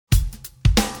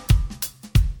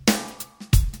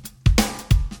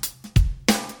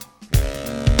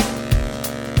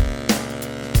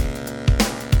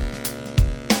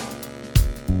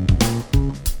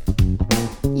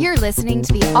You're listening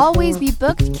to the Always Be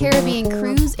Booked Caribbean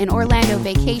Cruise and Orlando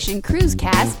Vacation Cruise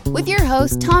Cast with your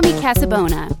host, Tommy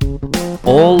Casabona.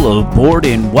 All aboard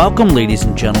and welcome, ladies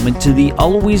and gentlemen, to the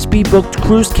Always Be Booked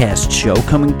Cruise Cast show,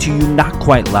 coming to you not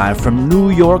quite live from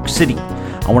New York City.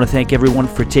 I want to thank everyone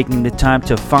for taking the time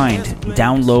to find,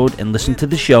 download, and listen to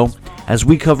the show as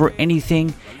we cover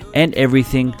anything and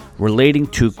everything relating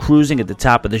to cruising. At the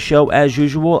top of the show, as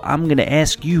usual, I'm going to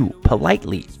ask you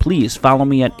politely, please follow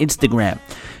me on Instagram.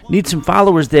 Need some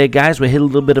followers there, guys. We hit a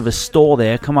little bit of a stall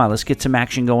there. Come on, let's get some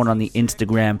action going on the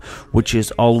Instagram, which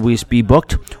is Always Be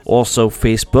Booked. Also,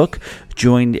 Facebook.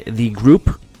 Join the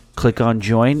group. Click on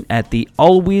join at the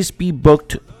Always Be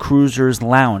Booked Cruisers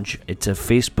Lounge. It's a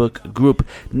Facebook group,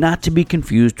 not to be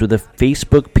confused with a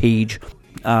Facebook page.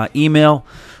 Email,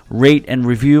 rate, and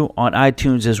review on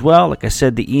iTunes as well. Like I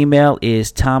said, the email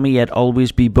is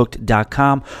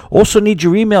tommy@alwaysbebooked.com. Also need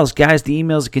your emails, guys. The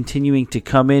emails are continuing to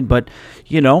come in, but,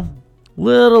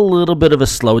 little bit of a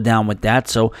slowdown with that,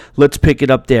 so let's pick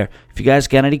it up there. If you guys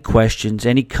got any questions,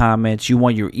 any comments, you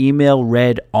want your email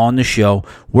read on the show,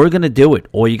 we're going to do it.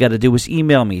 All you got to do is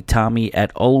email me,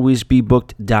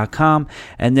 tommy@alwaysbebooked.com,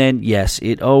 and then, yes,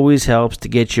 it always helps to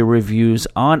get your reviews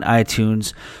on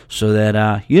iTunes so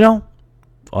that,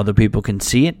 other people can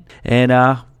see it,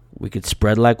 and we could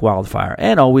spread like wildfire.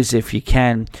 And always, if you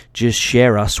can, just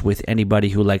share us with anybody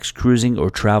who likes cruising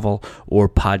or travel or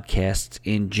podcasts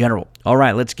in general. All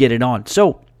right, let's get it on.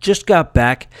 So, just got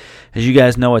back. As you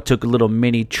guys know, I took a little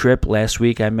mini trip last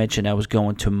week. I mentioned I was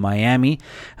going to Miami,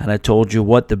 and I told you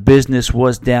what the business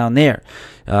was down there.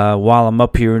 While I'm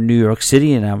up here in New York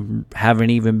City, and I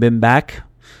haven't even been back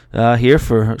here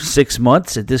for 6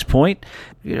 months at this point,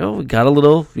 we got a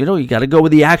little, you got to go where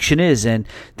the action is, and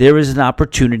there is an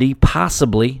opportunity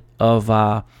possibly of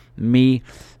me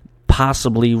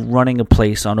possibly running a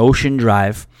place on Ocean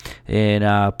Drive and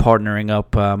partnering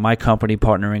up, my company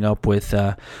partnering up with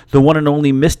the one and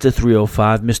only Mr.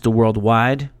 305, Mr.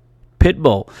 Worldwide,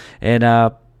 Pitbull. And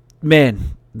man,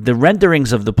 the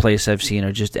renderings of the place I've seen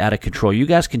are just out of control. You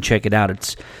guys can check it out.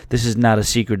 This is not a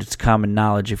secret. It's common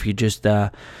knowledge. If you just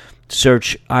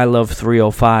search I Love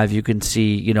 305, you can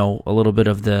see, a little bit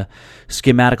of the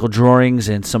schematical drawings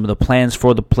and some of the plans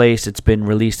for the place. It's been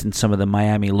released in some of the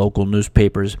Miami local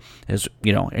newspapers. As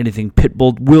anything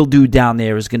Pitbull will do down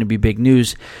there is going to be big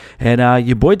news. And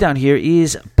your boy down here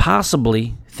is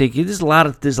possibly thinking there's a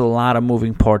lot of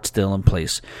moving parts still in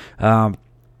place.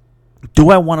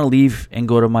 Do I want to leave and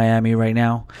go to Miami right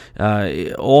now?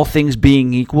 All things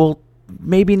being equal,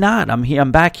 maybe not. I'm here.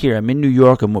 I'm back here. I'm in New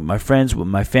York. I'm with my friends, with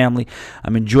my family.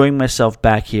 I'm enjoying myself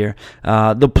back here.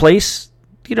 The place,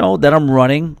 that I'm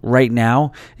running right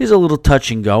now is a little touch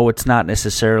and go. It's not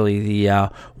necessarily the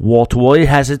wall to wall. It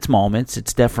has its moments.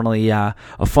 It's definitely a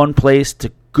fun place. It's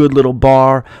a good little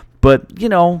bar, but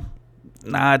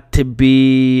not to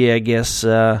be. I guess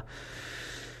I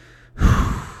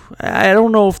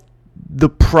don't know if the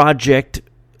project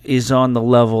is on the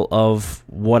level of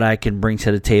what I can bring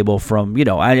to the table from,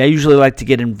 I usually like to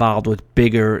get involved with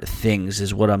bigger things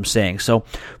is what I'm saying. So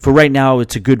for right now,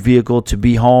 it's a good vehicle to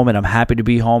be home, and I'm happy to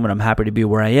be home, and I'm happy to be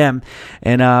where I am.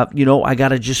 And, I got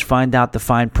to just find out the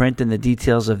fine print and the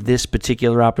details of this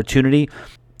particular opportunity.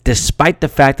 Despite the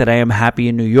fact that I am happy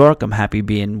in New York, I'm happy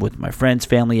being with my friends,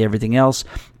 family, everything else,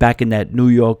 back in that New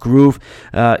York groove.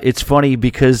 It's funny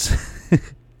because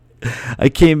I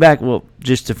came back,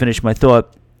 just to finish my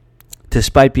thought,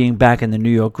 despite being back in the New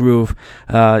York groove,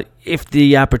 if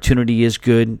the opportunity is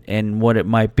good and what it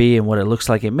might be and what it looks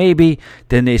like it may be,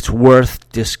 then it's worth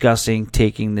discussing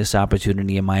taking this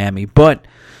opportunity in Miami. But,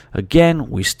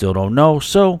 again, we still don't know,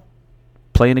 so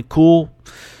playing it cool.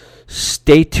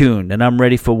 Stay tuned, and I'm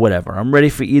ready for whatever. I'm ready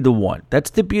for either one. That's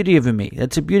the beauty of me.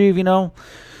 That's the beauty of,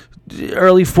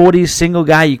 early 40s, single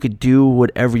guy. You could do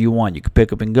whatever you want. You could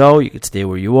pick up and go. You could stay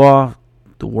where you are.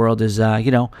 The world is,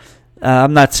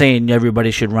 I'm not saying everybody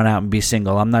should run out and be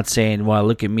single. I'm not saying, well,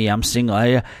 look at me, I'm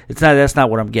single. That's not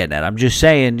what I'm getting at. I'm just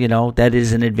saying, that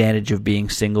is an advantage of being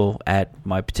single at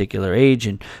my particular age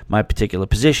and my particular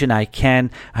position. I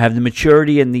have the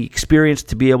maturity and the experience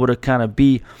to be able to kind of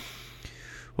be,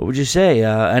 what would you say,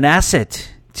 an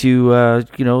asset to,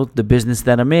 the business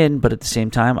that I'm in. But at the same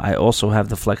time, I also have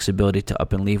the flexibility to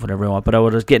up and leave whenever I want. But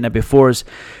what I was getting at before is,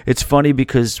 it's funny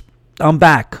because I'm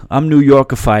back. I'm New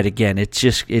Yorkified again.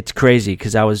 It's crazy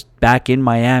because I was back in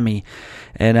Miami,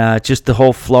 and just the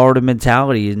whole Florida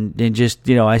mentality, and just,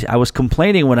 I was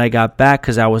complaining when I got back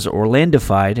because I was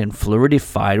Orlandofied and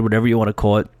Floridified, whatever you want to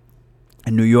call it.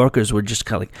 And New Yorkers were just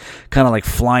kind of like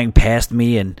flying past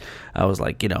me, and I was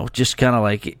like, just kind of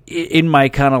like in my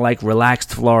kind of like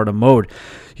relaxed Florida mode.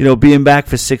 Being back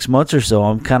for 6 months or so,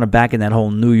 I'm kind of back in that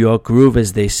whole New York groove,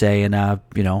 as they say, and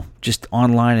just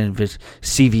online in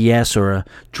CVS or a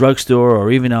drugstore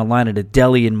or even online at a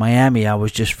deli in Miami, I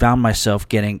was just found myself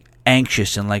getting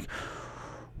anxious and like,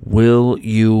 will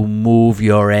you move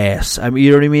your ass? I mean,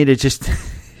 you know what I mean? It's just,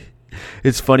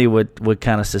 it's funny what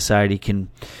kind of society can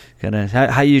kind of,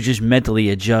 how you just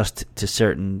mentally adjust to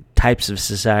certain types of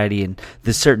society and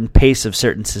the certain pace of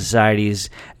certain societies,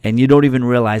 and you don't even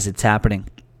realize it's happening.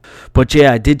 But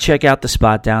yeah, I did check out the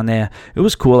spot down there. It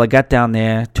was cool. I got down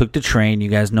there, took the train. You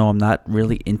guys know I'm not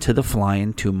really into the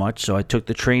flying too much, so I took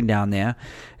the train down there,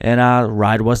 and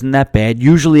ride wasn't that bad.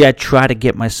 Usually I try to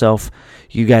get myself,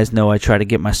 you guys know I try to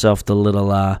get myself the little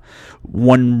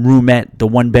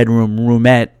one-bedroom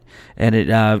roomette, and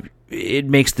it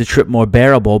makes the trip more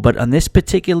bearable. But on this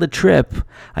particular trip,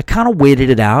 I kind of waited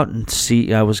it out and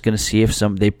I was going to see if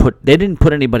they didn't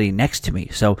put anybody next to me.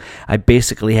 So I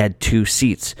basically had 2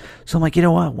 seats. So I'm like, you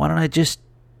know what? Why don't I just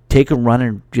take a run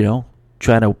and,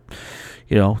 try to,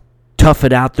 tough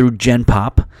it out through Gen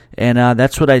Pop. And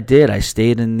that's what I did. I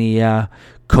stayed in the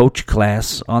coach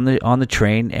class on the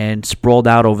train and sprawled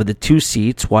out over the 2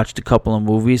 seats, watched a couple of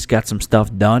movies, got some stuff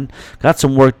done, got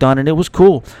some work done, and it was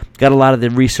cool. Got a lot of the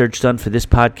research done for this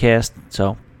podcast,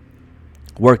 so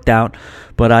worked out.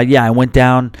 But yeah, I went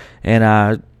down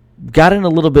and got in a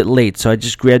little bit late, so I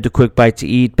just grabbed a quick bite to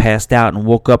eat, passed out, and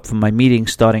woke up from my meeting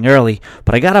starting early.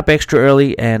 But I got up extra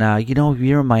early, and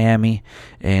you're in Miami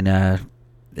and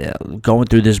going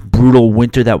through this brutal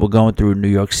winter that we're going through in New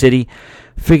York City,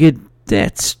 figured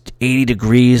that's 80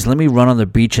 degrees. Let me run on the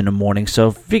beach in the morning.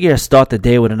 So figure I start the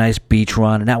day with a nice beach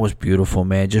run, and that was beautiful,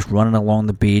 man. Just running along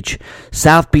the beach.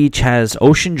 South Beach has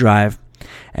Ocean Drive,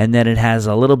 and then it has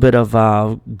a little bit of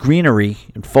greenery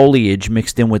and foliage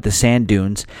mixed in with the sand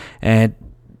dunes, and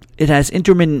it has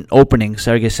intermittent openings,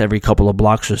 I guess, every couple of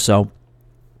blocks or so.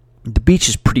 The beach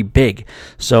is pretty big,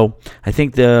 so I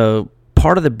think the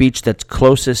part of the beach that's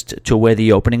closest to where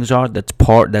the openings are,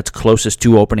 that's closest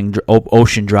to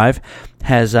Ocean Drive,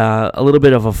 has a little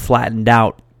bit of a flattened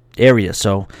out area,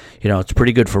 so it's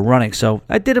pretty good for running. So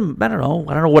I don't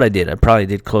know what I did. I probably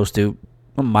did close to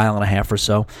a mile and a half or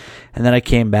so, and then I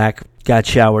came back, got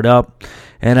showered up,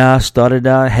 and started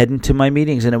heading to my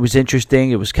meetings. And it was interesting.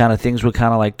 It was kind of, things were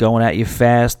kind of like going at you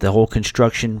fast. The whole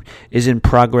construction is in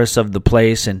progress of the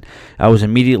place, and I was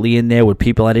immediately in there with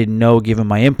people I didn't know, giving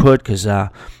my input, because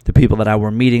the people that I were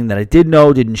meeting that I did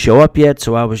know didn't show up yet.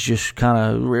 So I was just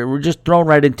we're just thrown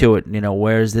right into it.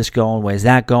 Where is this going? Where's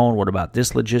that going? What about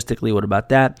this logistically? What about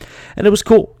that? And it was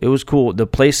cool. It was cool. The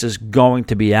place is going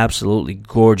to be absolutely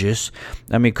gorgeous.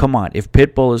 I mean, come on. If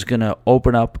Pitbull is going to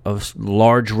open up a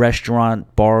large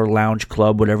restaurant, bar, lounge,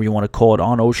 club, whatever you want to call it,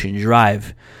 on Ocean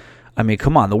Drive, I mean,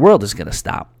 come on, the world is going to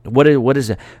stop. What is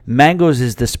it? Mango's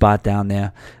is the spot down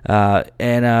there,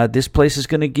 and this place is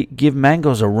going to give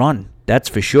Mango's a run. That's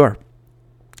for sure.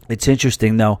 It's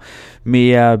interesting, though,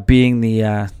 me being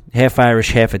the half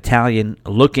Irish, half Italian,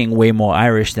 looking way more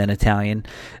Irish than Italian,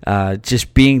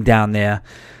 just being down there,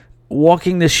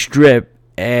 walking the strip,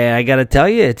 and I got to tell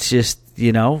you, it's just,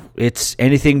 it's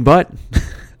anything but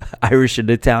Irish and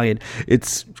Italian.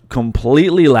 It's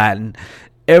completely Latin.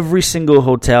 Every single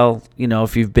hotel,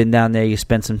 if you've been down there, you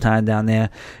spent some time down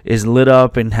there, is lit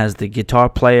up and has the guitar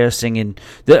player singing.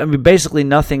 I mean, basically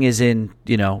nothing is in,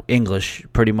 English,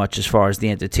 pretty much, as far as the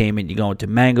entertainment. You go into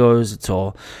Mango's, it's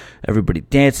all everybody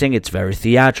dancing. It's very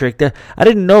theatric. I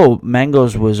didn't know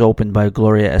Mango's was opened by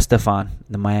Gloria Estefan,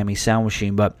 the Miami Sound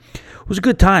Machine, but it was a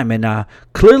good time. And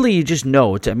clearly you just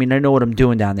know. I know what I'm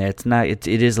doing down there. It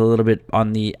is a little bit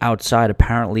on the outside,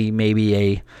 apparently maybe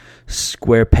a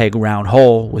square peg round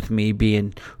hole, with me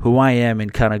being who I am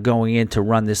and kind of going in to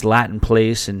run this Latin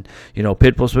place. And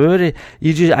Pitbull's,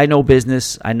 I know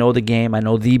business, I know the game, I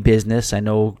know the business, I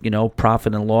know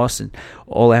profit and loss, and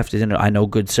all I have to do, I know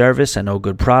good service, I know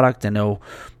good product, I know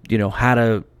how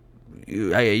to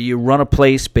you run a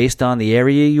place based on the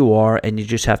area you are, and you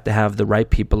just have to have the right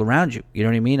people around you. You know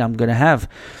what I mean? I'm going to have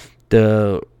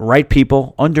the right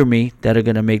people under me that are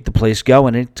going to make the place go,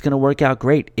 and it's going to work out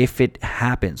great if it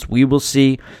happens. We will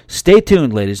see. Stay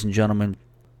tuned, ladies and gentlemen.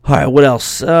 All right, what else?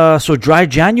 So dry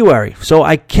January. So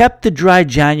I kept the dry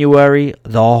January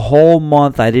the whole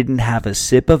month. I didn't have a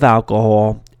sip of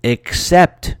alcohol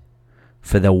except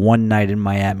for the one night in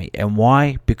Miami. And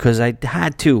why? Because I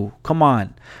had to. Come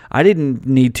on. I didn't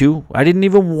need to. I didn't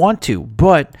even want to.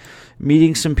 But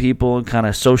meeting some people and kind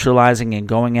of socializing and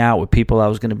going out with people I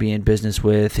was going to be in business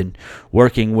with and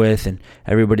working with, and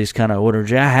everybody's kind of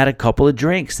ordering. I had a couple of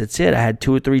drinks. That's it. I had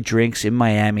 2 or 3 drinks in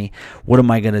Miami. What am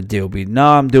I going to do?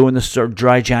 I'm doing this sort of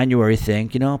dry January thing.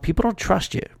 People don't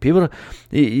trust you. People,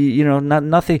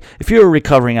 nothing. If you're a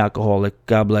recovering alcoholic,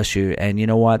 God bless you. And you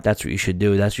know what? That's what you should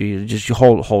do. That's what you just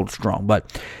hold strong.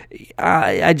 But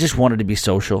I just wanted to be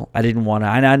social. I didn't want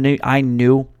to. I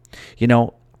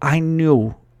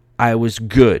knew I was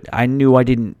good. I knew I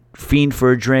didn't fiend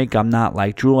for a drink. I'm not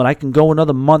like Drew, and I can go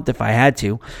another month if I had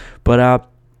to. But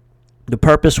the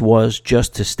purpose was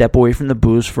just to step away from the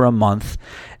booze for a month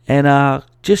and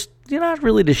just, not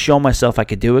really to show myself I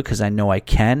could do it because I know I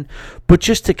can, but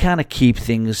just to kind of keep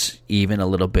things even a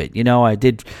little bit. I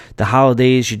did the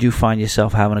holidays. You do find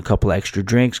yourself having a couple extra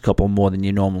drinks, a couple more than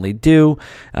you normally do.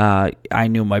 I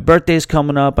knew my birthday's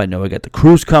coming up. I know I got the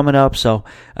cruise coming up. So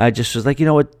I just was like, you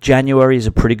know what? January is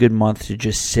a pretty good month to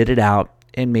just sit it out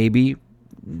and maybe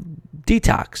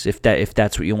detox, if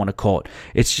that's what you want to call it.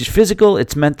 It's just physical,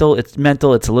 it's mental, it's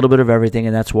a little bit of everything,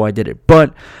 and that's why I did it.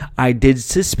 But I did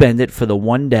suspend it for the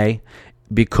one day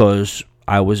because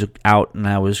I was out and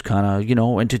I was kind of,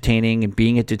 entertaining and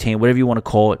being entertained, whatever you want to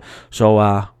call it.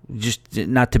 So just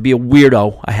not to be a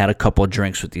weirdo, I had a couple of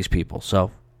drinks with these people. So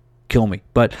kill me.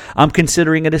 But I'm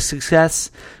considering it a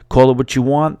success. Call it what you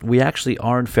want. We actually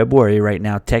are in February right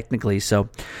now, technically. So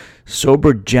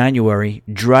sober January,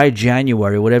 dry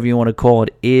January, whatever you want to call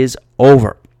it, is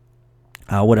over.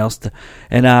 What else?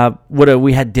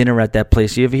 We had dinner at that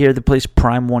place. You ever hear the place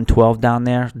Prime 112 down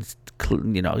there?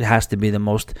 It has to be the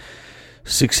most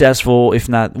successful, if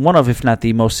not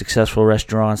the most successful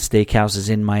restaurants, steakhouses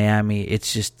in Miami.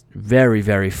 It's just very,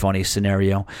 very funny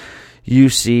scenario. You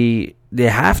see, there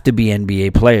have to be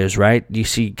NBA players, right? You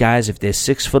see guys, if they're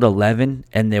 6'11"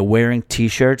 and they're wearing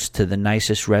T-shirts to the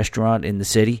nicest restaurant in the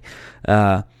city,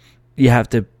 you have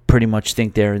to pretty much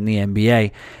think they're in the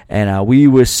NBA. And we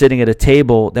were sitting at a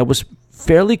table that was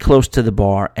fairly close to the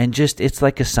bar, and it's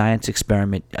like a science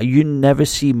experiment. You never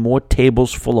see more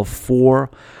tables full of 4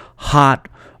 hot,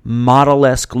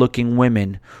 model-esque looking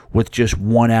women with just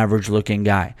one average looking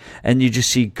guy. And you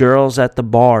just see girls at the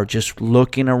bar just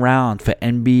looking around for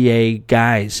NBA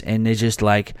guys, and they're just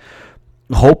like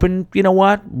hoping, you know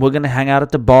what, we're going to hang out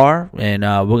at the bar and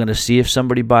we're going to see if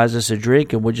somebody buys us a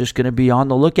drink, and we're just going to be on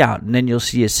the lookout. And then you'll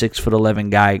see a 6'11"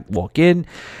 guy walk in,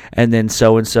 and then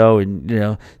so-and-so,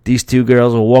 and these 2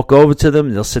 girls will walk over to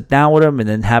them, they'll sit down with them, and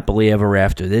then happily ever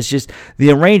after. There's just,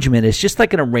 the arrangement is just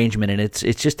like an arrangement, and it's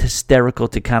just hysterical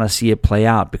to kind of see it play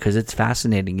out because it's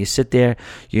fascinating. You sit there,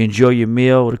 you enjoy your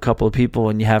meal with a couple of people,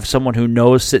 and you have someone who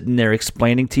knows sitting there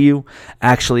explaining to you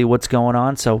actually what's going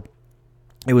on. So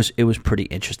it was pretty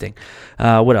interesting.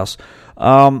 What else?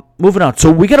 Moving on.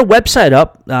 So we got a website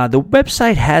up. The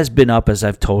website has been up, as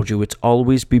I've told you. It's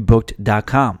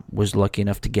alwaysbebooked.com. Was lucky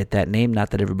enough to get that name. Not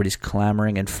that everybody's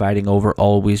clamoring and fighting over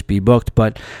Always Be Booked,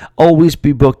 but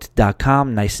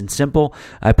alwaysbebooked.com. Nice and simple.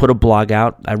 I put a blog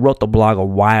out. I wrote the blog a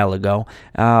while ago,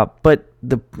 but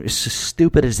as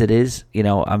stupid as it is,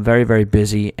 I'm very, very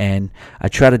busy, and I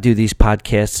try to do these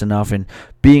podcasts enough, and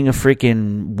being a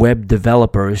freaking web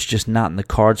developer is just not in the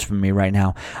cards for me right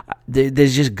now.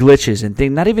 There's just glitches and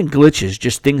things, not even glitches,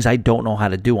 just things I don't know how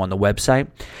to do on the website,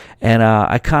 and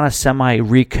I kind of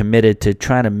semi-recommitted to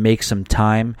trying to make some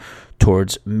time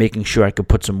towards making sure I could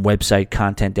put some website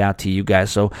content out to you guys.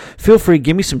 So feel free,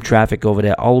 give me some traffic over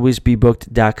there,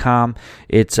 alwaysbebooked.com.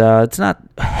 It's not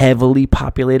heavily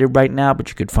populated right now, but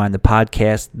you could find the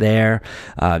podcast there.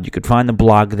 You could find the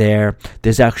blog there.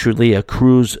 There's actually a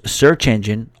cruise search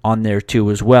engine on there too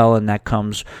as well, and that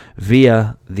comes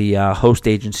via the host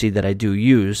agency that I do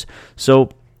use.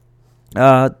 So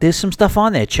there's some stuff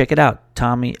on there. Check it out.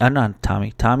 Tommy at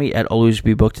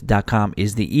alwaysbebooked.com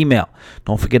is the email.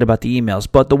 Don't forget about the emails.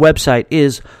 But the website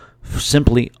is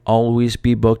simply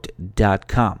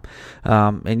alwaysbebooked.com.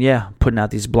 And yeah, putting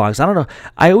out these blogs. I don't know.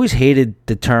 I always hated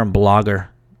the term blogger.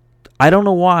 I don't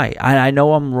know why. I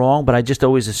know I'm wrong, but I just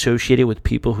always associate it with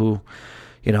people who,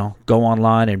 go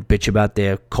online and bitch about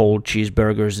their cold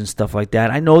cheeseburgers and stuff like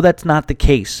that. I know that's not the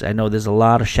case. I know there's a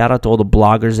lot of shout out to all the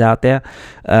bloggers out there.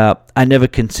 I never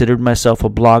considered myself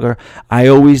a blogger. I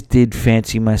always did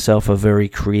fancy myself a very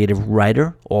creative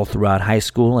writer all throughout high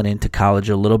school and into college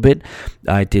a little bit.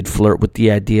 I did flirt with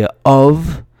the idea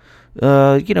of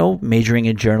majoring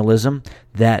in journalism.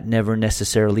 That never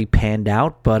necessarily panned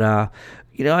out, but I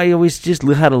always just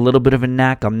had a little bit of a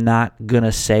knack. I'm not going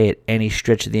to say at any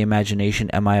stretch of the imagination,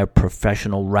 am I a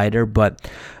professional writer? But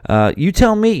you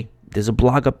tell me. There's a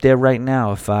blog up there right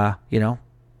now. If, 10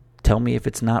 tell me if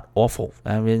it's not awful.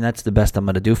 I mean, that's the best I'm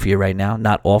going to do for you right now.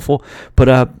 Not awful,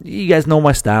 but you guys know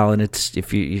my style, and it's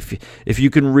if you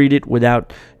can read it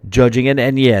without judging it,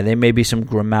 and yeah, there may be some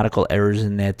grammatical errors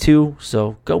in there too.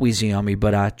 So go easy on me,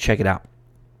 but check it out.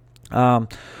 All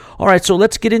right, so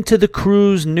let's get into the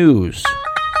cruise news.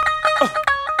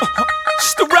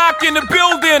 It's the Rock in the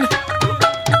building.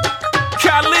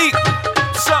 Khalid,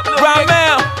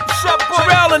 Ramel,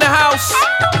 Terrell in the house.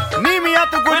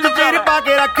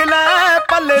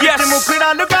 Yes.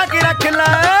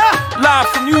 Live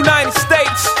from United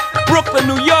States, Brooklyn,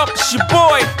 New York, it's your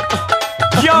boy.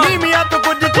 Young. The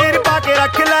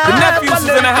nephews is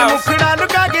in the house.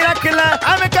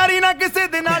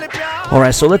 All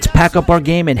right, so let's pack up our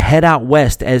game and head out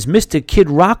west, as Mr. Kid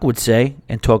Rock would say,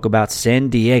 and talk about San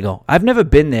Diego. I've never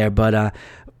been there, but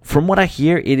from what I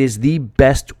hear, it is the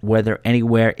best weather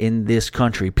anywhere in this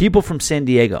country. People from San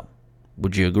Diego,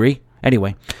 would you agree?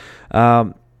 Anyway,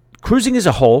 cruising as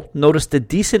a whole noticed a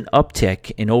decent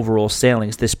uptick in overall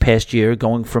sailings this past year,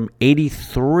 going from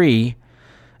 83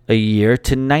 a year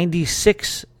to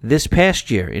 96 this past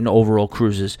year in overall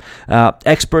cruises.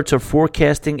 Experts are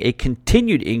forecasting a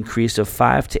continued increase of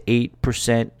 5 to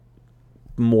 8%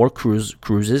 more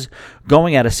cruises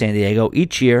going out of San Diego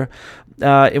each year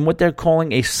in what they're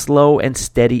calling a slow and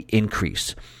steady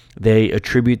increase. They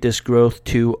attribute this growth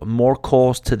to more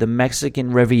calls to the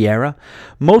Mexican Riviera,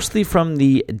 mostly from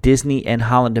the Disney and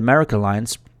Holland America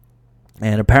lines.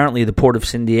 And apparently the Port of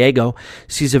San Diego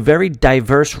sees a very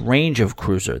diverse range of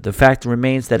cruiser. The fact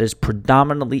remains that it's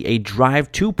predominantly a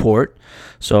drive-to port,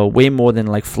 so way more than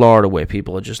like Florida, where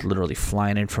people are just literally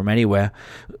flying in from anywhere.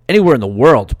 Anywhere in the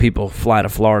world, people fly to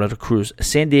Florida to cruise.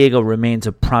 San Diego remains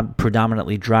a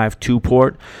predominantly drive-to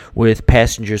port, with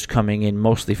passengers coming in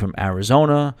mostly from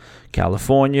Arizona,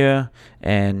 California,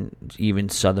 and even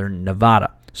southern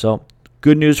Nevada. So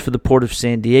good news for the Port of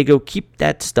San Diego. Keep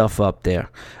that stuff up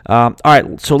there. All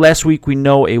right, so last week we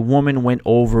know a woman went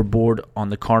overboard on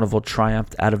the Carnival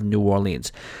Triumph out of New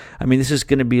Orleans. I mean, this is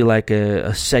going to be like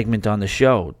a segment on the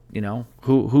show, you know.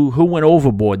 Who went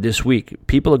overboard this week?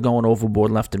 People are going overboard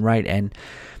left and right, and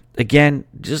again,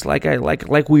 just like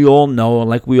we all know,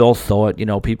 like we all thought, you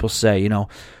know, people say, you know,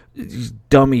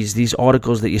 dummies, these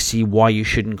articles that you see why you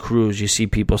shouldn't cruise, you see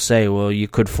people say, well, you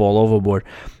could fall overboard.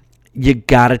 You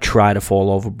gotta try to fall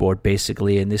overboard,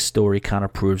 basically, and this story kind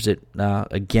of proves it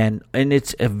again. And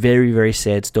it's a very, very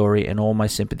sad story, and all my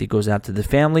sympathy goes out to the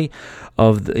family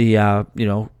of the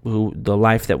the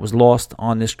life that was lost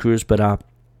on this cruise. But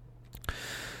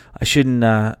I shouldn't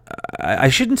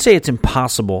say it's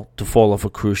impossible to fall off a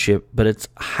cruise ship, but it's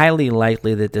highly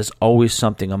likely that there's always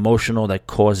something emotional that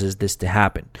causes this to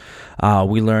happen.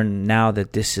 We learn now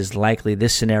that this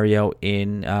scenario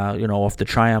in off the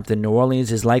Triumph in New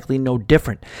Orleans is likely no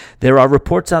different. There are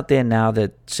reports out there now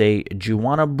that say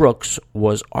Juana Brooks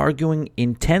was arguing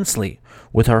intensely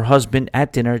with her husband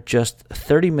at dinner just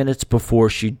 30 minutes before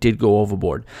she did go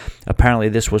overboard. Apparently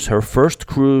this was her first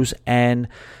cruise, and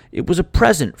it was a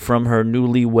present from her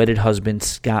newly wedded husband,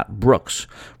 Scott Brooks.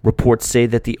 Reports say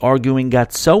that the arguing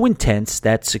got so intense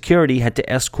that security had to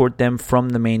escort them from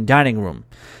the main dining room.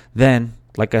 Then,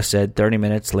 like I said, 30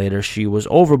 minutes later, she was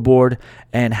overboard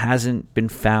and hasn't been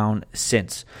found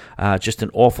since. Just an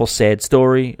awful, sad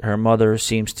story. Her mother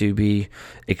seems to be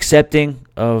accepting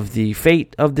of the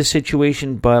fate of the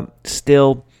situation, but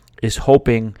still is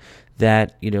hoping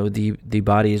that, the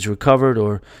body is recovered.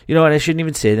 Or, and I shouldn't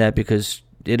even say that because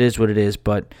it is what it is,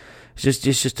 but it's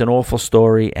just an awful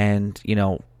story. And,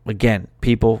 again,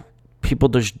 people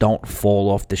just don't fall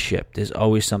off the ship. There's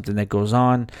always something that goes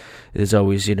on. There's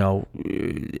always,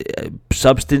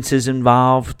 substances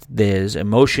involved. There's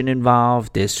emotion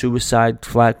involved. There's suicide.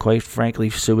 Quite frankly,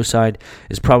 suicide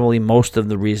is probably most of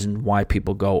the reason why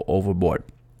people go overboard.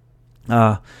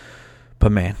 But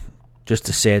man, just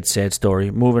a sad, sad story.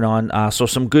 Moving on. So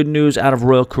some good news out of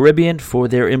Royal Caribbean for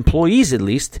their employees, at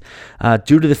least,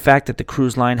 due to the fact that the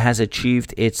cruise line has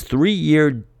achieved its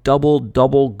 3-year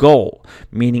double goal,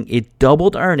 meaning it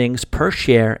doubled earnings per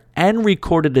share and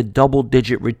recorded a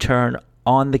double-digit return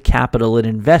on the capital it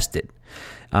invested.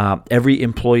 Every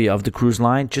employee of the cruise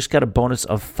line just got a bonus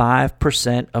of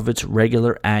 5% of its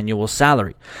regular annual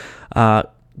salary.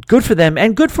 Good for them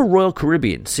and good for Royal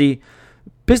Caribbean. See,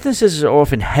 businesses are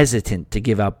often hesitant to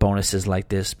give out bonuses like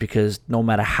this because no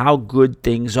matter how good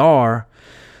things are,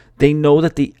 they know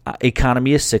that the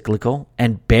economy is cyclical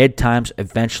and bad times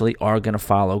eventually are going to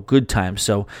follow good times.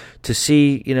 So to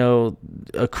see,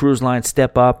 a cruise line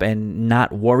step up and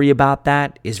not worry about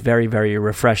that is very, very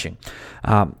refreshing.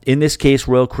 In this case,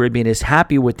 Royal Caribbean is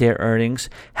happy with their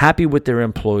earnings, happy with their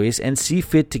employees, and see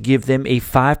fit to give them a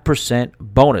 5%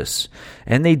 bonus.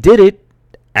 And they did it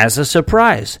as a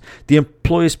surprise. The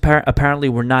employees apparently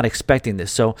were not expecting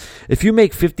this. So if you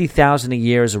make $50,000 a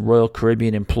year as a Royal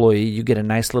Caribbean employee, you get a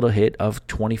nice little hit of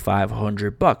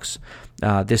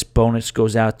 $2,500. This bonus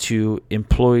goes out to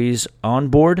employees on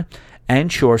board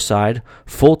and shoreside,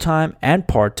 full-time and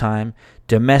part-time,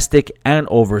 domestic and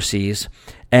overseas.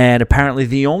 And apparently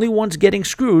the only ones getting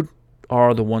screwed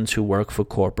are the ones who work for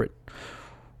corporate.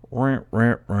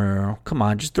 Come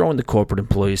on, just throw in the corporate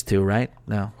employees too, right?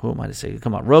 No, who am I to say?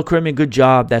 Come on, Royal Caribbean, good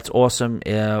job. That's awesome.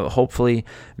 Hopefully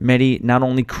many, not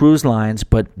only cruise lines,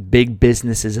 but big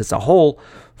businesses as a whole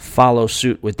follow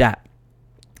suit with that.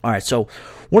 All right, so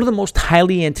one of the most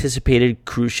highly anticipated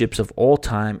cruise ships of all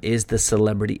time is the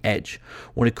Celebrity Edge.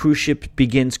 When a cruise ship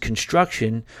begins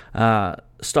construction,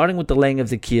 starting with the laying of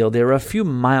the keel, there are a few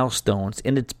milestones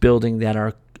in its building that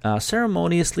are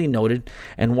ceremoniously noted,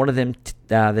 and one of them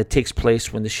that takes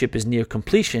place when the ship is near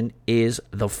completion is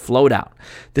the float out.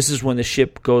 This is when the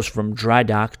ship goes from dry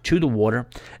dock to the water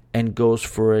and goes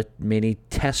for a mini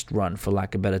test run, for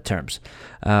lack of better terms.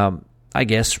 I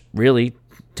guess, really,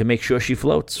 to make sure she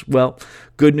floats. Well,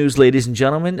 good news, ladies and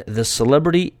gentlemen, the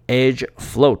Celebrity Edge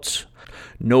floats.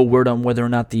 No word on whether or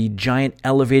not the giant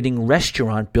elevating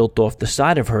restaurant built off the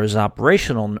side of her is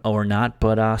operational or not,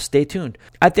 but stay tuned.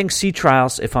 I think sea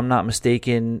trials, if I'm not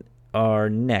mistaken, are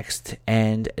next.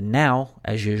 And now,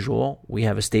 as usual, we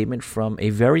have a statement from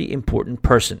a very important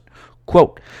person.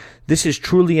 Quote, "This is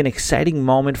truly an exciting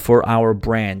moment for our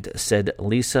brand," said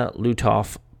Lisa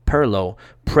Lutoff-Perlo,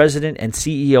 President and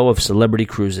CEO of Celebrity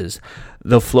Cruises.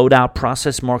 The float-out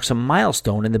process marks a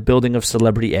milestone in the building of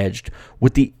Celebrity Edge.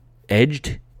 With the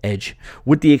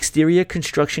exterior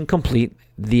construction complete,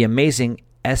 the amazing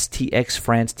STX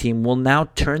France team will now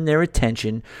turn their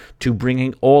attention to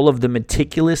bringing all of the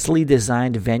meticulously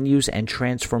designed venues and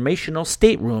transformational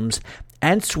staterooms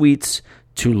and suites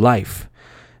to life.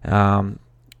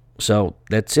 So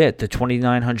that's it. The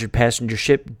 2,900 passenger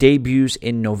ship debuts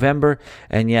in November.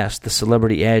 And yes, the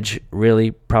Celebrity Edge really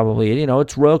probably,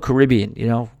 it's Royal Caribbean.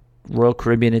 Royal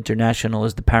Caribbean International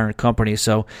is the parent company.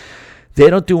 So they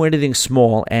don't do anything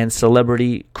small, and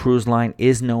Celebrity Cruise Line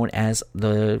is known as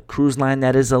the cruise line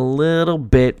that is a little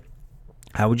bit,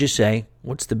 how would you say,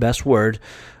 what's the best word,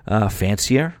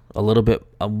 fancier, a little bit,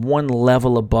 one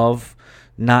level above,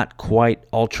 not quite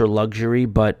ultra luxury,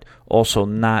 but also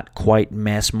not quite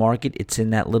mass market. It's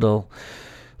in that little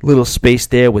space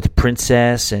there with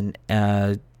Princess and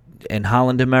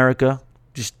Holland America,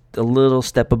 just a little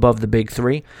step above the big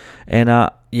three, and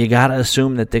you gotta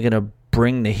assume that they're gonna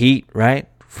bring the heat, right,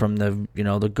 from the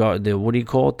what do you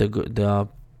call it, the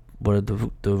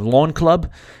lawn club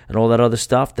and all that other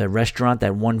stuff, that restaurant,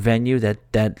 that one venue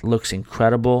that looks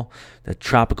incredible, the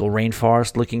tropical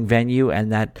rainforest looking venue,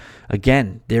 and that,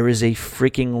 again, there is a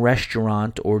freaking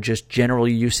restaurant or just general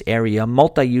use area,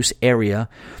 multi-use area,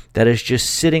 that is just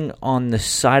sitting on the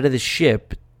side of the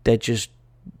ship that just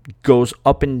goes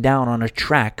up and down on a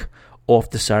track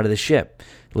off the side of the ship.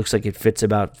 It looks like it fits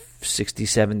about 60,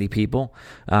 70 people.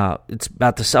 It's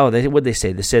about the size. What they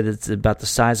say? They said it's about the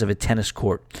size of a tennis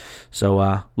court.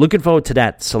 So looking forward to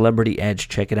that Celebrity Edge.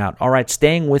 Check it out. All right,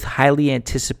 staying with highly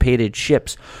anticipated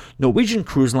ships, Norwegian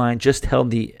Cruise Line just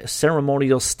held the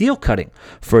ceremonial steel cutting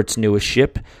for its newest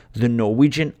ship, the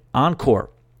Norwegian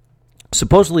Encore.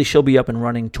 Supposedly, she'll be up and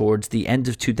running towards the end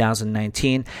of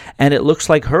 2019, and it looks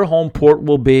like her home port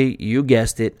will be, you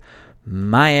guessed it,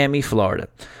 Miami, Florida.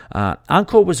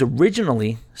 Encore was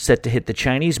originally set to hit the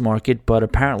Chinese market, but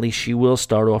apparently she will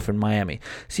start off in Miami.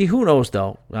 See, who knows,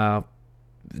 though?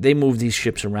 They move these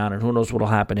ships around, and who knows what will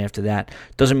happen after that.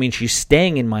 Doesn't mean she's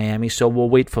staying in Miami, so we'll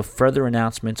wait for further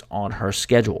announcements on her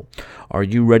schedule. Are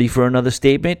you ready for another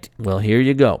statement? Well, here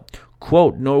you go.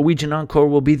 Quote, "Norwegian Encore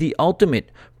will be the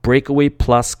ultimate Breakaway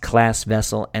Plus class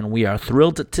vessel, and we are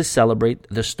thrilled to celebrate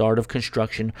the start of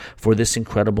construction for this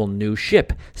incredible new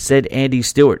ship," said Andy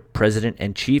Stewart, President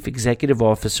and Chief Executive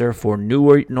Officer for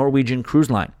Norwegian Cruise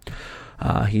Line.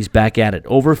 He's back at it.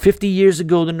 Over 50 years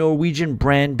ago, the Norwegian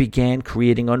brand began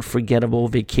creating unforgettable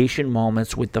vacation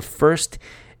moments with the first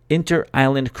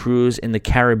inter-island cruise in the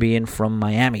Caribbean from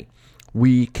Miami.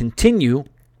 We continue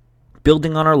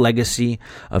building on our legacy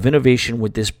of innovation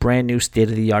with this brand new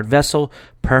state-of-the-art vessel,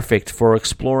 perfect for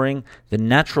exploring the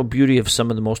natural beauty of some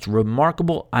of the most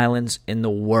remarkable islands in the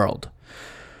world.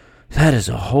 That is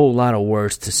a whole lot of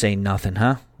words to say nothing,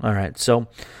 huh? All right, so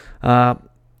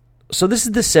this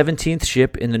is the 17th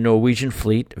ship in the Norwegian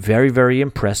fleet. Very, very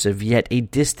impressive, yet a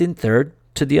distant third.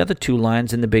 to the other two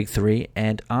lines in the Big Three,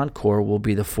 and Encore will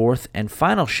be the fourth and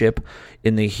final ship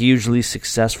in the hugely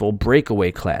successful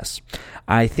Breakaway class.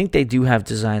 I think they do have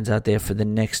designs out there for the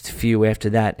next few after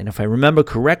that, and if I remember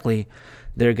correctly,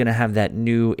 they're going to have that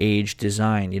new age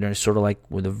design, sort of like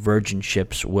where the Virgin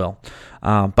ships will.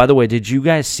 By the way, did you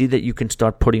guys see that you can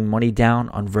start putting money down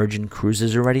on Virgin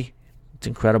cruises already? It's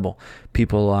incredible.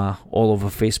 People all over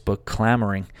Facebook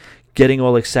clamoring, getting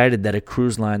all excited that a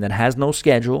cruise line that has no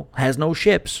schedule, has no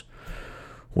ships,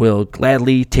 will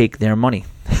gladly take their money.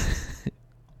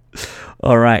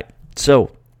 All right.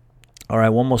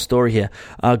 One more story here.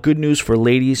 Good news for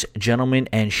ladies, gentlemen,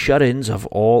 and shut-ins of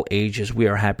all ages. We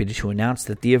are happy to announce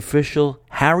that the official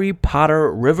Harry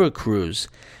Potter River Cruise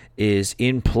is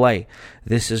in play.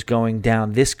 This is going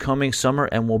down this coming summer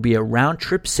and will be a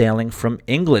round-trip sailing from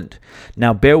England.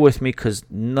 Now, bear with me because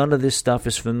none of this stuff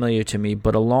is familiar to me,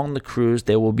 but along the cruise,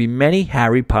 there will be many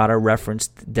Harry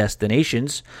Potter-referenced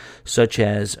destinations, such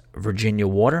as Virginia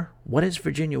Water. What is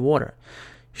Virginia Water?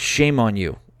 Shame on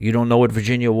you. You don't know what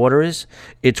Virginia Water is?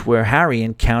 It's where Harry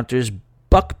encounters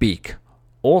Buckbeak.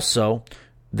 Also,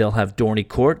 they'll have Dorney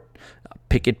Court,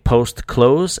 Picket Post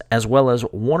Close, as well as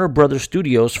Warner Brothers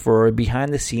Studios for a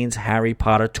behind-the-scenes Harry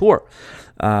Potter tour.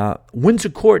 Windsor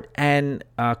Court and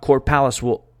Court Palace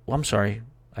will... I'm sorry,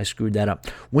 I screwed that up.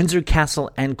 Windsor Castle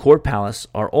and Court Palace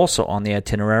are also on the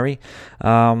itinerary.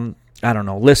 I don't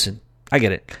know. Listen, I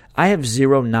get it. I have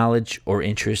zero knowledge or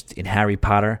interest in Harry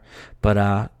Potter,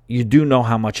 but you do know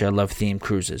how much I love themed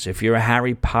cruises. If you're a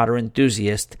Harry Potter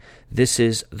enthusiast, this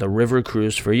is the river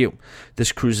cruise for you.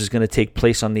 This cruise is going to take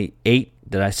place on the 8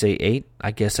 Did I say 8?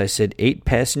 I guess I said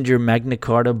 8-passenger Magna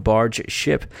Carta barge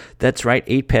ship. That's right,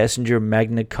 8-passenger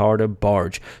Magna Carta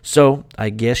barge. So I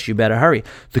guess you better hurry.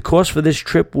 The cost for this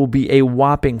trip will be a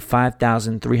whopping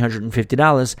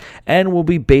 $5,350 and will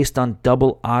be based on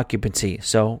double occupancy.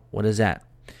 So what is that?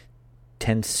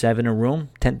 $10,700 a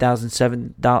room,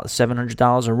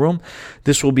 $10,700 a room.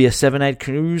 This will be a 7-night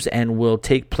cruise and will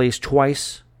take place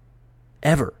twice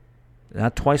ever.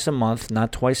 Not twice a month,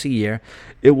 not twice a year.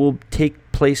 It will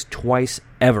take place twice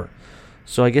ever.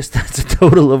 So I guess that's a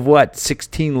total of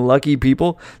 16 lucky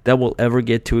people that will ever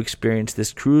get to experience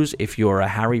this cruise. If you're a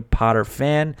Harry Potter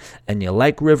fan and you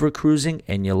like river cruising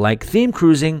and you like theme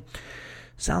cruising,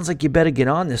 sounds like you better get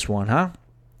on this one, huh?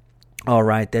 All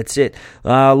right, that's it.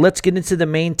 Let's get into the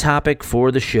main topic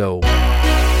for the show.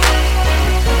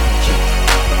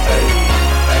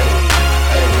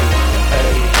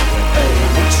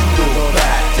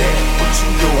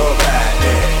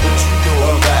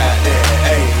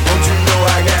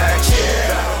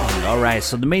 All right,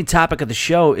 so the main topic of the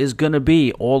show is going to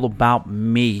be all about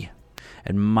me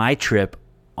and my trip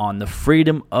on the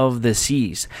Freedom of the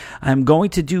Seas. I'm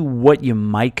going to do what you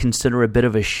might consider a bit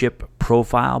of a ship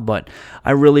profile, but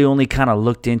I really only kind of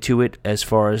looked into it as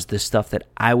far as the stuff that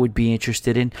I would be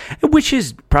interested in, which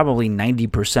is probably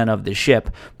 90% of the ship.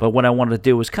 But what I wanted to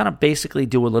do was kind of basically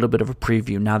do a little bit of a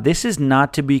preview. Now, this is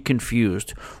not to be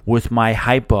confused with my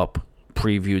hype up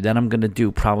preview that I'm going to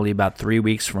do probably about 3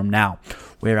 weeks from now,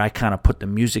 where I kind of put the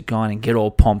music on and get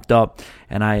all pumped up,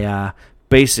 and I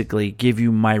basically give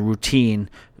you my routine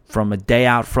from a day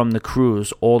out from the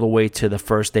cruise all the way to the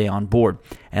first day on board.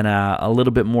 And a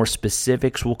little bit more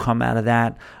specifics will come out of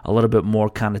that, a little bit more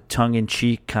kind of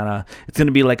tongue-in-cheek, it's going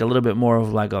to be like a little bit more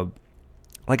of like a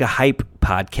hype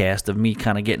podcast of me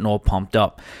kind of getting all pumped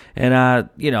up. And,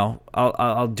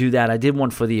 I'll do that. I did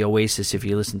one for the Oasis, if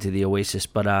you listen to the Oasis,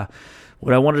 but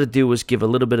what I wanted to do was give a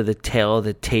little bit of the tail of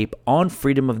the tape on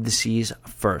Freedom of the Seas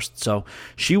first. So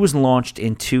she was launched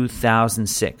in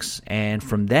 2006, and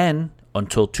from then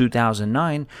until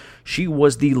 2009, she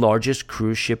was the largest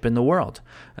cruise ship in the world.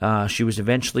 She was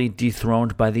eventually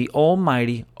dethroned by the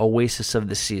almighty Oasis of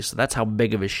the Seas. So that's how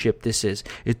big of a ship this is.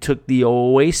 It took the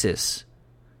Oasis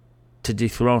to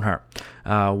dethrone her.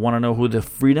 Want to know who the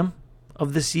Freedom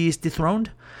of the Seas dethroned?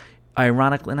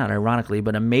 Not ironically,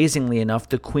 but amazingly enough,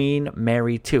 the Queen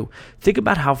Mary II. Think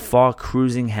about how far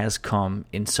cruising has come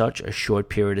in such a short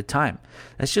period of time.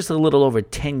 That's just a little over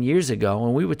 10 years ago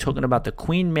when we were talking about the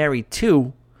Queen Mary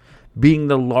II being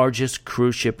the largest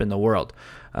cruise ship in the world.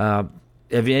 Have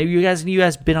you guys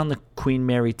been on the Queen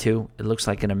Mary II? It looks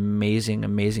like an amazing,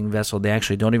 amazing vessel. They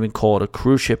actually don't even call it a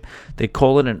cruise ship. They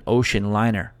call it an ocean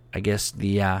liner. I guess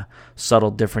the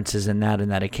subtle differences in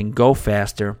that it can go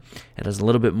faster. It has a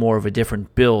little bit more of a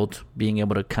different build, being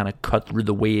able to kind of cut through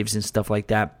the waves and stuff like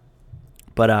that.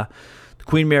 But the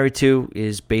Queen Mary II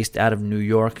is based out of New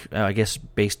York. I guess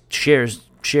shares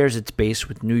its base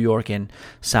with New York and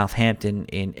Southampton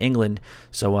in England.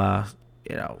 So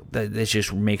that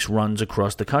just makes runs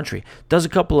across the country. Does a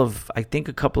couple of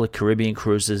Caribbean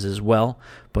cruises as well.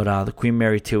 But the Queen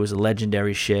Mary 2 is a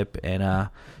legendary ship, and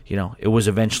it was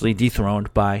eventually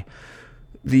dethroned by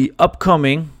the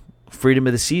upcoming Freedom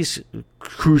of the Seas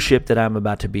cruise ship that I'm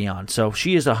about to be on. So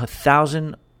she is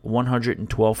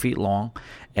 1,112 feet long,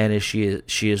 and she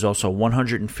is also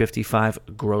 155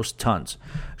 gross tons.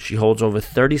 She holds over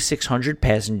 3,600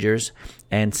 passengers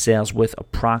and sails with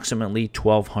approximately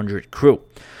 1,200 crew.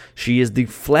 She is the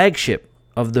flagship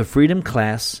of the Freedom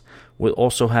class, with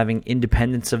also having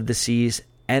Independence of the Seas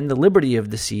and the Liberty of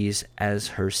the Seas as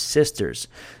her sisters.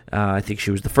 I think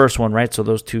she was the first one, right? So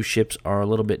those two ships are a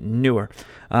little bit newer.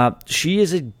 She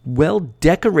is a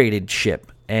well-decorated ship,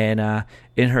 and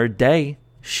in her day,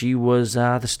 she was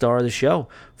the star of the show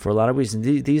for a lot of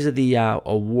reasons. These are the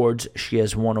awards she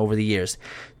has won over the years.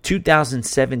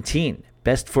 2017,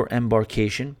 Best for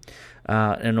Embarkation,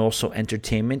 and also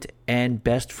Entertainment, and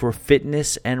Best for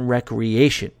Fitness and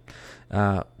Recreation.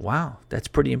 Wow, that's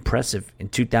pretty impressive. In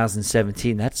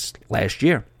 2017, that's last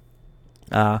year.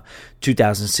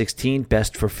 2016,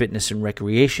 Best for Fitness and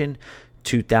Recreation.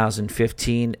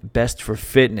 2015, Best for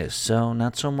Fitness. So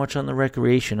not so much on the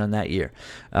recreation on that year.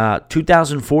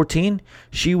 2014,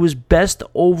 she was Best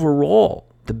Overall.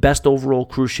 The best overall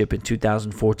cruise ship in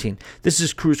 2014. This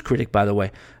is Cruise Critic, by the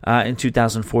way. In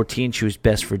 2014, she was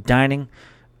Best for Dining,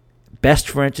 Best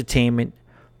for Entertainment,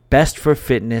 Best for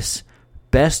Fitness,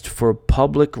 Best for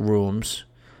Public Rooms,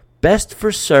 Best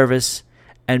for Service,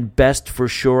 and Best for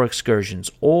Shore Excursions.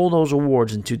 All those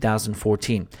awards in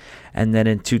 2014. And then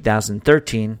in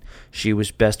 2013, she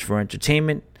was Best for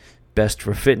Entertainment, Best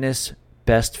for Fitness,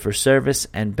 Best for Service,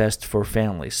 and Best for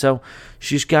Family. So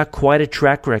she's got quite a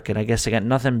track record. I guess I got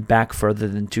nothing back further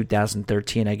than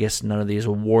 2013. I guess none of these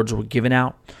awards were given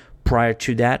out prior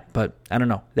to that, but I don't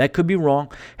know. That could be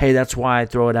wrong. Hey, that's why I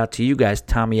throw it out to you guys,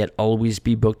 Tommy at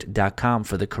alwaysbebooked.com,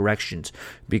 for the corrections,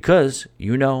 because,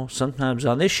 sometimes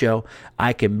on this show,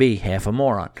 I can be half a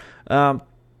moron.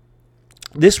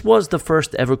 This was the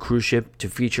first ever cruise ship to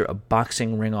feature a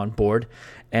boxing ring on board,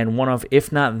 and one of,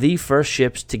 if not the first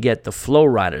ships to get the Flow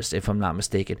Riders, if I'm not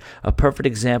mistaken. A perfect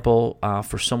example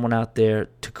for someone out there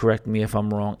to correct me if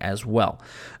I'm wrong as well.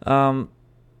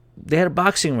 They had a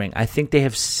boxing ring. I think they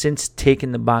have since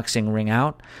taken the boxing ring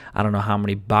out. I don't know how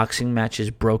many boxing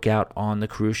matches broke out on the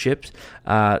cruise ships.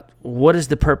 What is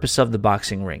the purpose of the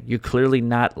boxing ring? You're clearly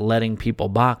not letting people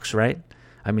box, right?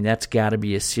 I mean, that's got to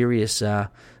be a serious...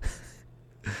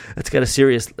 That's got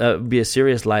to be a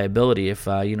serious liability if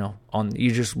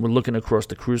you just were looking across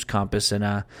the cruise compass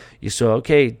and you saw,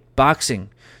 okay,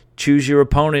 boxing, choose your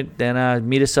opponent, then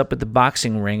meet us up at the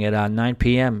boxing ring at 9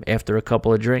 p.m. after a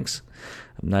couple of drinks.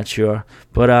 I'm not sure,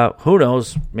 but who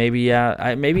knows? Maybe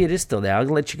it is still there. I'll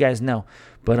let you guys know.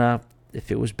 But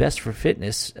if it was Best for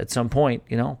Fitness at some point,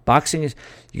 boxing is,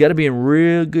 you got to be in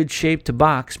real good shape to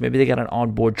box. Maybe they got an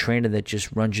onboard trainer that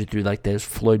just runs you through like those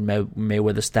Floyd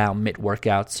Mayweather style mitt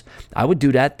workouts. I would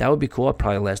do that. That would be cool. I'd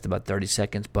probably last about 30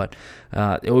 seconds, but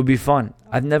it would be fun.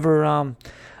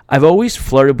 I've always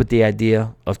flirted with the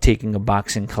idea of taking a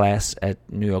boxing class at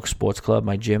New York Sports Club,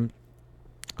 my gym.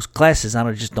 Those classes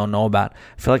I just don't know about.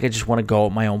 I feel like I just want to go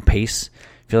at my own pace.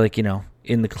 I feel like,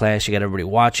 in the class, you got everybody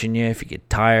watching you. If you get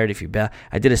tired,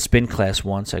 I did a spin class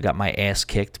once. I got my ass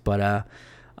kicked, but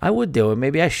I would do it.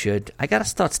 Maybe I should. I got to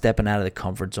start stepping out of the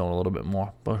comfort zone a little bit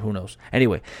more, but who knows.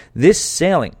 Anyway, this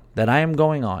sailing that I am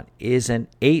going on is an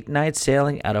 8-night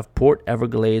sailing out of Port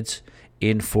Everglades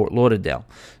in Fort Lauderdale.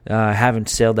 I haven't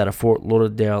sailed out of Fort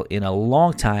Lauderdale in a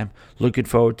long time. Looking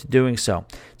forward to doing so.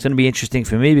 It's going to be interesting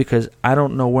for me because I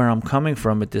don't know where I'm coming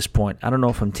from at this point. I don't know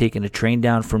if I'm taking a train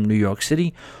down from New York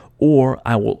City or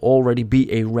I will already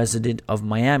be a resident of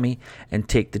Miami and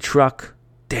take the truck.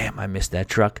 Damn, I missed that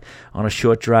truck. On a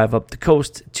short drive up the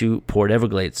coast to Port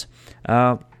Everglades.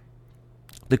 The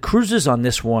cruises on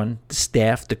this one, the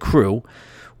staff, the crew,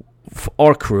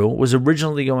 our crew, was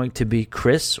originally going to be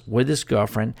Chris with his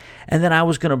girlfriend, and then I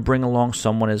was going to bring along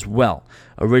someone as well.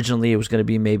 Originally, it was going to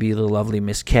be maybe the lovely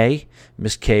Miss K.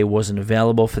 Miss K wasn't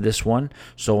available for this one,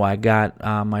 so I got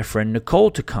my friend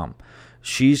Nicole to come.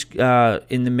 She's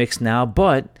in the mix now,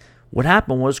 but what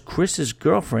happened was Chris's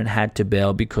girlfriend had to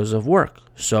bail because of work.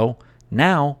 So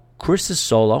now Chris is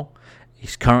solo.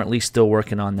 He's currently still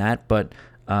working on that, but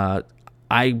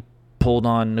I pulled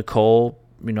on Nicole,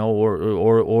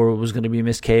 or it was going to be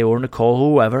Miss K or Nicole,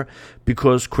 whoever,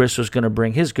 because Chris was going to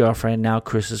bring his girlfriend. Now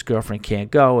Chris's girlfriend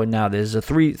can't go, and now there's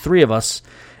three of us,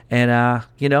 and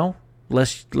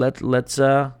let's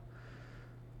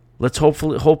let's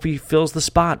hope he fills the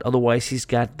spot. Otherwise, he's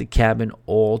got the cabin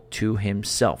all to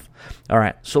himself. All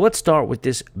right, so let's start with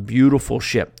this beautiful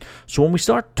ship. So when we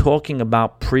start talking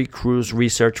about pre-cruise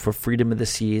research for Freedom of the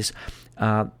Seas,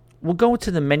 we'll go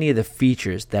into the many of the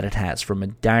features that it has from a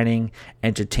dining,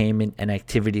 entertainment, and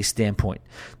activity standpoint.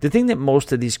 The thing that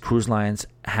most of these cruise lines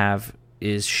have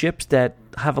is ships that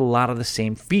have a lot of the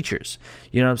same features.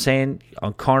 You know what I'm saying?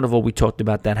 On Carnival, we talked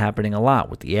about that happening a lot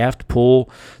with the aft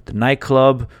pool, the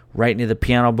nightclub, right near the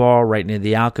piano bar, right near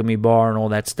the Alchemy bar, and all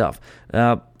that stuff.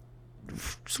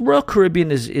 Royal Caribbean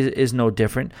is no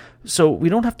different. So we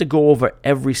don't have to go over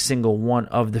every single one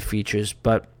of the features,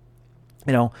 but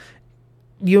you're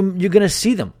going to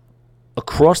see them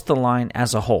across the line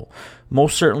as a whole.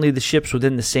 Most certainly the ships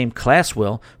within the same class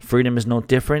will. Freedom is no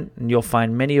different, and you'll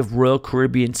find many of Royal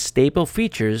Caribbean's staple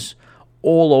features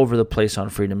all over the place on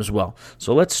Freedom as well.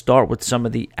 So let's start with some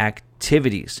of the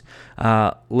activities.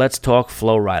 Let's talk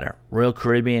Flow Rider. Royal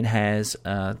Caribbean has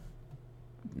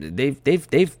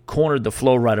they've cornered the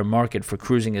Flow Rider market for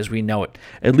cruising as we know it,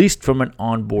 at least from an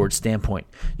onboard standpoint.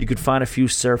 You could find a few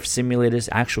surf simulators,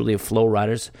 actually of Flow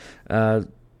Riders,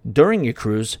 during your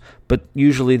cruise, but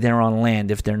usually they're on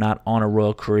land if they're not on a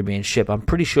Royal Caribbean ship. I'm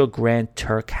pretty sure Grand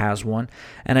Turk has one,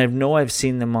 and I know I've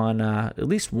seen them on at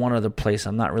least one other place.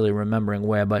 I'm not really remembering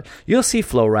where, but you'll see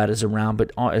Flow Riders around,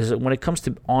 but when it comes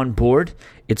to on board,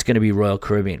 it's going to be Royal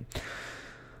Caribbean.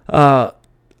 I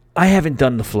haven't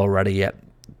done the Flow Rider yet.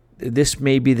 This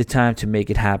may be the time to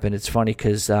make it happen. It's funny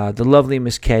because the lovely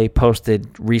Miss K posted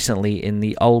recently in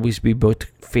the Always Be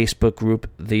Booked Facebook group,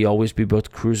 the Always Be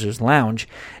Booked Cruisers Lounge,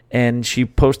 and she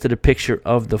posted a picture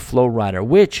of the Flow Rider,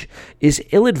 which is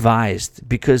ill-advised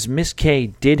because Miss K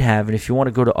did have, and if you want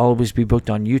to go to Always Be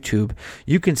Booked on YouTube,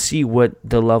 you can see what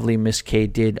the lovely Miss K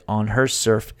did on her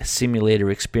surf simulator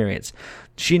experience.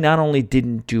 She not only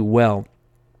didn't do well,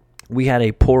 we had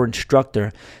a poor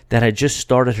instructor that had just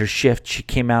started her shift. She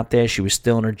came out there. She was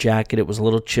still in her jacket. It was a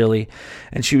little chilly.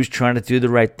 And she was trying to do the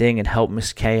right thing and help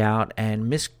Miss K out. And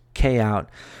Miss K out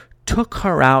took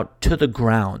her out to the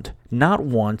ground. Not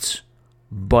once,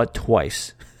 but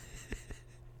twice.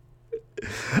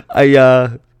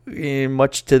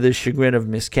 Much to the chagrin of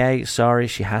Miss K, sorry,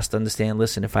 she has to understand.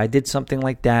 Listen, if I did something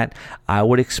like that, I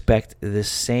would expect the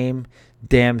same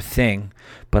damn thing,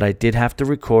 but I did have to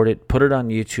record it, put it on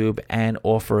YouTube, and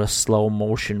offer a slow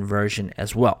motion version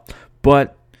as well.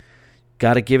 But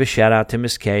gotta give a shout out to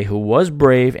Miss K, who was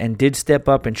brave and did step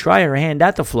up and try her hand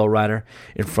at the Flow Rider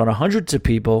in front of hundreds of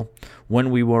people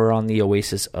when we were on the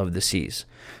Oasis of the Seas.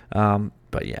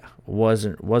 But yeah,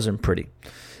 wasn't pretty.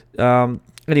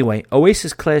 Anyway,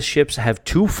 Oasis class ships have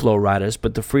 2 Flow Riders,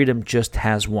 but the Freedom just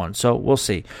has 1. So we'll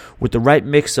see. With the right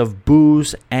mix of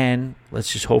booze and,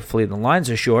 let's just hopefully the lines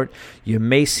are short, you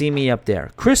may see me up there.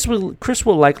 Chris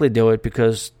will likely do it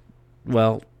because,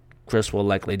 well, Chris will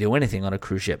likely do anything on a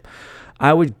cruise ship.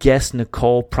 I would guess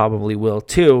Nicole probably will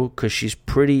too because she's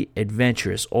pretty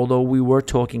adventurous. Although we were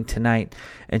talking tonight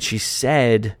and she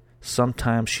said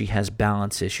sometimes she has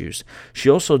balance issues. She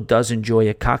also does enjoy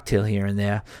a cocktail here and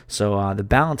there. So the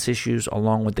balance issues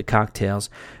along with the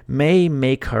cocktails may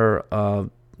make her a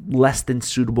less than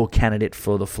suitable candidate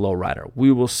for the Flow Rider.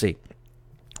 We will see.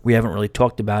 We haven't really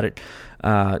talked about it.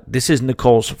 This is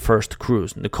Nicole's first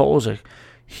cruise. Nicole's a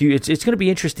huge. It's going to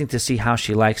be interesting to see how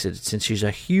she likes it since she's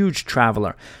a huge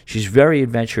traveler. She's very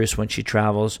adventurous when she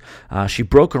travels. She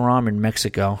broke her arm in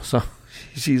Mexico, so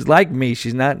she's like me.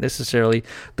 She's not necessarily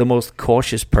the most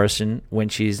cautious person when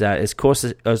she's as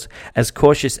cautious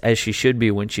as she should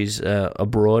be when she's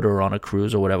abroad or on a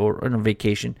cruise or whatever, or on a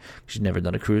vacation. She's never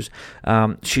done a cruise.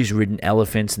 She's ridden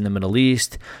elephants in the Middle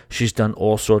East. She's done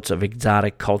all sorts of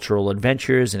exotic cultural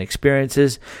adventures and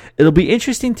experiences. It'll be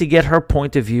interesting to get her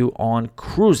point of view on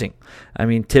cruising. I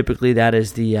mean, typically that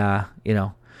is the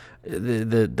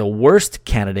the worst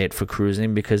candidate for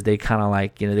cruising because they kind of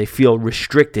like, they feel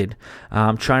restricted.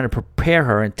 I'm trying to prepare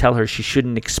her and tell her she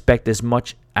shouldn't expect as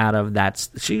much out of that.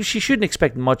 She shouldn't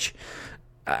expect much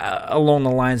along the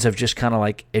lines of just kind of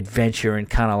like adventure and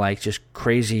kind of like just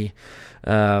crazy,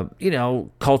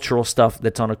 cultural stuff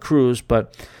that's on a cruise.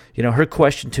 But, her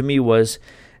question to me was,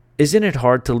 isn't it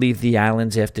hard to leave the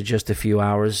islands after just a few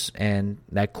hours? And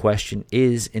that question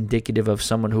is indicative of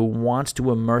someone who wants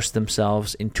to immerse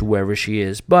themselves into wherever she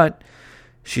is. But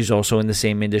she's also in the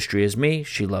same industry as me.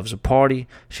 She loves a party.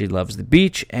 She loves the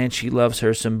beach. And she loves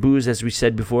her some booze, as we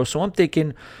said before. So I'm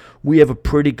thinking we have a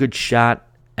pretty good shot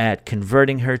at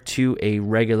converting her to a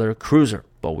regular cruiser.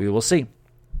 But we will see.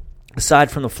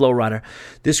 Aside from the Flow Rider,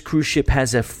 this cruise ship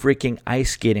has a freaking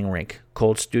ice skating rink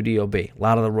called Studio B. A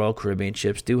lot of the Royal Caribbean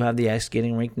ships do have the ice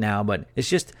skating rink now, but it's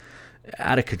just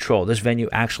out of control. This venue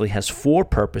actually has 4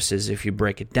 purposes if you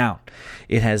break it down.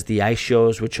 It has the ice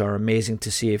shows, which are amazing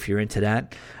to see if you're into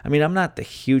that. I mean, I'm not the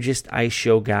hugest ice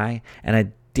show guy, and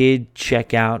I did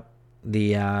check out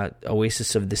the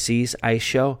Oasis of the Seas ice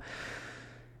show.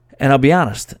 And I'll be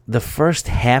honest, the first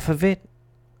half of it,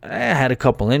 I had a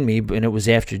couple in me, and it was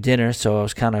after dinner, so I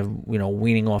was kind of,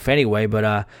 weaning off anyway,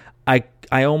 but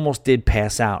I almost did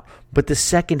pass out. But the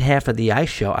second half of the ice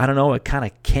show, I don't know, it kind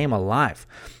of came alive.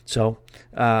 So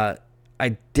I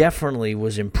definitely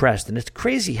was impressed. And it's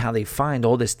crazy how they find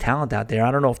all this talent out there.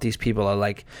 I don't know if these people are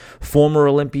like former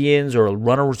Olympians or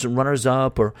runners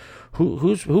up, or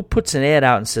who puts an ad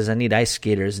out and says, I need ice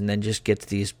skaters, and then just gets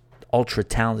these ultra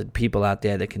talented people out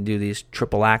there that can do these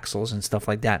triple axles and stuff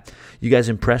like that. You guys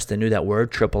impressed? I knew that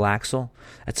word, triple axle.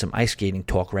 That's some ice skating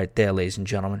talk right there, ladies and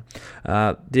gentlemen.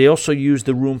 They also use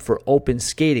the room for open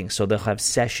skating, so they'll have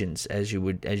sessions, as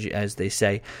they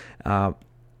say.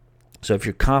 So if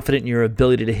you're confident in your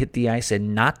ability to hit the ice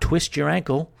and not twist your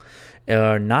ankle,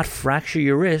 or not fracture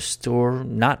your wrist, or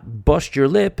not bust your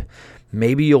lip,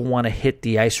 maybe you'll want to hit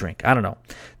the ice rink. I don't know.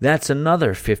 That's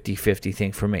another 50-50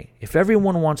 thing for me. If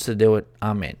everyone wants to do it,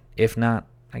 I'm in. If not,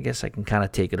 I guess I can kind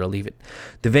of take it or leave it.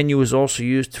 The venue is also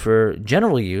used for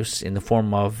general use in the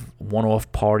form of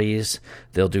one-off parties.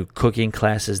 They'll do cooking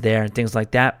classes there and things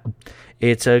like that.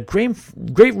 It's a great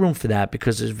room for that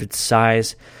because of its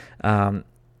size.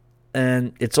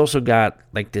 And it's also got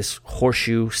like this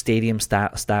horseshoe stadium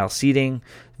style seating.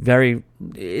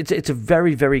 It's a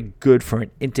very, very good for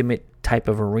an intimate type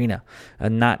of arena.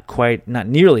 Not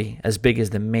nearly as big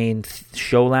as the main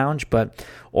show lounge, but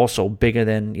also bigger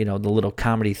than the little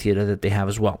comedy theater that they have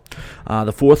as well.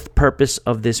 The 4th purpose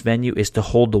of this venue is to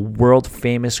hold the world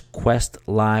famous Quest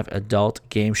Live adult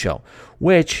game show,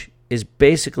 which is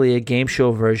basically a game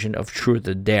show version of Truth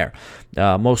or Dare.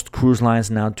 Most cruise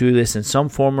lines now do this in some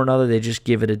form or another. They just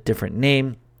give it a different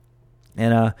name.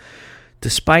 And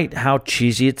despite how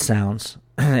cheesy it sounds,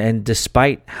 and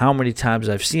despite how many times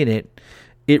I've seen it,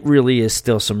 it really is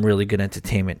still some really good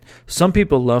entertainment. Some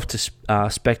people love to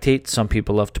spectate, some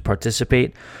people love to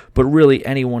participate, but really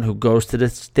anyone who goes to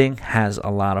this thing has a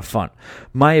lot of fun.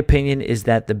 My opinion is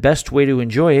that the best way to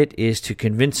enjoy it is to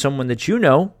convince someone that you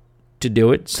know to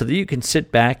do it so that you can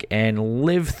sit back and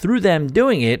live through them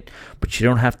doing it, but you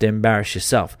don't have to embarrass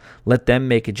yourself. Let them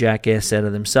make a jackass out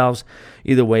of themselves.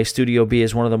 Either way, Studio B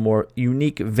is one of the more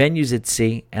unique venues at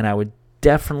sea, and I would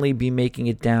definitely be making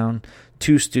it down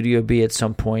to Studio B at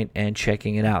some point and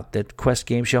checking it out. That Quest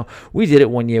game show, we did it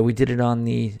one year. We did it on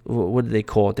the, what did they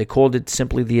call it? They called it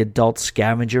simply the Adult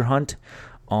Scavenger Hunt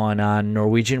on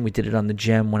Norwegian. We did it on the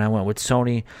Gem when I went with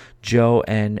Sony, Joe,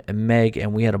 and Meg,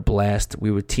 and we had a blast. We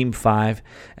were Team 5,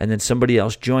 and then somebody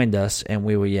else joined us, and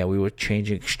we were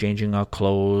exchanging our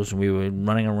clothes, and we were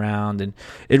running around, and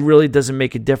it really doesn't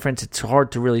make a difference. It's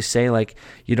hard to really say, like,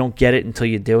 you don't get it until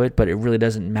you do it, but it really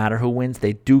doesn't matter who wins.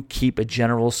 They do keep a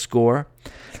general score,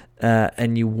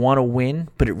 and you want to win,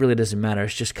 but it really doesn't matter.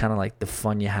 It's just kind of like the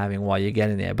fun you're having while you're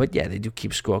getting there. But yeah, they do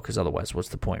keep score, because otherwise, what's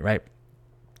the point, right?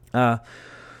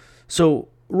 So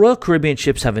Royal Caribbean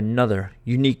ships have another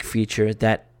unique feature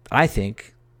that I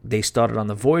think they started on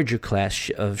the Voyager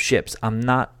class of ships. I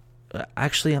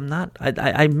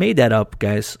made that up,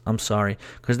 guys. I'm sorry.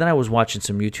 Because then I was watching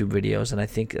some YouTube videos, and I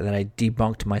think that I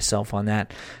debunked myself on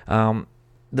that. The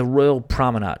Royal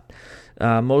Promenade.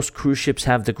 Most cruise ships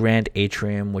have the Grand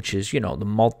Atrium, which is, the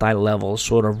multi-level,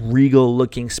 sort of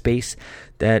regal-looking space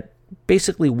that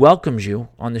basically welcomes you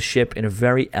on the ship in a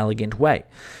very elegant way.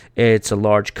 It's a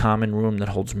large common room that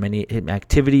holds many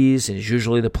activities and is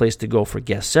usually the place to go for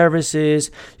guest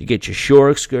services. You get your shore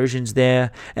excursions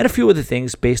there and a few other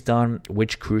things based on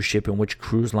which cruise ship and which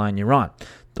cruise line you're on.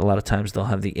 A lot of times they'll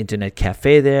have the internet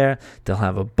cafe there. They'll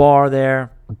have a bar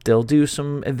there. They'll do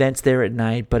some events there at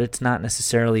night, but it's not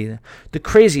necessarily the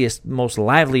craziest, most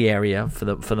lively area for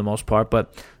the most part.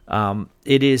 But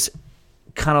it is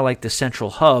kind of like the central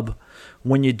hub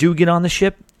when you do get on the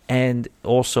ship, and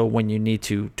also when you need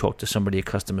to talk to somebody at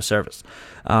customer service.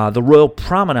 The Royal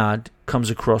Promenade comes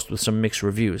across with some mixed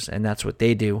reviews, and that's what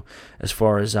they do as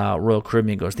far as Royal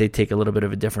Caribbean goes. They take a little bit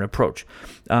of a different approach.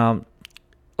 A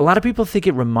lot of people think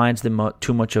it reminds them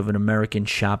too much of an American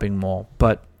shopping mall,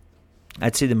 but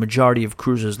I'd say the majority of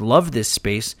cruisers love this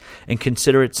space and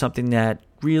consider it something that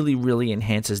really, really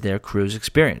enhances their cruise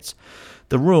experience.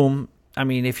 The room, I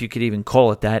mean, if you could even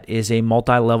call it that, is a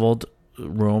multi-leveled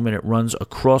room, and it runs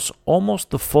across almost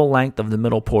the full length of the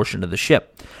middle portion of the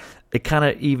ship. It kind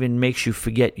of even makes you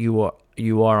forget you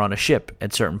are on a ship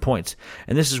at certain points.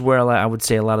 And this is where I would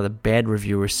say a lot of the bad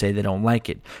reviewers say they don't like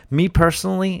it. Me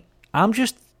personally, I'm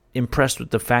just impressed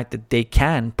with the fact that they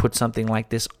can put something like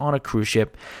this on a cruise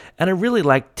ship, and I really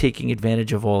like taking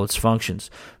advantage of all its functions.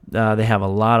 They have a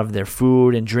lot of their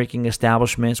food and drinking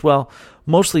establishments, well,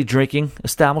 mostly drinking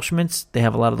establishments. They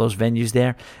have a lot of those venues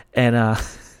there, and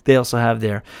they also have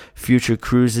their future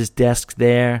cruises desks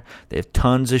there. They have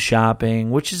tons of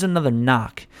shopping, which is another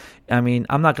knock. I mean,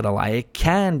 I'm not going to lie. It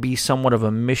can be somewhat of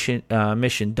a mission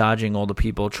dodging all the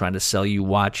people trying to sell you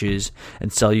watches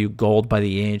and sell you gold by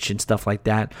the inch and stuff like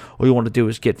that. All you want to do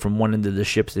is get from one end of the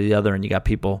ship to the other, and you got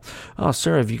people, oh,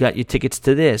 sir, have you got your tickets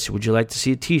to this? Would you like to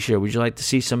see a T-shirt? Would you like to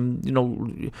see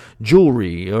some,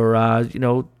 jewelry or,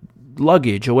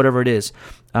 luggage or whatever it is?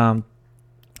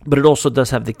 But it also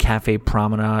does have the Cafe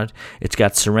Promenade. It's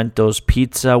got Sorrento's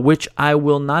Pizza, which I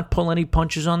will not pull any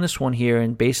punches on this one here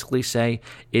and basically say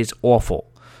is awful.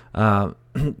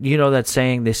 You know that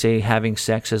saying, they say having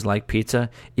sex is like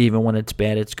pizza. Even when it's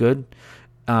bad, it's good.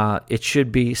 It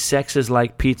should be sex is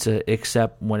like pizza,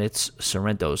 except when it's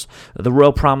Sorrento's. The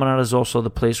Royal Promenade is also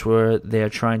the place where they are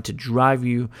trying to drive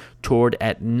you toward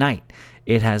at night.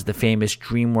 It has the famous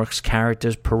DreamWorks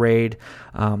Characters Parade.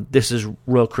 This is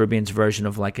Royal Caribbean's version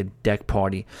of like a deck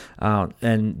party.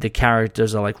 And the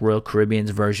characters are like Royal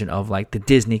Caribbean's version of like the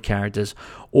Disney characters.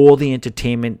 All the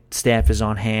entertainment staff is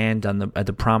on hand at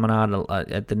the promenade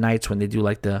at the nights when they do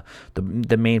like the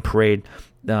main parade.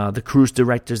 The cruise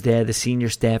director's there, the senior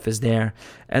staff is there,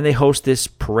 and they host this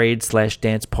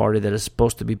parade/dance party that is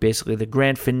supposed to be basically the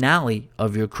grand finale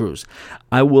of your cruise.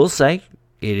 I will say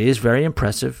it is very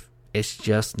impressive. It's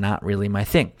just not really my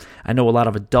thing. I know a lot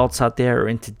of adults out there are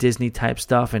into Disney type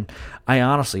stuff, and I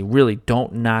honestly really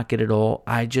don't knock it at all.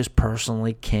 I just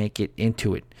personally can't get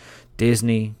into it.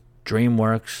 Disney,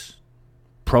 DreamWorks,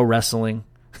 pro wrestling,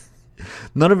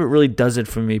 none of it really does it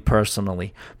for me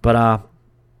personally. But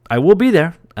I will be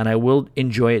there, and I will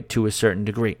enjoy it to a certain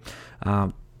degree.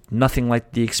 Nothing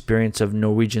like the experience of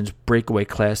Norwegian's breakaway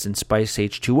class in Spice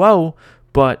H2O,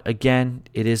 but again,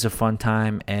 it is a fun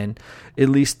time, and at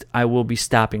least I will be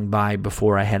stopping by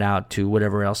before I head out to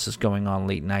whatever else is going on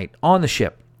late night on the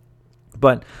ship.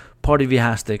 But part of you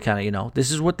has to kind of,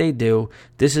 this is what they do.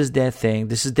 This is their thing.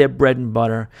 This is their bread and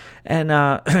butter. And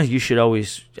you should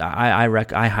always,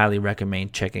 I highly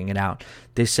recommend checking it out.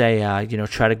 They say,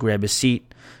 try to grab a seat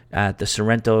at the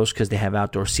Sorrento's because they have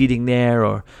outdoor seating there,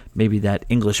 or maybe that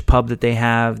English pub that they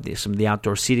have, some of the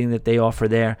outdoor seating that they offer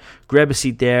there. Grab a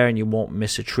seat there and you won't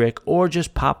miss a trick, or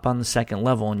just pop on the second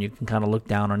level and you can kind of look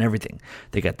down on everything.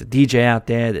 They got the DJ out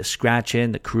there, they're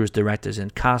scratching, the cruise directors in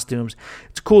costumes.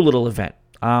 It's a cool little event.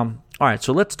 All right,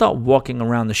 so let's start walking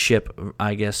around the ship,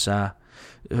 I guess,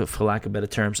 for lack of better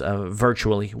terms,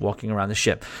 virtually walking around the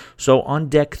ship. So on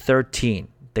deck 13,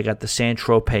 they got the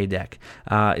Saint-Tropez deck.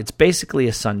 It's basically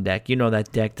a sun deck. You know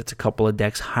that deck that's a couple of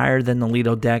decks higher than the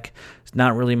Lido deck. It's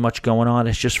not really much going on.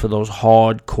 It's just for those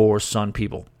hardcore sun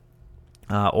people.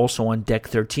 Also on deck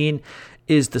 13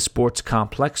 is the sports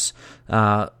complex.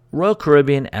 Royal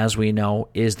Caribbean, as we know,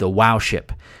 is the WOW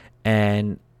ship.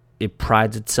 And it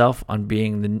prides itself on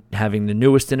having the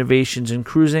newest innovations in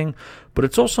cruising. But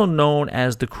it's also known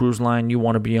as the cruise line you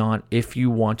want to be on if you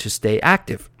want to stay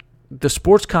active. The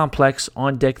sports complex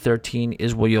on deck 13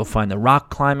 is where you'll find the rock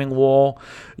climbing wall,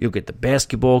 you'll get the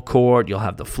basketball court, you'll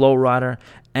have the flow rider,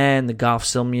 and the golf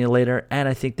simulator, and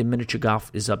I think the miniature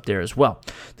golf is up there as well.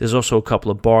 There's also a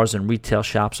couple of bars and retail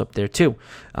shops up there too.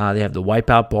 They have the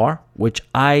Wipeout Bar, which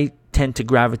I tend to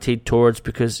gravitate towards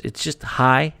because it's just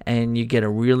high and you get a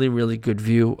really, really good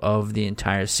view of the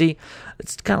entire sea.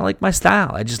 It's kind of like my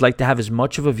style. I just like to have as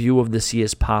much of a view of the sea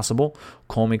as possible.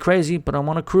 Call me crazy, but I'm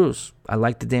on a cruise. I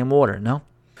like the damn water, no?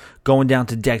 Going down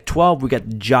to deck 12, we got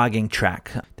the jogging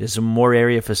track. There's some more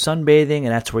area for sunbathing, and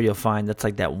that's where you'll find, that's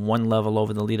like that one level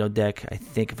over the Lido deck. I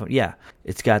think,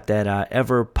 it's got that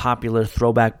ever popular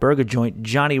throwback burger joint.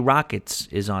 Johnny Rockets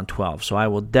is on 12, so I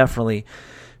will definitely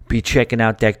be checking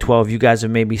out deck 12. You guys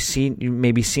have maybe seen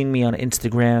me on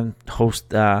Instagram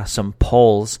host some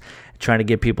polls, trying to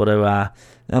get people to.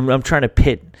 I'm trying to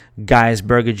pit Guy's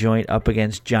Burger Joint up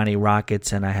against Johnny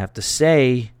Rockets, and I have to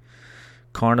say,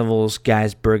 Carnival's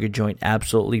Guy's Burger Joint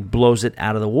absolutely blows it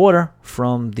out of the water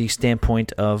from the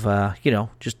standpoint of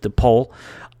just the poll.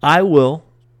 I will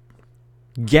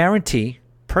guarantee,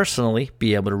 personally,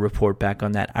 be able to report back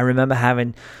on that. I remember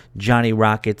having Johnny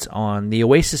Rockets on the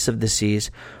Oasis of the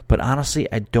Seas, but honestly,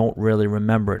 I don't really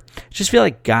remember it. I just feel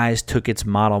like Guys took its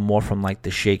model more from like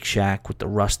the Shake Shack with the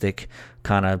rustic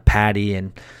kind of patty.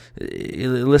 And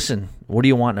listen, what do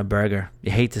you want in a burger?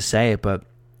 You hate to say it, but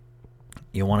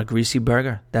you want a greasy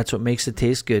burger. That's what makes it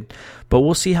taste good. But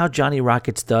we'll see how Johnny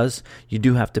Rockets does. You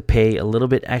do have to pay a little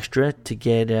bit extra to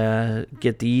get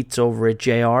the eats over at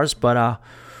JR's, but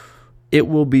it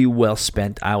will be well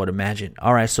spent, I would imagine.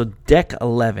 All right, so Deck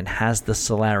 11 has the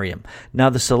Solarium. Now,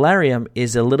 the Solarium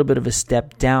is a little bit of a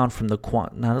step down from the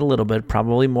not a little bit,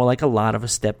 probably more like a lot of a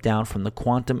step down from the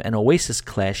Quantum and Oasis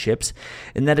class ships,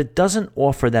 in that it doesn't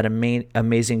offer that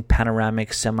amazing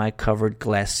panoramic semi-covered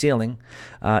glass ceiling.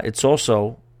 It's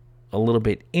also a little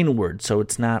bit inward, so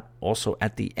it's not also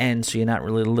at the end, so you're not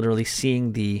really literally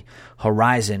seeing the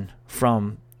horizon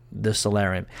from the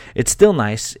Solarium. It's still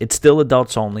nice. It's still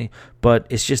adults only, but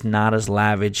it's just not as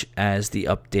lavish as the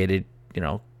updated,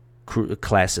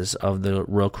 classes of the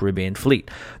Royal Caribbean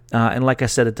fleet. And like I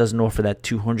said, it doesn't offer that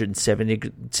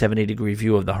 270-degree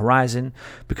view of the horizon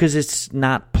because it's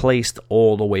not placed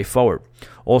all the way forward.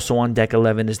 Also on Deck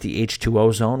 11 is the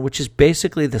H2O zone, which is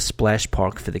basically the splash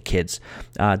park for the kids.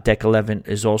 Deck 11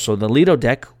 is also the Lido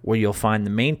deck, where you'll find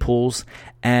the main pools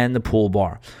and the pool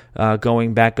bar.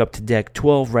 Going back up to Deck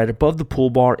 12, right above the pool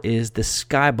bar is the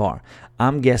Sky Bar.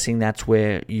 I'm guessing that's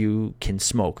where you can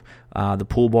smoke. The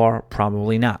pool bar,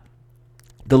 probably not.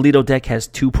 The Lido deck has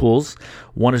two pools.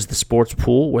 One is the sports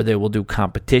pool, where they will do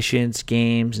competitions,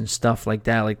 games, and stuff like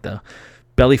that, like the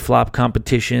belly flop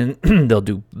competition. They'll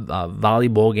do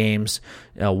volleyball games,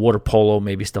 water polo,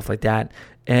 maybe stuff like that.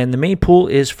 And the main pool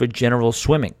is for general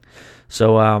swimming.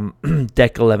 So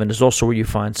Deck 11 is also where you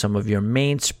find some of your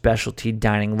main specialty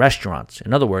dining restaurants.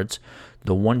 In other words,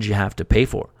 the ones you have to pay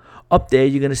for. Up there,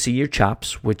 you're going to see your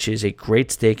Chops, which is a great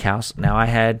steakhouse. Now, I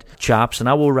had Chops, and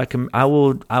I will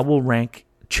rank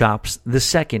Chops the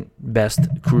second best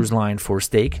cruise line for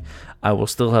steak. I will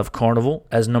still have Carnival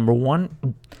as number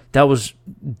one. That was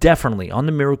definitely, on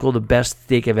the Miracle, the best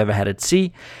steak I've ever had at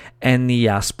sea. And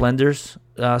the Splendor's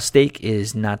steak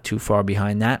is not too far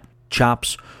behind that.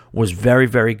 Chops was very,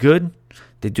 very good.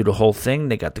 They do the whole thing.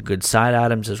 They got the good side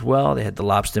items as well. They had the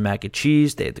lobster mac and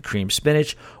cheese. They had the cream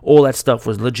spinach. All that stuff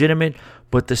was legitimate.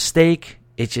 But the steak,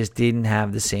 it just didn't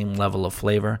have the same level of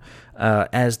flavor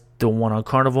as the one on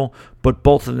Carnival. But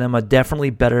both of them are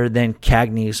definitely better than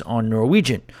Cagney's on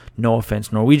Norwegian. No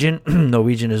offense, Norwegian.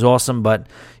 Norwegian is awesome. But,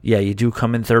 yeah, you do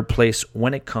come in third place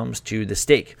when it comes to the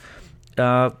steak.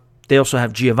 They also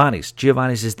have Giovanni's.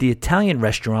 Giovanni's is the Italian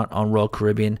restaurant on Royal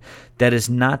Caribbean that is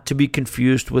not to be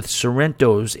confused with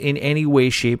Sorrento's in any way,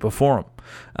 shape, or form.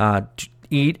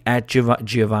 Eat at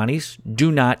Giovanni's. Do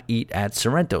not eat at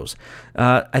Sorrento's.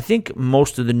 I think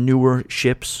most of the newer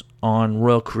ships on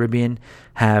Royal Caribbean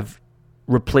have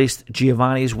replaced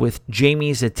Giovanni's with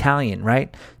Jamie's Italian,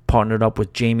 right? Partnered up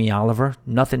with Jamie Oliver.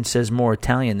 Nothing says more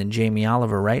Italian than Jamie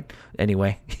Oliver, right?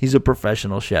 Anyway, he's a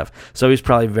professional chef, so he's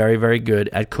probably very, very good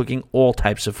at cooking all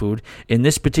types of food. In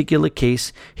this particular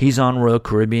case, he's on Royal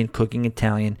Caribbean cooking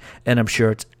Italian, and I'm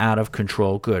sure it's out of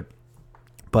control good.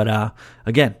 But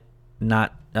again,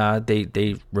 not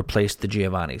they replaced the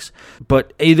Giovanni's.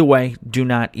 But either way, do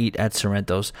not eat at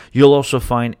Sorrento's. You'll also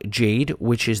find Jade,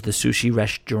 which is the sushi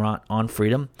restaurant on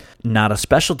Freedom. Not a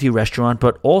specialty restaurant,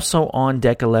 but also on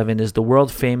Deck 11 is the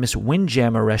world-famous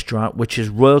Windjammer restaurant, which is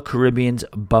Royal Caribbean's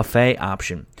buffet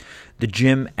option. The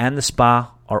gym and the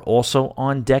spa are also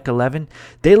on Deck 11.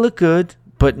 They look good,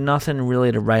 but nothing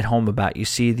really to write home about. You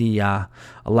see a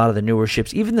lot of the newer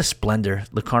ships, even the Splendor,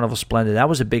 the Carnival Splendor, that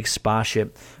was a big spa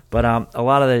ship. But a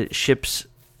lot of the ships,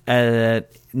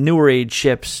 newer age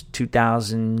ships,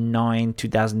 2009,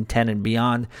 2010 and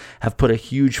beyond, have put a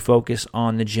huge focus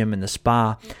on the gym and the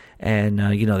spa. And,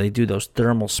 they do those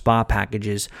thermal spa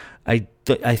packages. I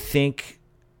think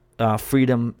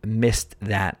Freedom missed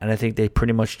that. And I think they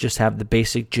pretty much just have the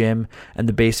basic gym and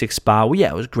the basic spa. Well,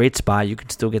 yeah, it was a great spa. You can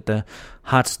still get the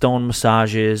hot stone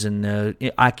massages and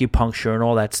the acupuncture and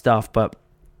all that stuff. But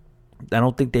I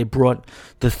don't think they brought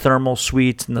the thermal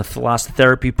suites and the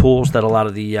thalassotherapy pools that a lot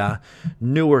of the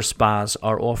newer spas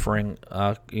are offering,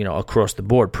 across the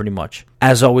board pretty much.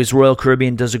 As always, Royal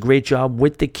Caribbean does a great job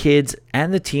with the kids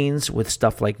and the teens with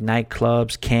stuff like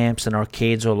nightclubs, camps, and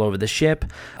arcades all over the ship.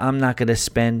 I'm not going to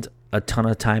spend a ton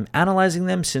of time analyzing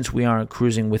them since we aren't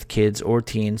cruising with kids or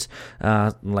teens.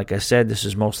 Like I said, this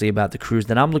is mostly about the cruise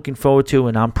that I'm looking forward to,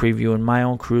 and I'm previewing my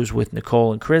own cruise with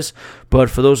Nicole and Chris. But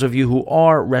for those of you who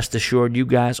are, rest assured, you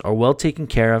guys are well taken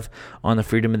care of on the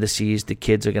Freedom of the Seas. The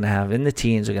kids are going to have, and the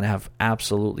teens are going to have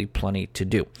absolutely plenty to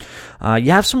do.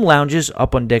 You have some lounges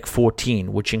up on Deck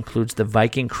 14, which includes the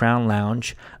Viking Crown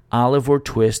Lounge, Olive or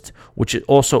Twist, which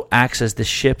also acts as the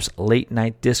ship's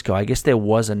late-night disco. I guess there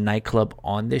was a nightclub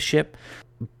on this ship,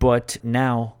 but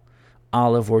now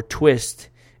Olive or Twist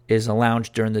is a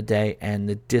lounge during the day and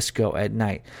the disco at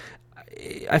night.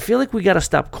 I feel like we got to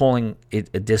stop calling it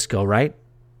a disco, right?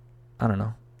 I don't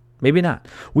know. Maybe not.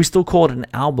 We still call it an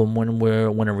album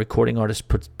when a recording artist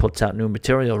puts out new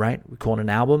material, right? We call it an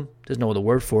album. There's no other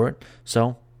word for it.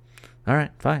 So, all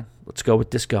right, fine. Let's go with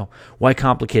Disco. Why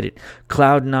complicate it?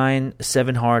 Cloud 9,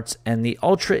 7 Hearts, and the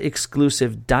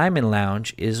ultra-exclusive Diamond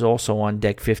Lounge is also on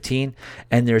deck 15.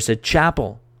 And there's a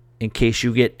chapel in case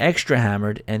you get extra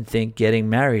hammered and think getting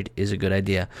married is a good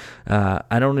idea.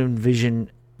 I don't envision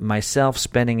myself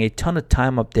spending a ton of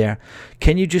time up there.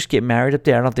 Can you just get married up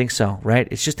there? I don't think so, right?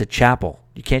 It's just a chapel.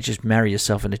 You can't just marry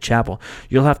yourself in a chapel.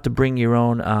 You'll have to bring your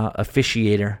own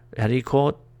officiator. How do you call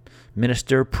it?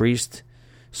 Minister, priest,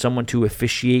 someone to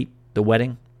officiate the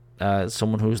wedding,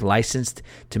 someone who's licensed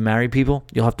to marry people.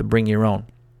 You'll have to bring your own.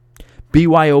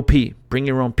 BYOP, bring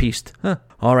your own piece. Huh.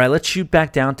 All right, let's shoot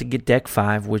back down to get deck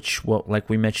 5, which, well, like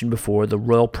we mentioned before, the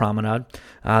Royal Promenade.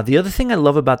 The other thing I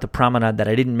love about the Promenade that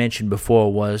I didn't mention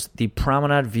before was the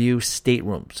Promenade View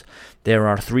staterooms. There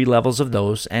are 3 levels of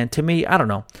those, and to me, I don't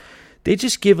know, they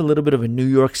just give a little bit of a New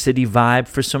York City vibe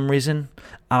for some reason.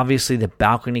 Obviously, the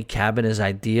balcony cabin is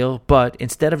ideal, but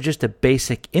instead of just a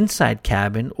basic inside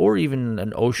cabin or even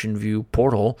an ocean view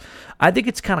porthole, I think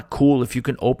it's kind of cool if you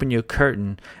can open your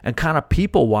curtain and kind of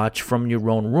people watch from your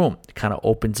own room. It kind of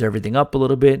opens everything up a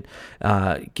little bit,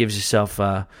 gives yourself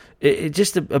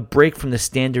just a break from the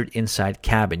standard inside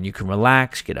cabin. You can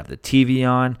relax, you can have the TV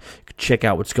on, you can check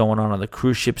out what's going on the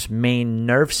cruise ship's main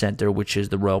nerve center, which is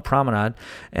the Royal Promenade.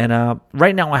 And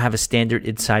right now I have a standard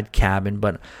inside cabin,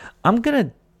 but I'm going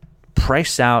to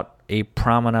price out a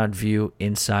Promenade View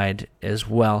inside as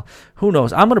well. Who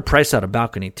knows? I'm going to price out a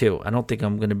balcony too. I don't think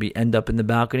I'm going to end up in the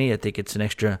balcony. I think it's an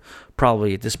extra,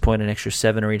 probably at this point, an extra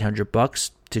 $700 or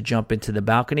 $800 to jump into the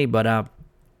balcony. But I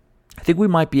think we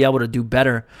might be able to do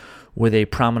better with a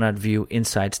Promenade View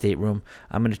inside stateroom.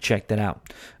 I'm going to check that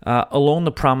out. Along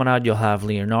the Promenade, you'll have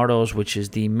Leonardo's, which is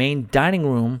the main dining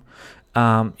room.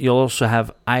 You'll also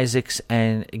have Isaac's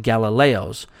and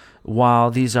Galileo's.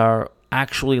 While these are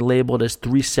actually labeled as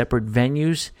 3 separate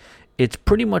venues, it's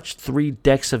pretty much 3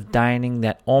 decks of dining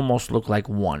that almost look like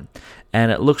one.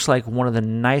 And it looks like one of the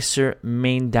nicer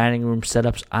main dining room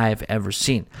setups I've ever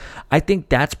seen. I think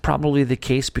that's probably the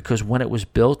case because when it was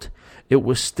built,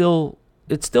 it's still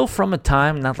from a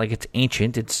time, not like it's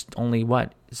ancient, it's only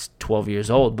it's 12 years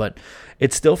old, but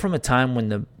it's still from a time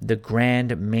when the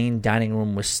grand main dining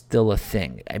room was still a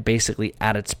thing, basically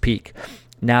at its peak.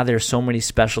 Now there's so many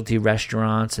specialty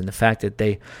restaurants, and the fact that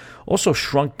they also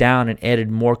shrunk down and added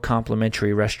more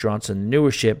complimentary restaurants in the newer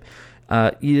ship,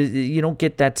 you don't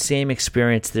get that same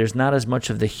experience. There's not as much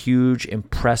of the huge,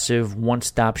 impressive,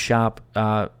 one-stop shop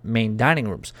main dining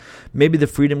rooms. Maybe the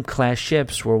Freedom class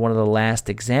ships were one of the last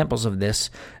examples of this.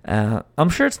 I'm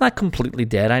sure it's not completely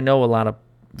dead. I know a lot of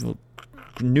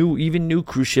new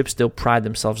cruise ships still pride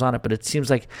themselves on it, but it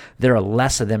seems like there are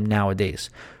less of them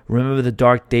nowadays. Remember the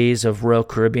dark days of Royal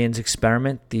Caribbean's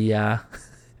experiment? That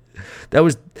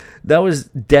was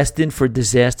destined for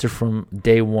disaster from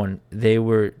day one. They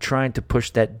were trying to push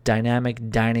that dynamic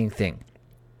dining thing.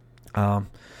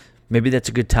 Maybe that's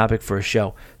a good topic for a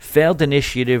show. Failed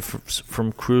initiative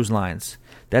from cruise lines.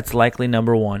 That's likely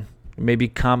number 1. Maybe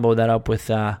combo that up with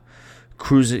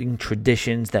cruising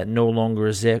traditions that no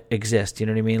longer exist. You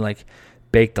know what I mean? Like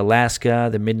Baked Alaska,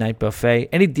 the Midnight Buffet.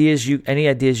 Any ideas you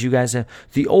guys have?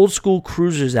 The old school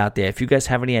cruisers out there, if you guys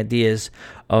have any ideas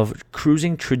of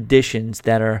cruising traditions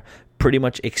that are pretty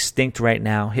much extinct right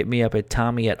now, hit me up at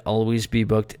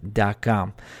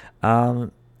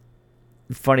tommy@alwaysbebooked.com.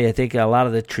 Funny, I think a lot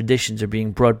of the traditions are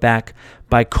being brought back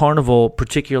by Carnival,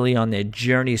 particularly on their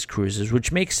Journeys cruises,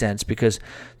 which makes sense because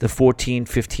the 14,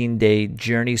 15-day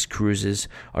Journeys cruises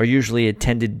are usually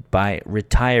attended by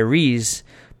retirees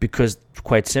because,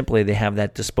 quite simply, they have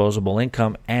that disposable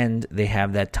income and they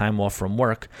have that time off from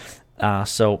work.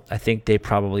 So I think they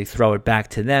probably throw it back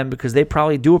to them because they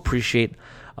probably do appreciate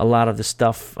a lot of the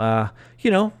stuff,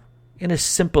 in a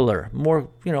simpler, more,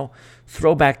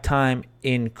 throwback time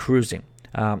in cruising.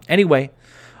 Anyway,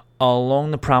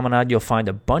 along the Promenade, you'll find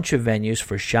a bunch of venues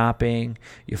for shopping.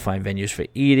 You'll find venues for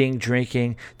eating,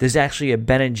 drinking. There's actually a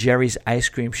Ben & Jerry's ice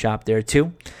cream shop there,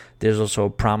 too. There's also a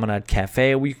Promenade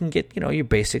Cafe where you can get, your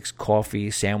basics,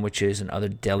 coffee, sandwiches, and other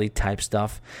deli-type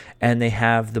stuff. And they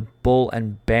have the Bull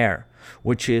and Bear,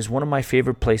 which is one of my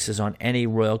favorite places on any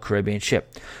Royal Caribbean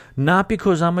ship. Not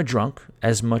because I'm a drunk,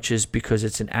 as much as because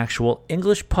it's an actual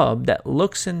English pub that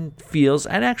looks and feels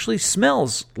and actually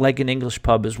smells like an English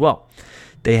pub as well.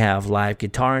 They have live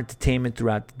guitar entertainment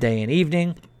throughout the day and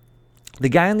evening. The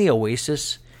guy in the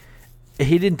Oasis,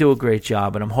 he didn't do a great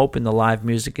job, and I'm hoping the live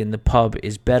music in the pub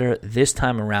is better this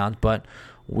time around, but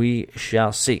we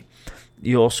shall see.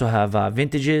 You also have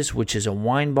Vintages, which is a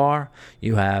wine bar.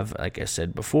 You have, like I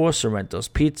said before, Sorrento's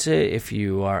Pizza. If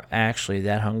you are actually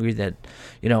that hungry that,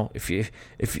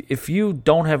 if you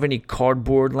don't have any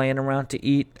cardboard laying around to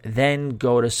eat, then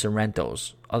go to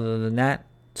Sorrento's. Other than that,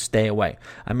 stay away.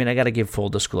 I mean, I got to give full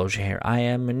disclosure here. I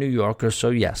am a New Yorker,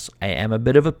 so yes, I am a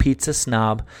bit of a pizza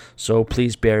snob, so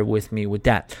please bear with me with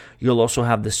that. You'll also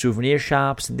have the souvenir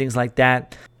shops and things like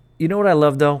that. You know what I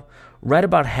love, though? Right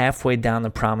about halfway down the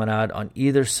promenade on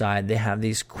either side, they have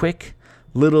these quick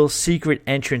little secret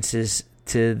entrances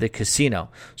to the casino.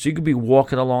 So you could be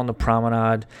walking along the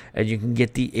promenade and you can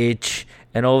get the itch,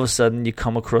 and all of a sudden you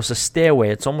come across a stairway.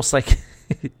 It's almost like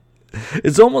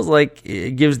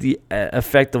it gives the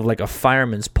effect of like a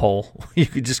fireman's pole. You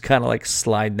could just kind of like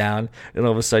slide down, and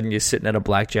all of a sudden you're sitting at a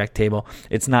blackjack table.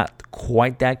 It's not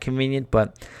quite that convenient,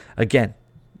 but again,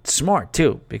 smart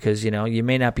too, because you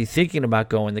may not be thinking about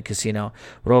going to the casino,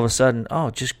 but all of a sudden,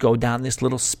 just go down this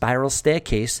little spiral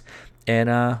staircase,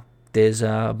 and there's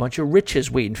a bunch of riches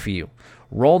waiting for you.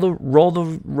 Roll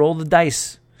the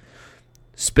dice,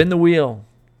 spin the wheel,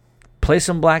 play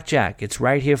some blackjack. It's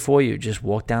right here for you. Just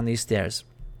walk down these stairs.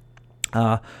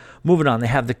 Moving on, they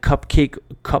have the cupcake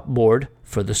cupboard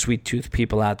for the sweet tooth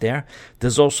people out there.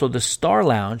 There's also the Star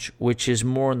Lounge, which is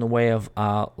more in the way of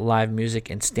live music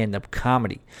and stand-up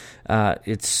comedy.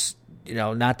 It's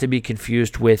not to be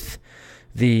confused with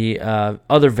the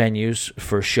other venues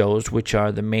for shows, which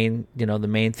are the main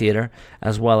theater,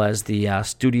 as well as the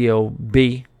Studio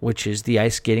B, which is the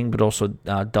ice skating, but also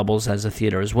doubles as a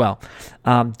theater as well.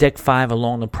 Deck 5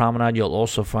 along the promenade, you'll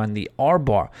also find the R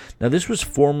Bar. Now, this was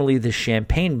formerly the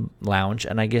Champagne Lounge,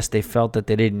 and I guess they felt that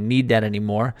they didn't need that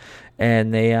anymore,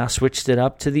 and they switched it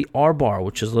up to the R Bar,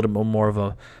 which is a little bit more of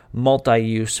a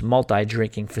multi-use,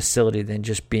 multi-drinking facility than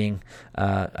just being,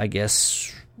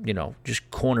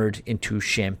 just cornered into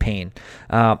champagne.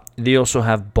 They also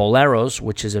have Boleros,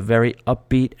 which is a very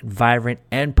upbeat, vibrant,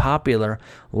 and popular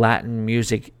Latin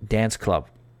music dance club.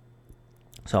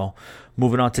 So,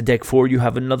 moving on to Deck 4, you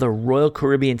have another Royal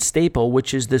Caribbean staple,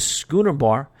 which is the Schooner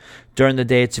Bar. During the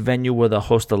day, it's a venue where they'll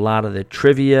host a lot of the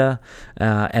trivia,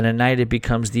 and at night it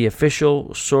becomes the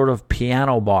official sort of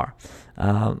piano bar.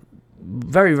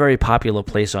 Very, very popular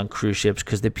place on cruise ships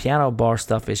because the piano bar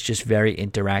stuff is just very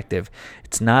interactive.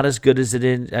 It's not as good as it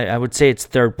is. I would say it's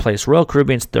third place. Royal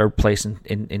Caribbean's third place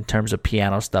in terms of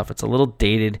piano stuff. It's a little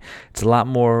dated. It's a lot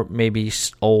more maybe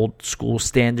old school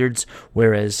standards,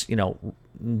 whereas,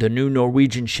 the new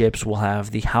Norwegian ships will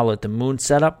have the Howl at the Moon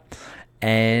setup,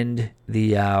 and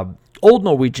the old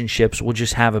Norwegian ships will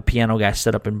just have a piano guy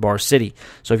set up in Bar City.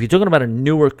 So if you're talking about a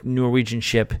newer Norwegian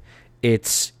ship,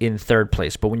 it's in third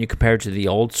place. But when you compare it to the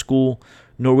old school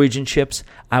Norwegian ships,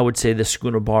 I would say the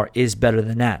Schooner Bar is better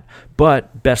than that.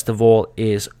 But best of all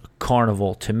is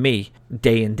Carnival to me,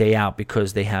 day in, day out,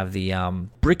 because they have the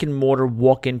brick and mortar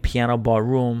walk-in piano bar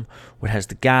room where it has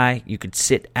the guy. You could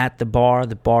sit at the bar.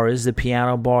 The bar is the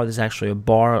piano bar. There's actually a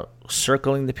bar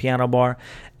circling the piano bar.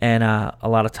 And a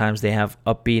lot of times they have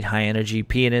upbeat, high-energy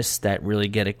pianists that really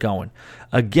get it going.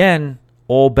 Again,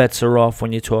 all bets are off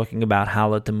when you're talking about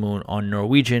Howl at the Moon on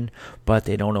Norwegian, but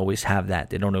they don't always have that.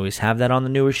 They don't always have that on the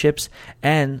newer ships,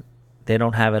 and they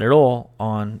don't have it at all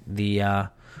on the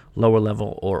lower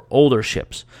level or older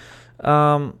ships.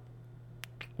 What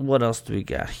else do we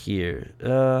got here?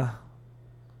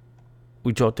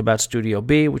 We talked about Studio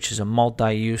B, which is a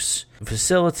multi-use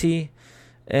facility.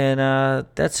 And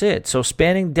that's it. So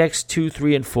spanning decks 2,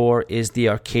 3, and 4 is the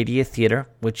Arcadia Theater,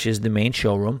 which is the main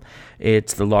showroom.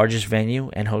 It's the largest venue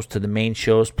and host to the main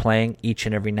shows playing each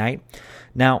and every night.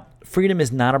 Now, Freedom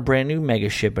is not a brand new mega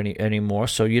ship anymore,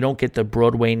 so you don't get the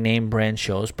Broadway name brand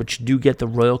shows, but you do get the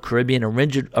Royal Caribbean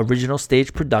original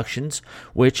stage productions,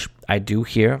 which I do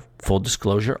hear, full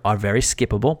disclosure, are very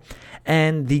skippable,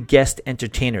 and the guest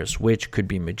entertainers, which could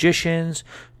be magicians,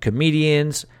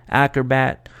 comedians,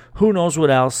 acrobat, who knows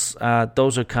what else.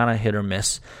 Those are kind of hit or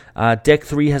miss. Deck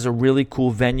 3 has a really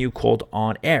cool venue called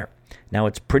On Air. Now,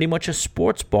 it's pretty much a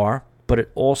sports bar, but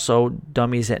it also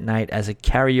dummies at night as a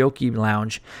karaoke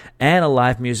lounge and a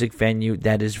live music venue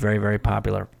that is very, very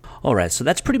popular. All right, so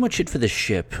that's pretty much it for the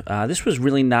ship. This was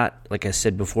really not, like I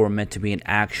said before, meant to be an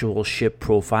actual ship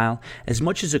profile. As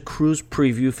much as a cruise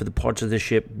preview for the parts of the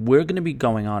ship we're going to be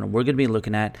going on and we're going to be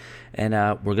looking at and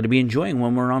we're going to be enjoying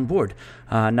when we're on board.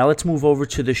 Now let's move over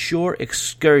to the shore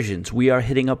excursions. We are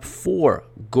hitting up 4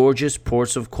 gorgeous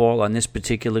ports of call on this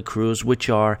particular cruise, which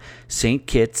are St.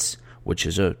 Kitts, which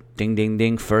is a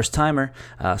ding-ding-ding first-timer,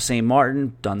 St.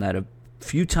 Martin, done that a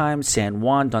few times, San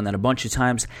Juan, done that a bunch of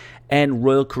times, and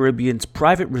Royal Caribbean's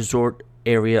private resort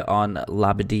area on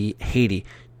Labadee, Haiti.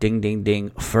 Ding, ding,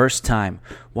 ding. First time.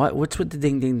 What's with the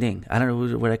ding, ding, ding? I don't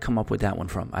know where I come up with that one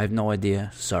from. I have no idea.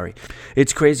 Sorry.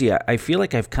 It's crazy. I feel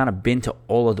like I've kind of been to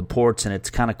all of the ports, and it's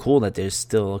kind of cool that there's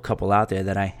still a couple out there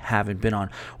that I haven't been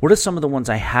on. What are some of the ones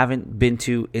I haven't been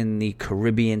to in the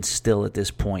Caribbean still at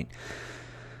this point?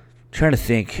 I'm trying to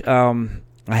think. I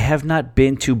have not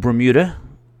been to Bermuda.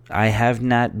 I have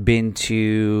not been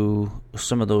to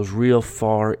some of those real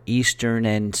far eastern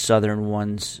and southern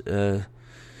ones.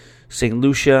 St.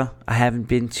 Lucia, I haven't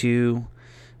been to.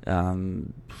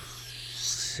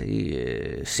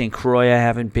 St. Croix, I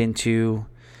haven't been to.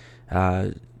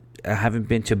 I haven't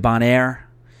been to Bonaire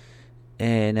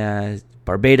and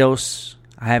Barbados.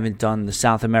 I haven't done the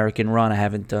South American run. I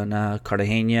haven't done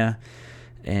Cartagena,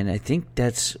 and I think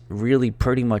that's really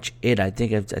pretty much it. I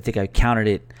think I counted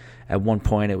it at one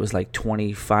point. It was like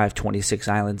 25, 26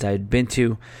 islands I had been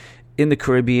to in the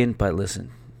Caribbean. But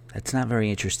listen, that's not very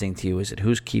interesting to you, is it?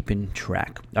 Who's keeping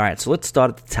track? All right, so let's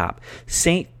start at the top.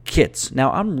 St. Kitts.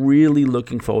 Now, I'm really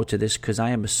looking forward to this because I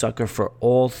am a sucker for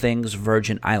all things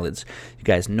Virgin Islands. You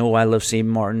guys know I love St.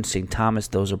 Martin, St. Thomas.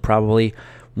 Those are probably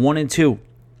 1 and 2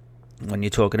 when you're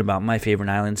talking about my favorite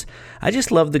islands. I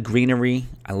just love the greenery.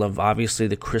 I love, obviously,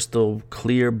 the crystal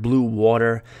clear blue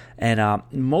water. And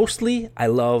mostly, I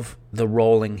love the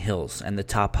rolling hills and the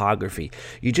topography.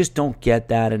 You just don't get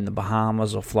that in the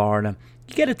Bahamas or Florida.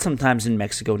 You get it sometimes in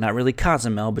Mexico, not really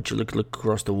Cozumel, but you look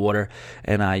across the water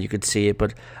and you could see it.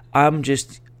 But I'm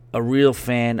just a real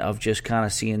fan of just kind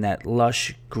of seeing that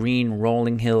lush green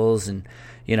rolling hills and,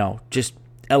 just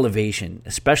elevation,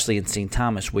 especially in St.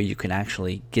 Thomas, where you can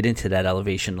actually get into that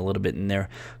elevation a little bit, and they're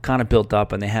kind of built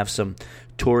up, and they have some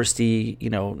touristy,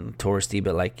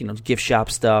 but like, gift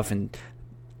shop stuff, and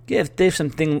they have some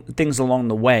things along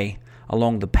the way,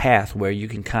 along the path where you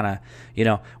can kind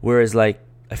of, whereas like,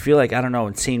 I feel like, I don't know,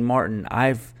 in St. Martin,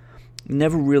 I've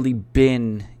never really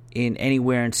been in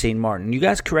anywhere in St. Martin. You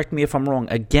guys correct me if I'm wrong.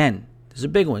 Again, this is a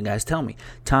big one, guys. Tell me.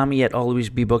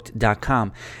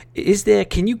 Tommy@alwaysbebooked.com.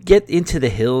 Can you get into the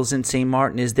hills in St.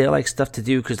 Martin? Is there like stuff to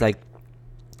do? Because like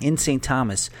in St.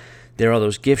 Thomas, there are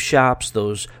those gift shops,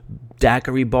 those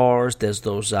daiquiri bars, there's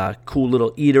those cool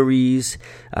little eateries.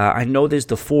 I know there's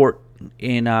the fort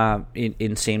in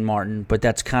St. Martin, but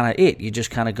that's kind of it. You're just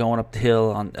kind of going up the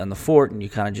hill on the fort, and you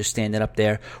kind of just standing up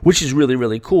there, which is really,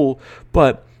 really cool.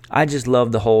 But I just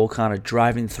love the whole kind of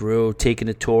driving through, taking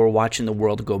a tour, watching the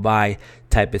world go by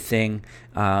type of thing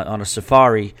on a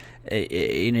safari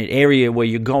in an area where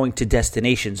you're going to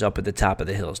destinations up at the top of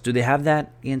the hills. Do they have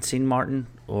that in St. Martin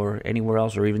or anywhere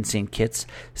else, or even St. Kitts?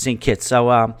 St. Kitts.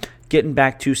 So getting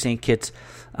back to St. Kitts,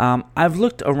 I've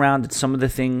looked around at some of the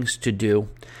things to do.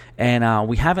 And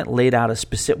we haven't laid out a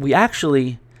specific. We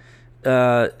actually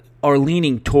are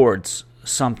leaning towards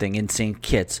something in St.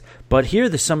 Kitts. But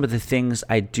here are some of the things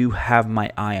I do have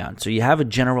my eye on. So you have a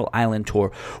general island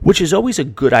tour, which is always a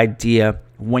good idea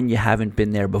when you haven't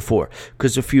been there before.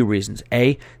 Because a few reasons.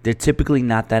 A, they're typically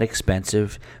not that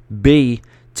expensive. B,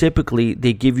 typically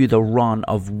they give you the run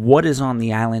of what is on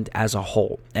the island as a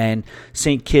whole. And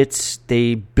St. Kitts,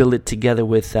 they bill it together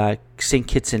with St.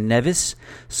 Kitts and Nevis.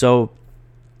 So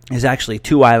there's actually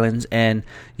 2 islands, and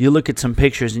you look at some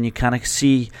pictures and you kind of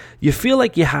see, you feel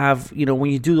like you have,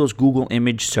 when you do those Google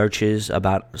image searches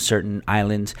about certain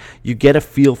islands, you get a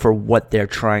feel for what they're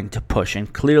trying to push.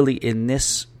 And clearly in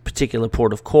this particular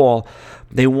port of call,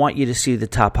 they want you to see the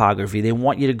topography. They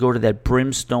want you to go to that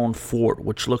Brimstone Fort,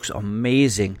 which looks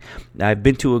amazing. I've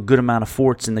been to a good amount of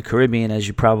forts in the Caribbean, as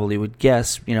you probably would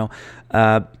guess.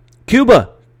 Cuba.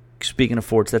 Speaking of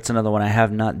forts, that's another one I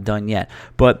have not done yet.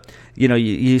 But,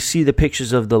 you see the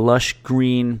pictures of the lush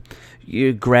green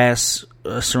grass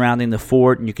surrounding the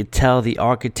fort, and you could tell the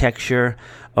architecture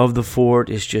of the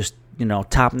fort is just,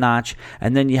 top notch.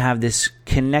 And then you have this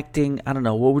connecting, I don't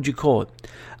know, what would you call it?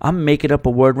 I'm making up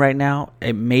a word right now.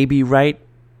 It may be right,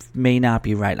 may not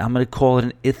be right. I'm going to call it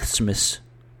an isthmus.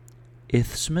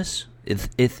 Isthmus?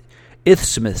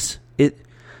 Isthmus.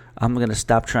 I'm going to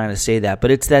stop trying to say that.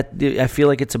 But it's that, I feel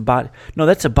like it's a body. No,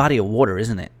 that's a body of water,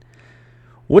 isn't it?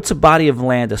 What's a body of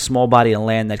land, a small body of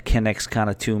land that connects kind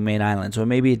of 2 main islands? Or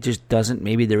maybe it just doesn't.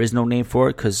 Maybe there is no name for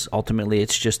it because ultimately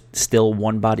it's just still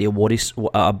one body of water,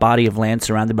 a body of land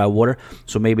surrounded by water.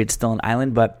 So maybe it's still an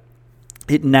island, but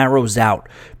it narrows out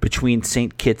between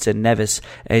St. Kitts and Nevis,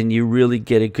 and you really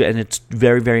get a good, and it's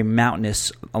very, very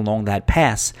mountainous along that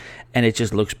pass, and it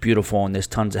just looks beautiful, and there's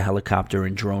tons of helicopter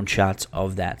and drone shots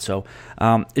of that. So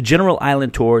a general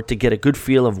island tour to get a good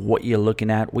feel of what you're looking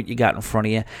at, what you got in front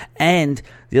of you, and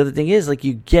the other thing is, like,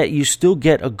 you still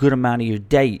get a good amount of your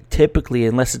day. Typically,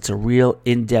 unless it's a real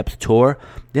in-depth tour,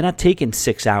 they're not taking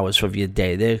 6 hours of your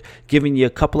day. They're giving you a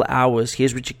couple of hours.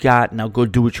 Here's what you got. Now go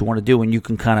do what you want to do, and you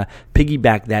can kind of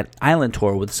piggyback that island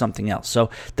tour with something else. So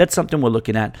that's something we're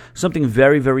looking at. Something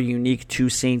very, very unique to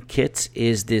St. Kitts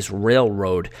is this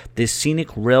railroad, this scenic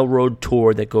railroad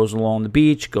tour that goes along the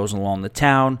beach, goes along the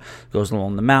town, goes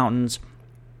along the mountains.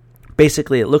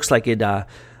 Basically, it looks like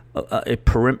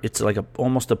it's like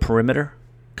almost a perimeter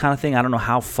kind of thing. I don't know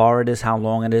how far it is, how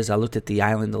long it is. I looked at the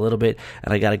island a little bit,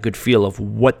 and I got a good feel of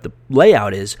what the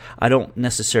layout is. I don't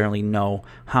necessarily know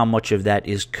how much of that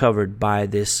is covered by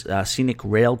this scenic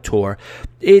rail tour.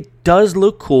 It does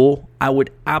look cool. I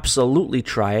would absolutely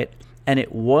try it, and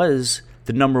it was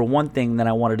the number one thing that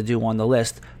I wanted to do on the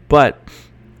list, but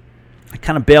I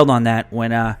kind of bailed on that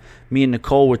when me and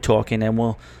Nicole were talking, and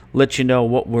we'll let you know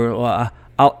what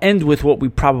I'll end with what we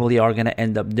probably are going to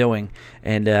end up doing.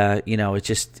 And,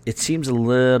 it seems a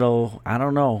little, I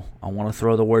don't know, I want to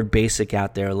throw the word basic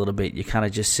out there a little bit. You're kind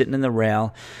of just sitting in the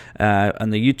rail. On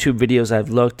the YouTube videos I've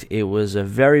looked, it was a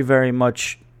very, very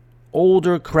much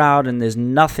older crowd, and there's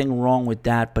nothing wrong with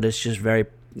that, but it's just very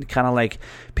kind of like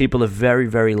people are very,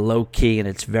 very low-key, and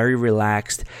it's very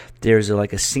relaxed. There's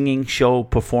like a singing show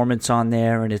performance on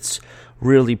there, and it's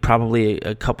really probably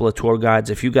a couple of tour guides.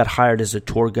 If you got hired as a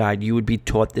tour guide, you would be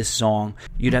taught this song.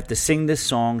 You'd have to sing this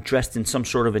song dressed in some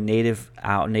sort of a native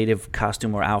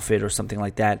costume or outfit or something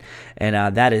like that.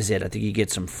 And that is it. I think you get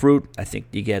some fruit. I think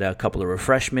you get a couple of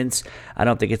refreshments. I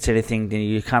don't think it's anything.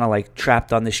 You're kind of like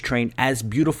trapped on this train, as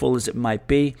beautiful as it might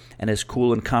be and as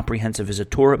cool and comprehensive as a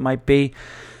tour it might be.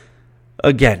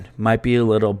 Again, might be a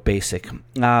little basic.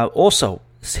 Also,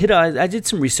 I did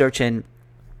some research, and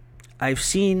I've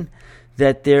seen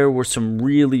that there were some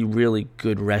really, really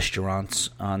good restaurants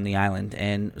on the island,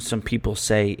 and some people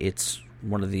say it's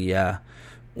one of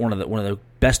the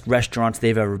best restaurants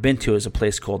they've ever been to is a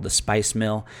place called the Spice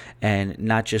Mill, and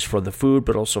not just for the food,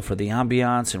 but also for the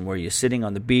ambiance and where you're sitting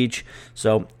on the beach.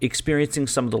 So experiencing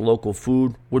some of the local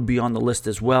food would be on the list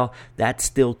as well. That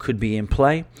still could be in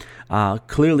play.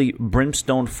 Clearly,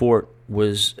 Brimstone Fort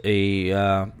was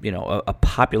a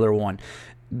popular one.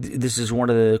 This is one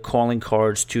of the calling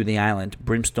cards to the island.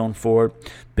 Brimstone Fort,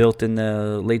 built in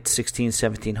the late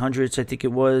 1700s, I think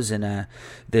it was, and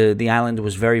the island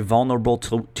was very vulnerable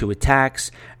to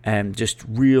attacks, and just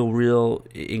real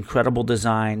incredible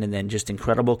design, and then just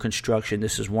incredible construction.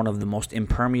 This is one of the most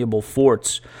impermeable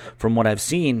forts from what I've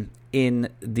seen in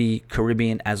the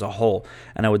Caribbean as a whole,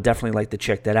 and I would definitely like to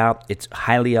check that out. It's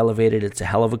highly elevated. It's a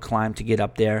hell of a climb to get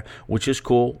up there, which is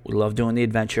cool. We love doing the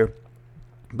adventure.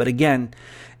 But again,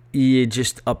 you're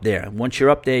just up there. Once you're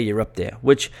up there,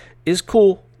 which is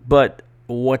cool, but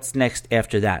what's next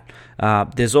after that?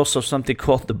 There's also something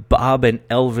called the Bob and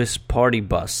Elvis Party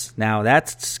Bus. Now,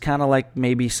 that's kind of like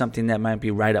maybe something that might be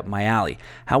right up my alley.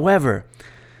 However,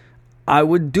 I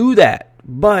would do that,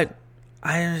 but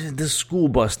the school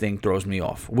bus thing throws me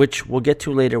off, which we'll get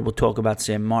to later. We'll talk about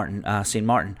St.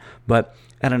 Martin, but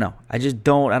I don't know. I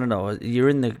don't know. You're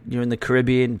in the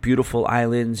Caribbean, beautiful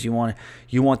islands. You want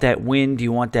that wind.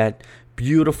 You want that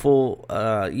beautiful,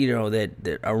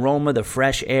 that aroma, the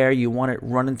fresh air. You want it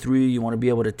running through you. You want to be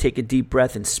able to take a deep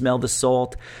breath and smell the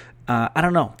salt. I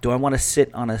don't know. Do I want to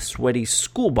sit on a sweaty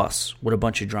school bus with a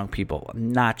bunch of drunk people?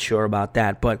 I'm not sure about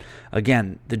that. But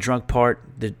again, the drunk part,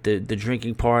 the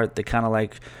drinking part, the kind of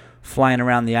like flying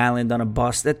around the island on a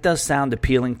bus, that does sound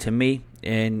appealing to me.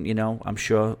 And, I'm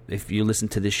sure if you listen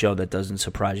to this show, that doesn't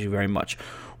surprise you very much.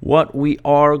 What we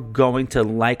are going to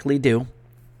likely do,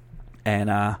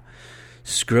 and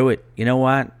screw it. You know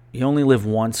what? You only live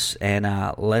once, and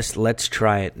let's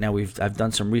try it. Now, I've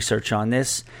done some research on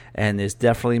this, and there's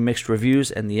definitely mixed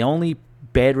reviews, and the only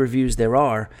bad reviews there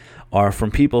are from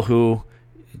people who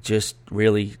just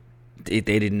really they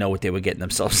didn't know what they were getting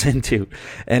themselves into,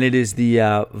 and it is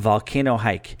the volcano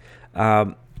hike.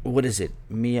 What is it?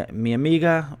 Mi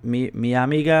Amiga,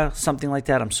 something like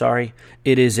that. I'm sorry.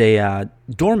 It is a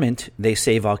dormant, they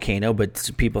say, volcano, but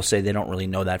people say they don't really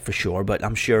know that for sure. But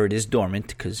I'm sure it is dormant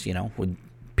because,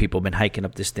 people have been hiking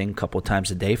up this thing a couple of times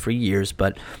a day for years.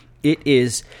 But it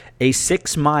is a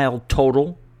 6-mile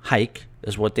total hike,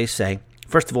 is what they say.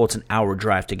 First of all, it's an hour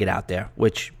drive to get out there,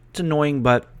 which it's annoying,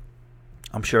 but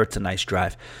I'm sure it's a nice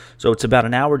drive. So it's about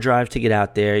an hour drive to get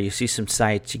out there. You see some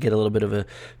sights. You get a little bit of a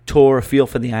tour, a feel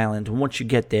for the island. And once you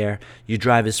get there, you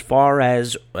drive as far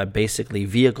as basically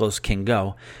vehicles can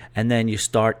go, and then you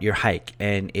start your hike.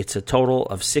 And it's a total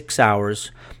of 6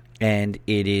 hours, and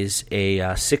it is a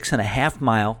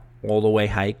 6.5-mile all the way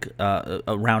hike,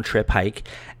 a round trip hike,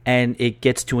 and it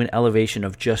gets to an elevation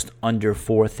of just under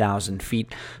 4,000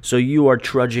 feet. So you are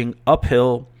trudging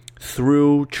uphill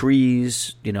through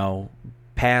trees,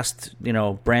 past,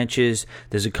 branches.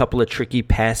 There's a couple of tricky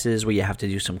passes where you have to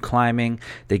do some climbing.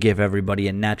 They give everybody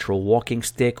a natural walking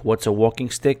stick. What's a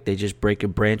walking stick? They just break a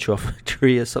branch off a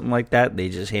tree or something like that. They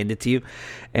just hand it to you.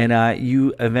 And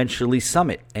you eventually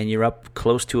summit, and you're up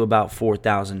close to about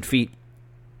 4,000 feet.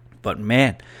 But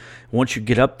man, once you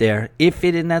get up there,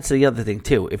 and that's the other thing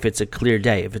too, if it's a clear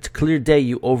day. If it's a clear day,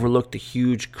 you overlook the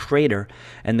huge crater,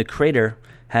 and the crater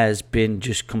has been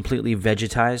just completely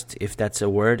vegetized, if that's a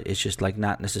word. It's just like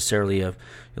not necessarily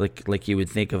like you would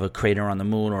think of a crater on the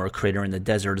moon or a crater in the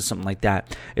desert or something like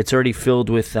that. It's already filled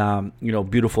with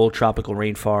beautiful tropical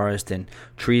rainforest, and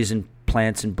trees and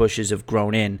plants and bushes have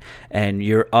grown in, and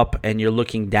you're up and you're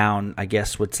looking down, I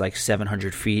guess what's like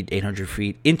 700 feet, 800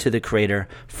 feet into the crater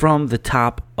from the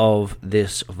top of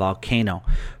this volcano.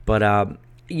 But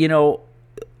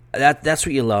that's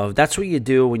what you love. That's what you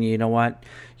do when you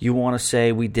want to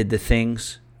say we did the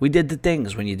things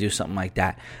when you do something like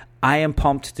that. I am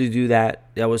pumped to do that.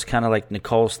 That was kind of like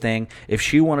Nicole's thing. If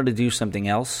she wanted to do something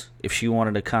else, if she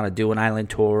wanted to kind of do an island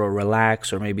tour or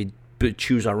relax or maybe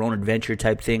choose our own adventure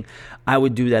type thing, I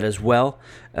would do that as well.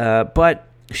 But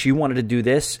she wanted to do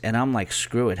this, and I'm like,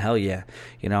 screw it, hell yeah.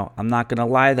 I'm not going to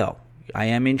lie, though. I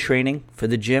am in training for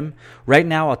the gym. Right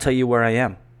now, I'll tell you where I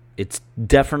am. It's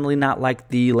definitely not like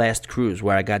the last cruise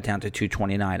where I got down to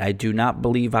 229. I do not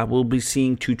believe I will be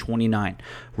seeing 229.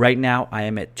 Right now, I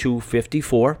am at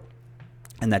 254.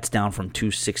 And that's down from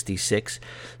 266.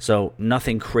 So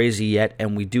nothing crazy yet.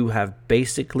 And we do have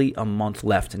basically a month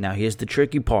left. And now here's the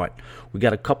tricky part. We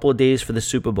got a couple of days for the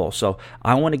Super Bowl. So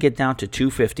I want to get down to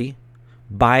 250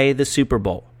 by the Super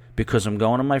Bowl, because I'm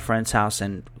going to my friend's house.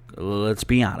 And let's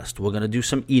be honest, we're going to do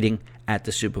some eating at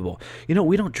the Super Bowl.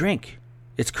 We don't drink.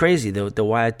 It's crazy. The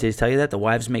wives, to tell you that, the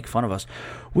wives make fun of us.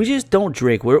 We just don't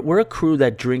drink. We're a crew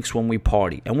that drinks when we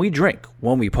party. And we drink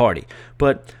when we party.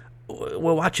 But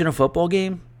we're watching a football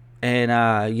game,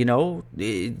 and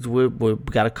we've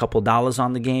got a couple dollars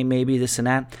on the game, maybe this and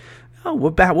that. Oh,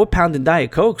 we're pounding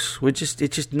Diet Cokes.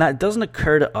 It doesn't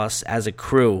occur to us as a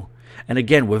crew. And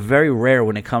again, we're very rare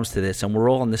when it comes to this, and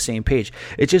we're all on the same page.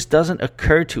 It just doesn't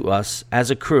occur to us as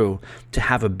a crew to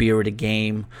have a beer at a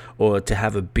game, or to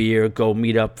have a beer, go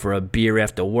meet up for a beer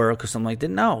after work or something like that.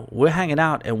 No, we're hanging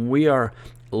out, and we are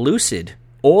lucid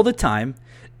all the time.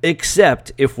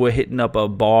 Except if we're hitting up a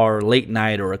bar late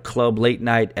night or a club late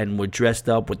night, and we're dressed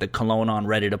up with the cologne on,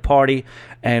 ready to party,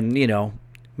 and,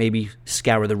 maybe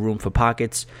scour the room for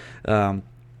pockets. I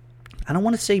don't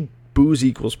want to say booze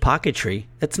equals pocketry.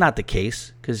 That's not the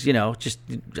case, because, just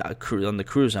on the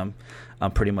cruise, I'm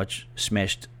pretty much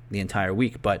smashed the entire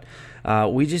week. But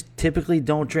we just typically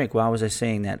don't drink. Why was I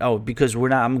saying that? Oh, because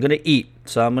I'm going to eat.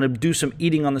 So I'm going to do some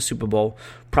eating on the Super Bowl,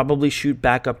 probably shoot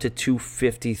back up to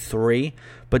 253,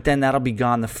 but then that'll be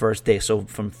gone the first day. So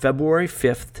from February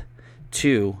 5th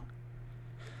to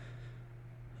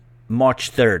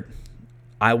March 3rd,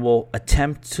 I will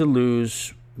attempt to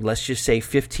lose, let's just say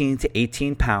 15 to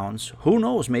 18 pounds. Who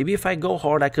knows? Maybe if I go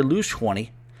hard, I could lose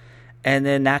 20. And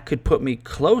then that could put me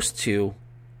close to,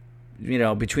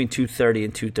 between 230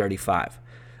 and 235.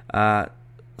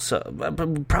 So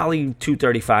probably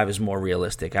 235 is more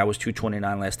realistic. I was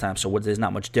 229 last time, so there's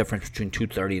not much difference between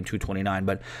 230 and 229.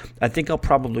 But I think I'll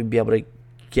probably be able to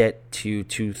get to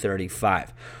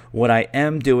 235. What I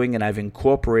am doing, and I've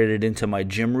incorporated into my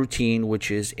gym routine,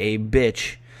 which is a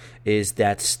bitch, is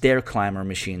that stair climber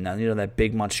machine. Now, that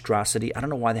big monstrosity. I don't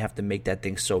know why they have to make that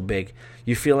thing so big.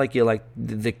 You feel like you're like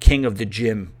the king of the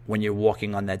gym when you're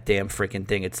walking on that damn freaking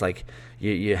thing. It's like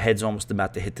your head's almost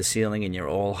about to hit the ceiling, and you're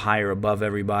all higher above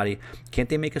everybody. Can't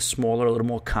they make a smaller, a little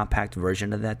more compact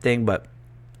version of that thing? But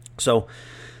so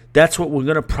that's what we're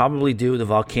going to probably do, the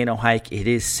volcano hike. It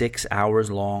is 6 hours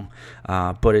long,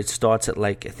 but it starts at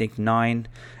I think 9,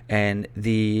 and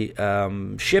the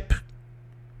ship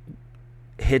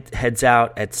heads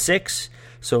out at 6,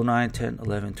 so 9, 10,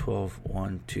 11, 12,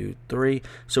 1, 2, 3.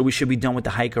 So we should be done with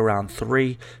the hike around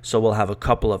 3, so we'll have a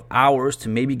couple of hours to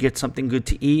maybe get something good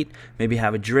to eat, maybe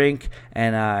have a drink.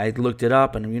 And I looked it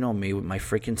up, and me with my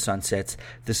freaking sunsets.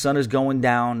 The sun is going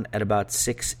down at about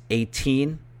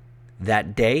 6:18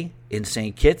 that day in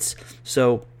St. Kitts,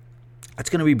 so it's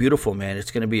going to be beautiful, man.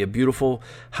 It's going to be a beautiful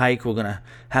hike. We're going to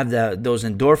have those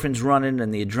endorphins running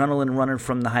and the adrenaline running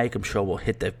from the hike. I'm sure we'll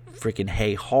hit the freaking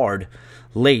hay hard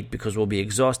late because we'll be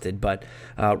exhausted. But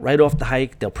right off the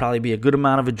hike, there'll probably be a good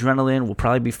amount of adrenaline. We'll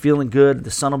probably be feeling good.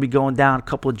 The sun will be going down, a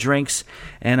couple of drinks.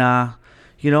 And,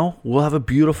 we'll have a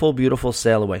beautiful, beautiful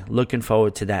sail away. Looking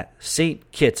forward to that.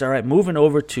 St. Kitts. All right, moving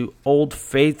over to Old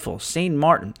Faithful, St.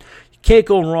 Martin. You can't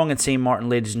go wrong in St. Martin,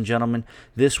 ladies and gentlemen.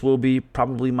 This will be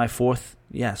probably my fourth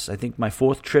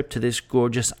trip to this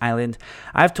gorgeous island.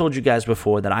 I've told you guys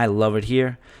before that I love it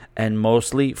here, and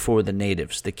mostly for the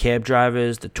natives, the cab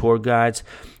drivers, the tour guides.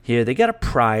 Here, they got a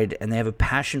pride and they have a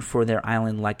passion for their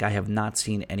island like I have not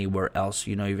seen anywhere else.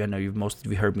 I know most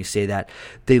of you heard me say that.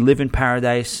 They live in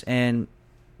paradise, and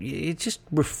it's just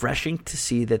refreshing to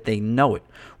see that they know it.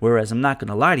 Whereas, I'm not going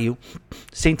to lie to you,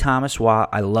 St. Thomas, while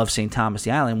I love St. Thomas,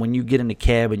 the island, when you get in a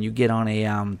cab and you get on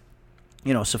a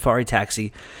safari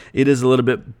taxi, it is a little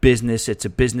bit business. It's a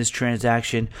business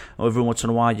transaction. Every once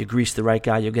in a while, you grease the right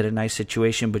guy, you'll get a nice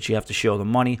situation, but you have to show the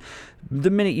money.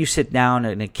 The minute you sit down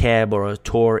in a cab or a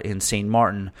tour in St.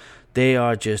 Martin, they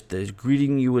are just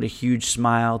greeting you with a huge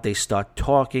smile. They start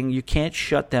talking. You can't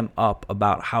shut them up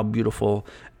about how beautiful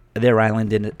their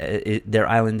island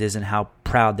is and how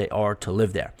proud they are to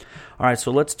live there. All right, so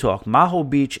let's talk. Maho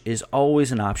Beach is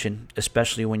always an option,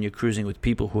 especially when you're cruising with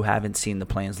people who haven't seen the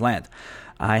plains land.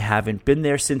 I haven't been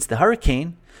there since the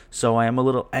hurricane, so I am a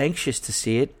little anxious to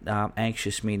see it.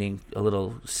 Anxious meaning a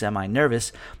little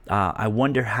semi-nervous. I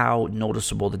wonder how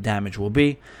noticeable the damage will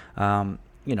be.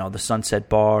 The Sunset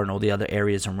Bar and all the other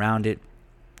areas around it.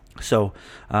 So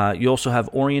you also have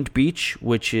Orient Beach,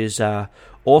 which is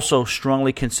also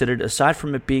strongly considered, aside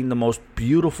from it being the most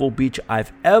beautiful beach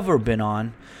I've ever been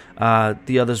on,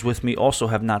 the others with me also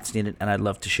have not seen it, and I'd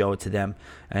love to show it to them.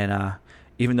 And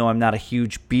even though I'm not a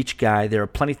huge beach guy, there are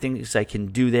plenty of things I can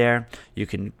do there. You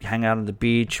can hang out on the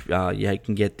beach. You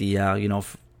can get the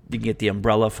you can get the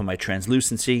umbrella for my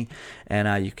translucency,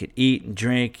 and you could eat and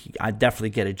drink. I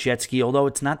definitely get a jet ski, although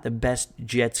it's not the best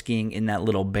jet skiing in that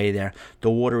little bay there.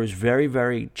 The water is very,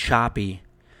 very choppy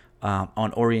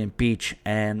on Orient Beach,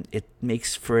 and it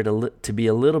makes for it to be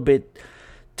a little bit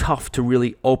tough to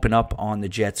really open up on the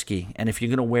jet ski. And if you're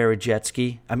going to wear a jet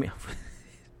ski,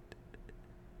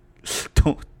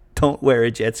 don't wear a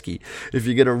jet ski. If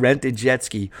you're going to rent a jet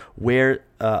ski, wear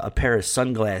a pair of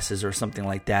sunglasses or something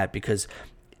like that, because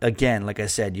again, like I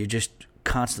said, you're just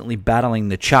constantly battling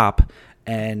the chop,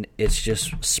 and it's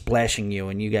just splashing you,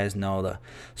 and you guys know the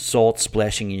salt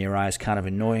splashing in your eyes, kind of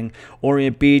annoying.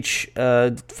 Orient Beach,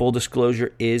 full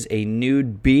disclosure, is a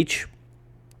nude beach.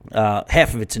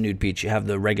 Half of it's a nude beach. You have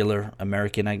the regular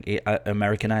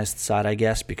Americanized side, I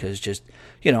guess, because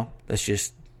that's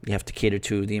just, you have to cater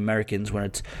to the Americans. When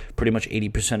it's pretty much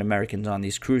 80% Americans on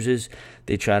these cruises,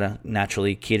 they try to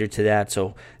naturally cater to that.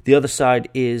 So the other side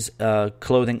is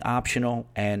clothing optional,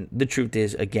 and the truth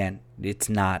is, again, it's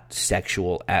not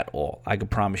sexual at all. I can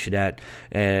promise you that.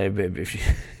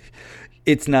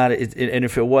 It's not, and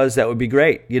if it was, that would be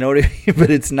great. You know what I mean?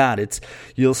 But it's not.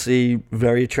 You'll see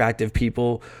very attractive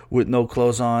people with no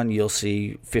clothes on. You'll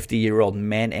see 50-year-old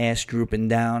man ass drooping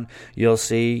down. You'll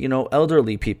see,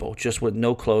 elderly people just with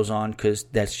no clothes on, because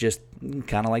that's just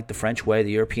kind of like the French way, the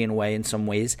European way in some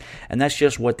ways, and that's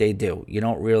just what they do. You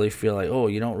don't really feel like,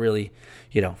 you don't really,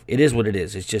 it is what it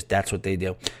is. It's just that's what they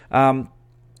do.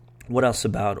 What else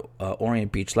about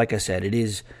Orient Beach? Like I said, it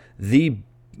is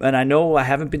and I know I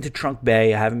haven't been to Trunk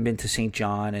Bay, I haven't been to St.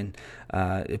 John and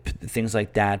things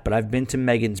like that, but I've been to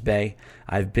Megan's Bay,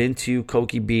 I've been to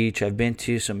Coki Beach, I've been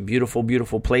to some beautiful,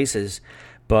 beautiful places,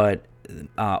 but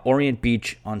Orient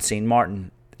Beach on St.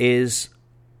 Martin is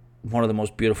one of the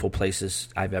most beautiful places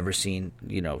I've ever seen,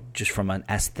 just from an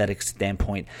aesthetic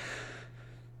standpoint.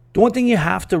 The one thing you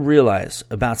have to realize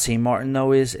about St. Martin,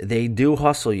 though, is they do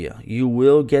hustle you. You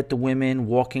will get the women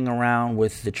walking around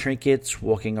with the trinkets,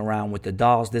 walking around with the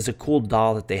dolls. There's a cool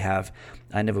doll that they have.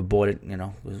 I never bought it,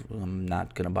 I'm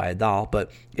not going to buy a doll,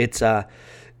 but it's a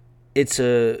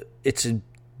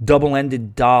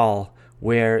double-ended doll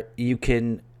where you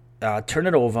can turn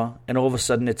it over, and all of a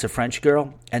sudden it's a French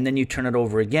girl, and then you turn it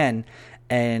over again,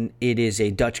 and it is a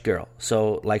Dutch girl.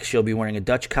 So, like, she'll be wearing a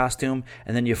Dutch costume,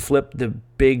 and then you flip the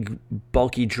big,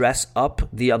 bulky dress up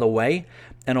the other way,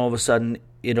 and all of a sudden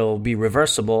it'll be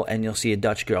reversible, and you'll see a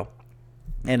Dutch girl.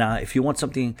 And if you want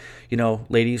something,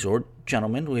 ladies or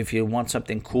gentlemen, if you want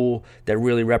something cool that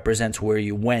really represents where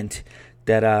you went,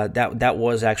 that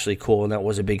was actually cool, and that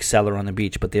was a big seller on the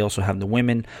beach. But they also have the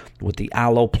women with the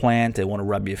aloe plant. They want to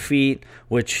rub your feet,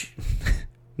 which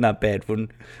not bad.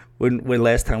 When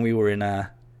last time we were in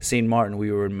St. Martin,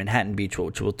 we were in Manhattan Beach,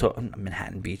 which we'll talk.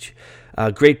 Manhattan Beach,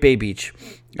 Great Bay Beach.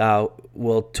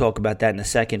 We'll talk about that in a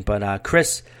second. But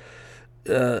Chris,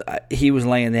 he was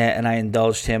laying there, and I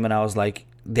indulged him, and I was like,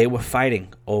 they were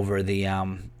fighting over the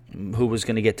who was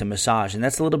going to get the massage, and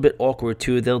that's a little bit awkward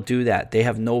too. They'll do that. They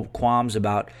have no qualms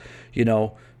about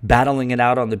battling it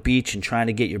out on the beach and trying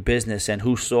to get your business and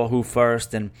who saw who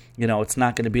first. And, it's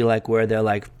not going to be like where they're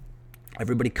like,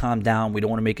 everybody calm down, we don't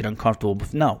want to make it uncomfortable.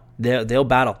 But no, they'll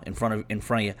battle in front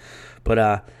of you.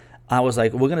 But I was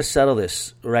like, we're going to settle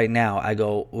this right now. I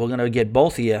go, we're going to get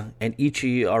both of you, and each of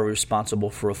you are responsible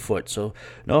for a foot. So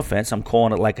no offense, I'm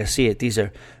calling it like I see it. These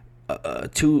are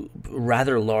two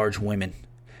rather large women,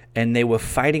 and they were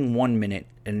fighting 1 minute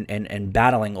and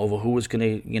battling over who was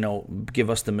going to, give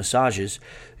us the massages,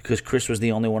 because Chris was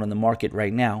the only one on the market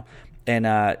right now.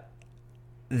 And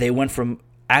they went from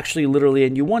actually literally,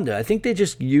 and you wonder, I think they're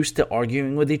just used to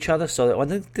arguing with each other, so I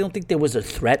don't think there was a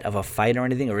threat of a fight or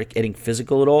anything or getting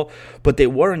physical at all, but they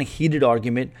were in a heated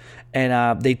argument,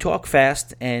 and they talk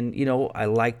fast, and, I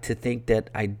like to think that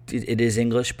it is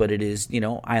English, but it is,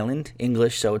 island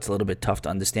English, so it's a little bit tough to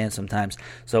understand sometimes.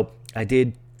 So I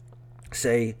did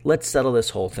say, let's settle this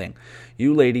whole thing.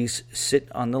 You ladies sit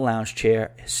on the lounge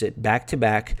chair, sit back to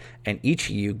back, and each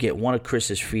of you get one of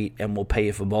Chris's feet, and we'll pay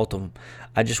you for both of them.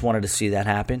 I just wanted to see that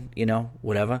happen,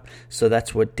 whatever. So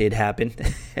that's what did happen.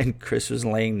 And Chris was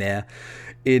laying there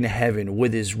in heaven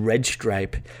with his red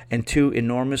stripe and two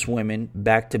enormous women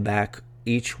back to back,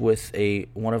 each with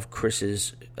one of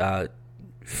Chris's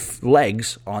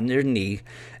legs on their knee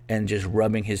and just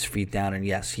rubbing his feet down. And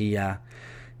yes, that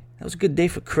was a good day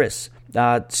for Chris.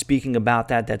 Speaking about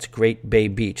that, that's Great Bay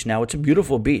Beach. Now, it's a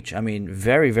beautiful beach. I mean,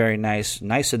 very, very nice.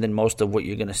 Nicer than most of what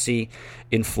you're going to see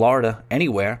in Florida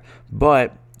anywhere.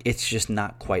 But it's just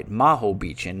not quite Maho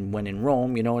Beach. And when in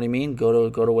Rome, you know what I mean? Go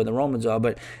to where the Romans are.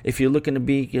 But if you're looking to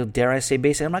be, dare I say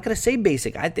basic? I'm not going to say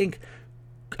basic. I think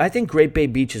Great Bay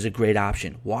Beach is a great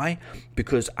option. Why?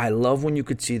 Because I love when you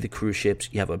could see the cruise ships.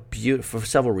 You have a beautiful, for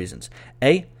several reasons.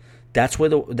 That's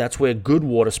where good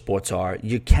water sports are.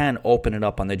 You can open it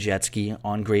up on the jet ski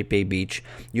on Great Bay Beach.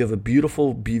 You have a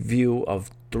beautiful view of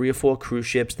 3 or 4 cruise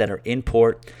ships that are in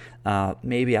port,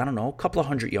 maybe, I don't know, a couple of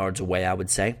 100 yards away, I would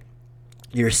say.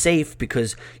 You're safe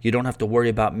because you don't have to worry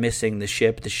about missing the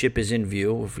ship. The ship is in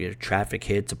view. If your traffic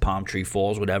hits, a palm tree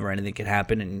falls, whatever, anything can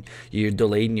happen, and you're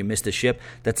delayed and you miss the ship.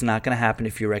 That's not going to happen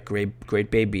if you're at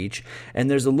Great Bay Beach.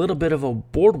 And there's a little bit of a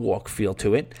boardwalk feel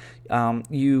to it.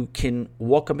 You can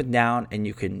walk up and down, and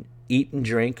you can eat and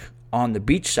drink on the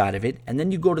beach side of it, and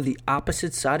then you go to the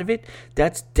opposite side of it.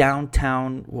 That's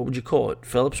downtown, what would you call it,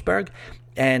 Phillipsburg?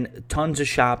 And tons of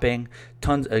shopping,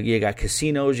 you got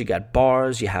casinos, you got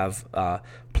bars, you have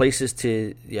places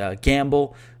to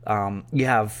gamble. You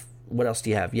have, what else do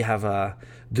you have? You have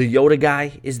the Yoda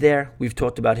guy is there. We've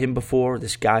talked about him before.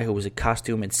 This guy who was a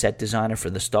costume and set designer for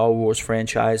the Star Wars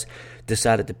franchise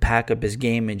decided to pack up his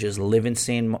game and just live in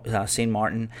St.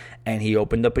 Martin, and he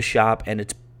opened up a shop, and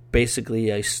it's basically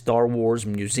a Star Wars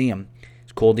museum.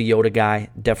 It's called the Yoda Guy.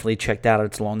 Definitely check that out.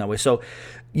 It's along that way. So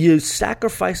you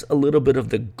sacrifice a little bit of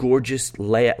the gorgeous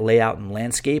layout and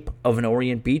landscape of an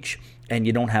Orient Beach, and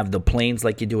you don't have the plains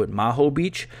like you do at Maho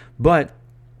Beach, but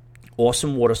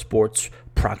awesome water sports,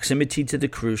 proximity to the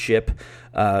cruise ship,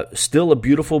 still a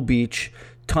beautiful beach,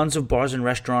 tons of bars and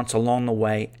restaurants along the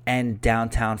way, and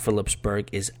downtown Phillipsburg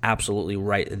is absolutely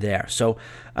right there. So,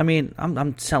 I mean,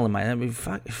 I'm telling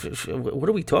what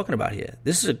are we talking about here?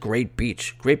 This is a great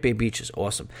beach. Great Bay Beach is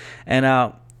awesome.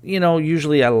 And,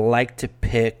 usually I like to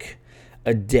pick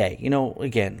a day.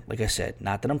 Again, like I said,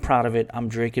 not that I'm proud of it. I'm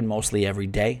drinking mostly every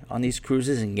day on these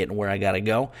cruises and getting where I got to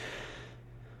go.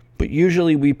 But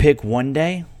usually we pick one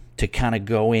day to kind of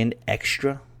go in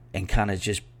extra and kind of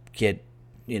just get,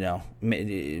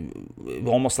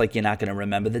 almost like you're not going to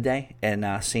remember the day.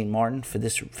 And St. Martin for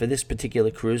this particular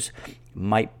cruise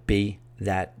might be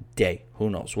that day. Who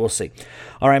knows? We'll see.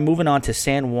 All right, moving on to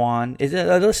San Juan.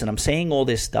 Listen, I'm saying all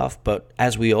this stuff, but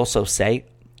as we also say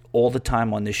all the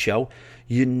time on this show,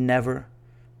 you never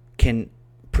can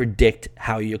predict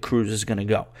how your cruise is going to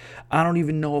go. I don't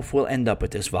even know if we'll end up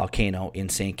at this volcano in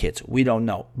St. Kitts. We don't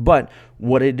know. But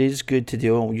what it is good to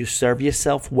do, and you serve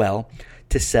yourself well,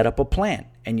 to set up a plan.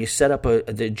 And you set up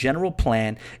the general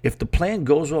plan. If the plan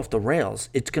goes off the rails,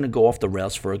 it's going to go off the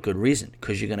rails for a good reason,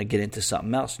 because you're going to get into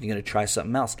something else. You're going to try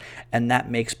something else. And that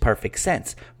makes perfect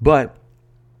sense. But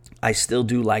I still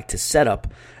do like to set up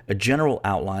a general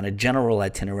outline, a general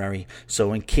itinerary,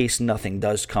 so in case nothing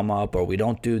does come up, or we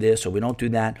don't do this or we don't do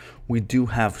that, we do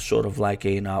have sort of like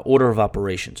an order of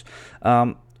operations.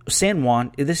 San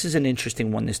Juan, this is an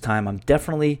interesting one this time. I'm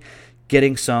definitely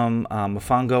getting some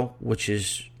mofongo, which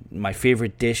is my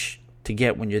favorite dish to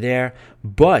get when you're there.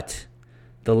 But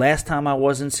the last time I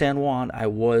was in San Juan, I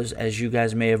was, as you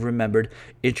guys may have remembered,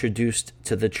 introduced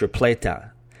to the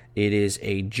tripleta. It is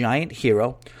a giant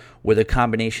hero with a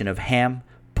combination of ham,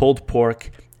 pulled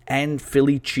pork, and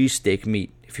Philly cheesesteak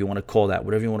meat. if you want to call that,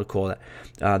 whatever you want to call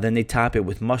that. Then they top it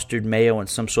with mustard, mayo, and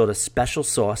some sort of special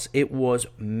sauce. It was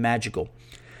magical.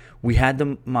 We had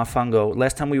the mofongo.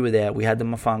 Last time we were there, we had the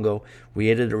mofongo. We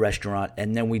ate at a restaurant,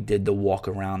 and then we did the walk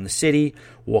around the city,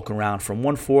 walk around from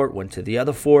one fort, went to the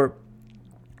other fort,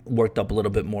 worked up a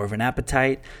little bit more of an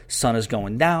appetite. Sun is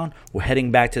going down. We're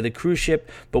heading back to the cruise ship,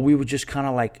 but we were just kind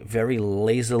of like very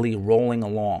lazily rolling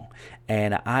along.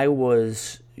 And I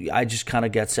just kind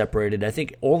of got separated. I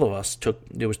think all of us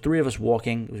there was 3 of us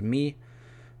walking. It was me,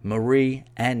 Marie,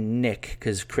 and Nick,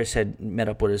 because Chris had met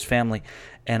up with his family.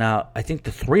 And I think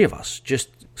the 3 of us just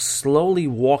slowly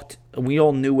walked. We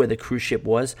all knew where the cruise ship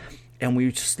was, and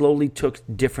we slowly took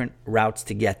different routes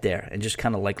to get there and just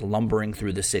kind of like lumbering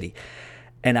through the city.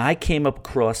 And I came up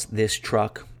across this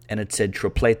truck, and it said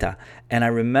Tripleta. And I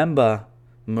remember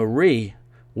Marie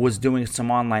was doing some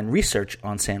online research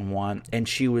on San Juan, and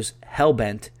she was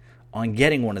hell-bent on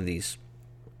getting one of these.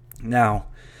 Now,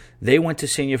 they went to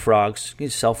Senior Frogs.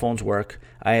 His cell phones work.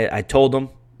 I told them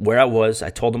where I was.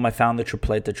 I told them I found the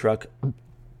Tripleta truck.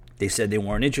 They said they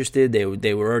weren't interested.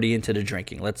 They were already into the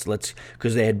drinking. Let's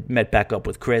because they had met back up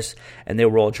with Chris, and they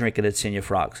were all drinking at Senior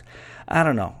Frogs. I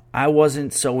don't know. I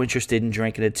wasn't so interested in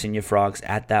drinking at Senior Frogs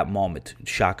at that moment.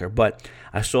 Shocker. But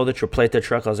I saw the Tripleta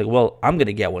truck. I was like, well, I'm going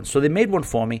to get one. So they made one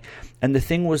for me. And the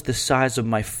thing was the size of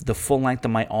the full length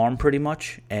of my arm pretty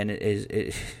much. And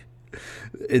the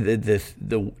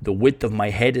width of my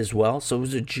head as well. So it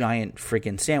was a giant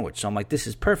freaking sandwich. So I'm like, this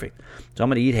is perfect. So I'm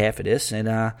going to eat half of this. And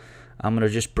I'm going to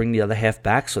just bring the other half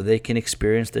back so they can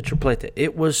experience the Tripleta.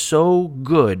 It was so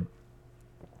good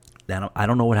that I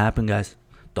don't know what happened, guys.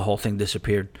 The whole thing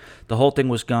disappeared. The whole thing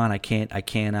was gone. I can't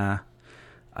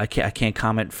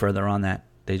comment further on that.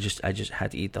 I just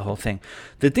had to eat the whole thing.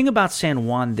 The thing about San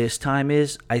Juan this time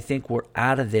is I think we're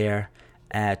out of there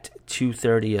at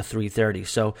 2:30 or 3:30.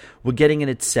 So we're getting in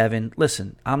at 7.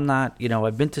 Listen, I'm not,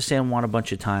 I've been to San Juan a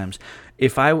bunch of times.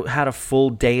 If I had a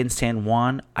full day in San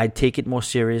Juan, I'd take it more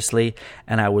seriously,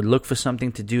 and I would look for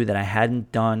something to do that I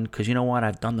hadn't done, because you know what?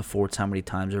 I've done the forts how many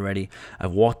times already?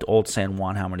 I've walked Old San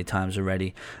Juan how many times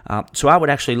already? So I would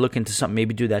actually look into something,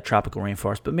 maybe do that tropical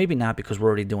rainforest, but maybe not because we're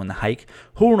already doing the hike.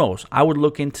 Who knows? I would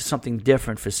look into something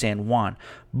different for San Juan.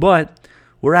 But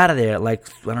we're out of there at like,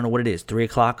 I don't know what it is, 3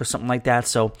 o'clock or something like that,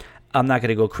 so I'm not going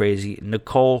to go crazy.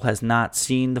 Nicole has not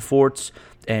seen the forts,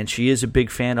 and she is a big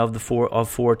fan of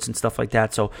forts and stuff like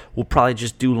that, so we'll probably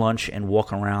just do lunch and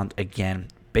walk around again.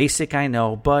 Basic, I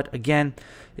know, but again,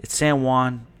 it's San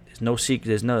Juan. There's no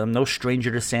secret. I'm no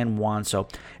stranger to San Juan, so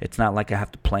it's not like I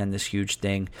have to plan this huge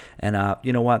thing. And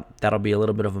you know what? That'll be a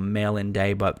little bit of a mail-in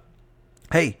day, but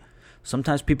hey,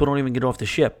 sometimes people don't even get off the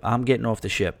ship. I'm getting off the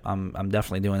ship. I'm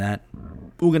definitely doing that.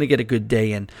 We're going to get a good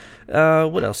day in.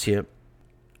 What else here?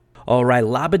 All right,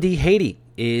 Labadee, Haiti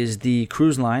is the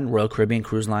cruise line, Royal Caribbean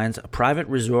Cruise Line's a private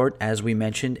resort, as we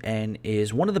mentioned, and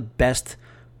is one of the best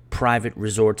private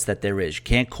resorts that there is. You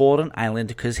can't call it an island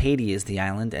because Haiti is the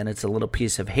island, and it's a little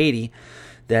piece of Haiti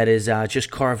that is just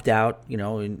carved out,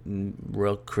 in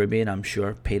Royal Caribbean, I'm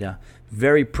sure, paid a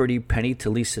very pretty penny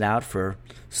to lease it out for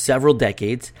several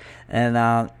decades. And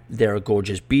there are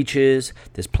gorgeous beaches.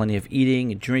 There's plenty of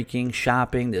eating and drinking,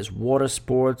 shopping. There's water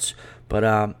sports.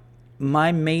 But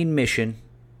my main mission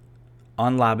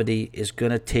on Labadee is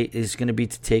gonna be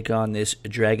to take on this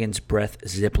Dragon's Breath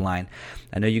zip line.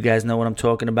 I know you guys know what I'm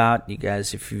talking about. You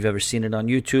guys, if you've ever seen it on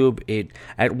YouTube, it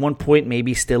at one point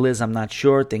maybe still is. I'm not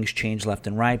sure. Things change left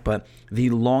and right, but the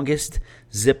longest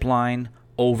zip line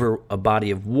over a body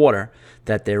of water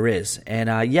that there is.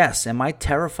 And yes, am I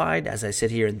terrified as I sit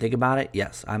here and think about it?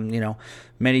 Yes, I'm.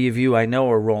 Many of you I know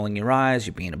are rolling your eyes.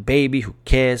 You're being a baby. Who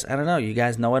cares? I don't know. You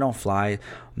guys know I don't fly.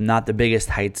 I'm not the biggest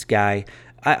heights guy.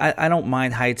 I don't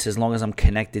mind heights as long as I'm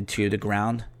connected to the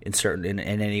ground in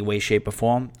any way, shape, or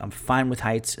form. I'm fine with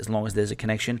heights as long as there's a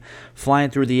connection.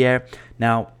 Flying through the air.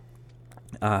 Now,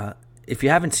 if you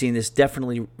haven't seen this,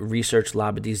 definitely research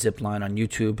Labadee Zipline on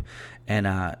YouTube. And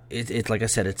it's like I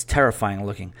said, it's terrifying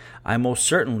looking. I most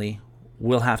certainly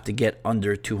will have to get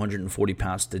under 240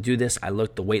 pounds to do this. I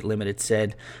looked, the weight limit, it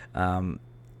said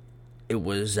it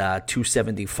was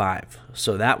 275.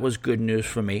 So that was good news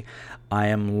for me. I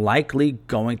am likely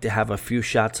going to have a few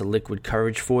shots of liquid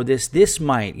courage for this. This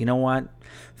might, you know what?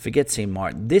 Forget St.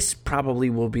 Martin. This probably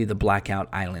will be the Blackout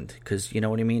Island because, you know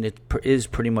what I mean? It is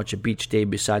pretty much a beach day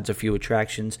besides a few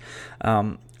attractions.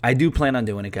 I do plan on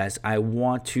doing it, guys. I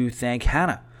want to thank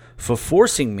Hannah for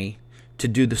forcing me to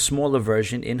do the smaller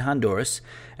version in Honduras,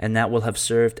 and that will have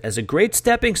served as a great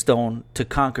stepping stone to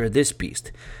conquer this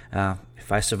beast.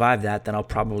 If I survive that, then I'll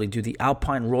probably do the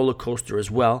Alpine roller coaster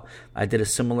as well. I did a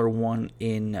similar one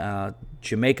in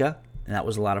Jamaica, and that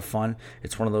was a lot of fun.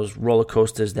 It's one of those roller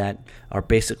coasters that are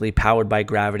basically powered by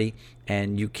gravity,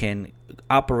 and you can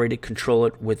operate it, control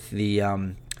it with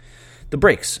the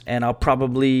brakes. And I'll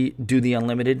probably do the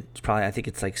unlimited. I think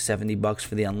it's like $70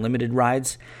 for the unlimited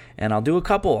rides, and I'll do a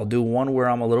couple. I'll do one where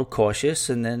I'm a little cautious,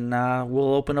 and then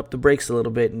we'll open up the brakes a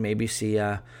little bit and maybe see.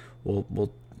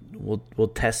 We'll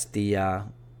test the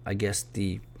I guess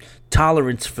the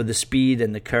tolerance for the speed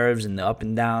and the curves and the up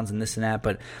and downs and this and that.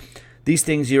 But these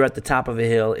things, you're at the top of a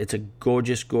hill. It's a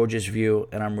gorgeous, gorgeous view,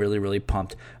 and I'm really, really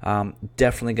pumped.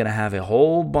 Definitely going to have a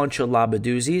whole bunch of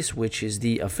Labadoozis, which is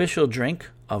the official drink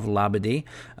of Labadee,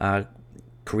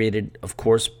 created, of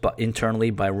course, internally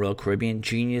by Royal Caribbean.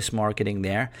 Genius marketing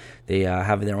there. They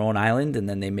have their own island, and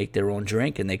then they make their own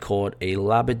drink, and they call it a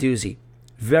Labadoozy.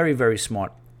 Very, very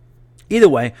smart. Either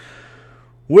way,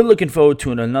 we're looking forward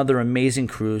to another amazing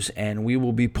cruise, and we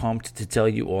will be pumped to tell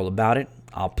you all about it.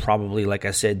 I'll probably, like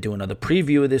I said, do another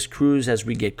preview of this cruise as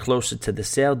we get closer to the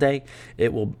sail day.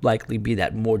 It will likely be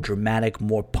that more dramatic,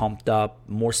 more pumped up,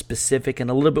 more specific, and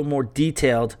a little bit more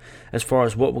detailed as far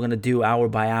as what we're going to do hour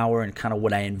by hour and kind of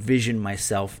what I envision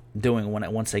myself doing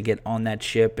once I get on that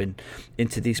ship and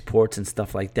into these ports and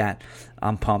stuff like that.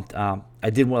 I'm pumped. I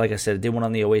did one, like I said, I did one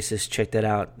on the Oasis. Check that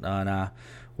out on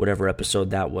whatever episode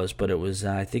that was. But it was,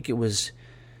 I think it was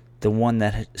the one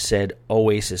that said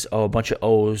Oasis, a bunch of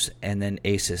O's and then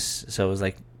Aces. So it was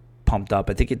like pumped up.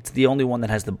 I think it's the only one that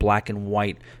has the black and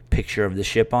white picture of the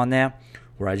ship on there,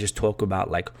 where I just talk about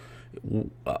like,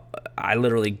 I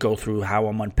literally go through how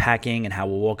I'm unpacking and how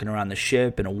we're walking around the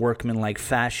ship in a workman-like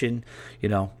fashion,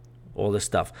 all this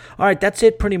stuff. All right, that's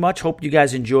it pretty much. Hope you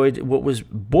guys enjoyed what was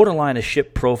borderline a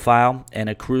ship profile and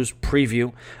a cruise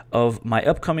preview of my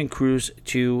upcoming cruise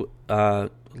to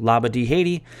Labadee,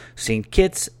 Haiti, St.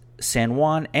 Kitts, San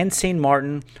Juan, and St.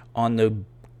 Martin on the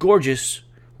gorgeous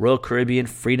Royal Caribbean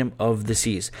Freedom of the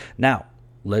Seas. Now,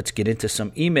 let's get into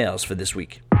some emails for this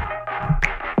week.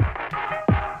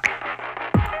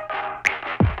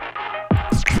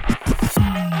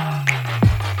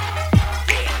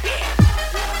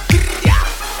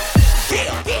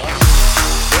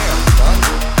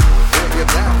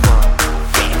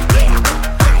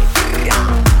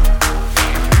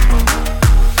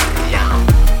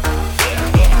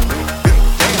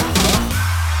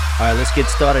 Let's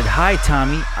get started. Hi,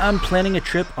 Tommy. I'm planning a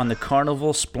trip on the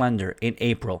Carnival Splendor in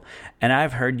April, and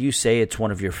I've heard you say it's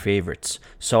one of your favorites.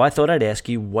 So I thought I'd ask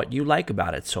you what you like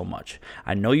about it so much.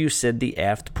 I know you said the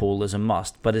aft pool is a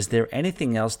must, but is there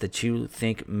anything else that you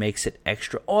think makes it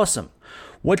extra awesome?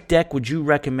 What deck would you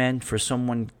recommend for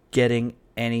someone getting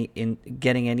any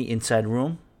inside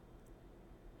room?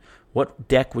 What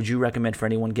deck would you recommend for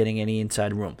anyone getting any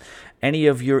inside room? Any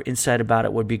of your insight about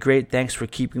it would be great. Thanks for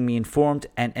keeping me informed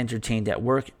and entertained at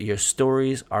work. Your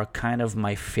stories are kind of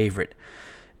my favorite.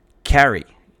 Carrie.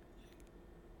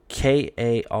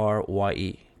 Karye.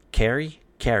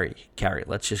 Carrie.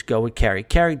 Let's just go with Carrie.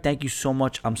 Carrie, thank you so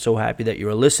much. I'm so happy that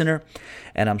you're a listener,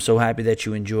 and I'm so happy that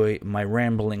you enjoy my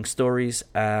rambling stories.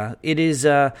 It is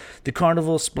the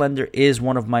Carnival Splendor is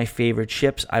one of my favorite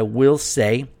ships. I will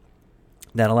say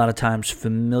that a lot of times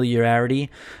familiarity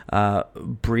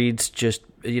breeds just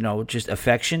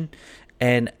affection.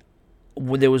 And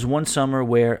there was one summer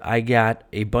where I got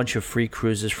a bunch of free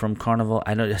cruises from Carnival.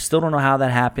 I still don't know how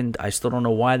that happened. I still don't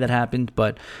know why that happened,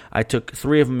 but I took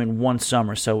 3 of them in one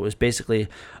summer. So it was basically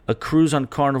a cruise on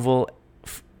Carnival,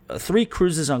 3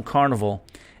 cruises on Carnival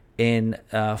in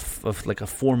of like a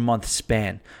 4-month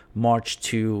span, March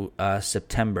to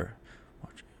September.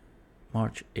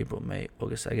 March, April, May,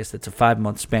 August. I guess that's a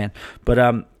 5-month span.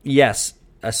 But yes,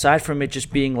 aside from it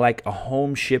just being like a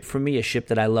home ship for me, a ship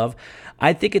that I love,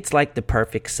 I think it's like the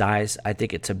perfect size. I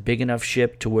think it's a big enough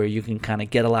ship to where you can kind of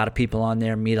get a lot of people on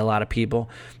there, meet a lot of people.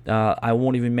 I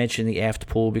won't even mention the aft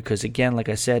pool because, again, like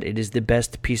I said, it is the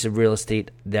best piece of real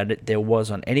estate that there was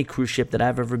on any cruise ship that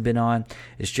I've ever been on.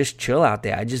 It's just chill out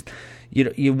there.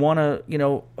 You want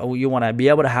to be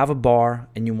able to have a bar,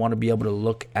 and you want to be able to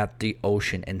look at the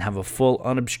ocean and have a full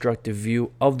unobstructed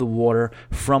view of the water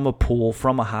from a pool,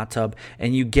 from a hot tub,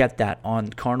 and you get that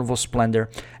on Carnival Splendor.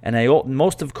 And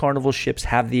most of Carnival ships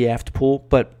have the aft pool,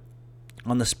 but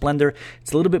on the Splendor,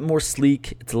 it's a little bit more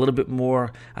sleek. It's a little bit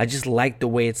more, I just like the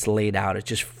way it's laid out. It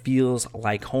just feels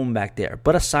like home back there.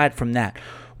 But aside from that,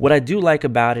 what I do like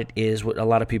about it is what a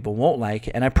lot of people won't like,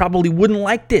 and I probably wouldn't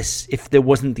like this if there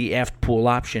wasn't the aft pool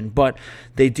option, but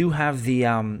they do have the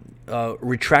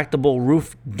retractable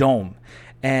roof dome,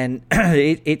 and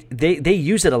they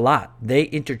use it a lot. They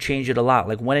interchange it a lot.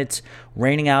 Like when it's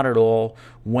raining out at all,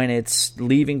 when it's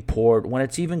leaving port, when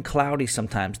it's even cloudy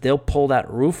sometimes, they'll pull that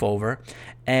roof over,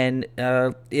 and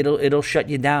it'll shut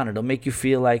you down. It'll make you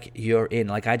feel like you're in.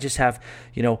 Like, I just have,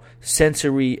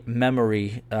 sensory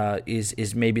memory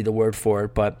is maybe the word for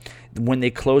it. But when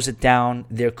they close it down,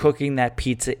 they're cooking that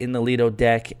pizza in the Lido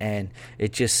deck, and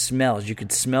it just smells. You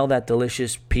could smell that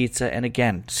delicious pizza. And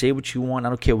again, say what you want. I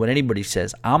don't care what anybody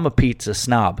says. I'm a pizza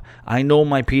snob. I know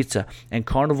my pizza, and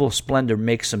Carnival Splendor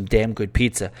makes some damn good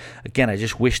pizza. Again, I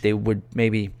just wish they would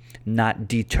maybe not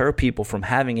deter people from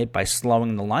having it by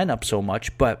slowing the line up so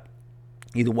much, but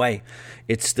either way,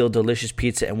 it's still delicious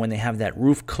pizza. And when they have that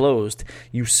roof closed,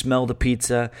 you smell the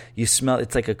pizza.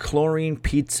 It's like a chlorine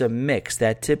pizza mix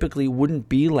that typically wouldn't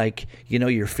be like,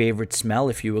 your favorite smell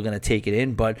if you were going to take it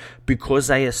in. But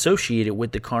because I associate it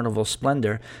with the Carnival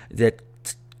Splendor, that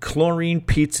chlorine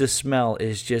pizza smell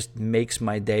makes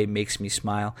my day, makes me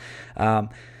smile.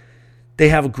 They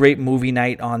have a great movie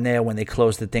night on there when they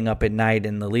close the thing up at night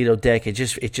in the Lido deck. It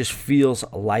just feels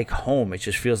like home. It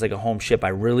just feels like a home ship. I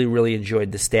really, really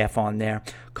enjoyed the staff on there.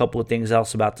 A couple of things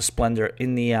else about the Splendor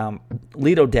in the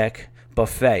Lido deck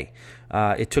buffet.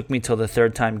 It took me till the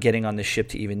third time getting on the ship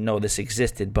to even know this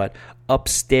existed. But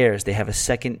upstairs, they have a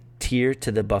second tier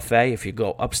to the buffet. If you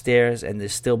go upstairs and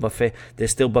there's still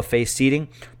buffet seating,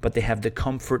 but they have the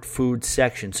comfort food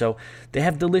section. So they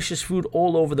have delicious food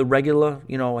all over the regular,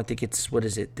 I think it's, the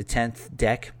 10th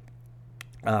deck.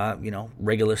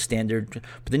 Regular standard.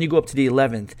 But then you go up to the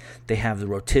 11th, they have the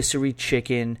rotisserie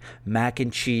chicken, mac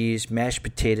and cheese, mashed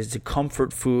potatoes, the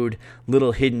comfort food,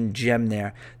 little hidden gem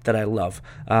there that I love.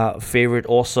 Favorite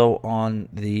also on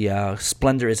the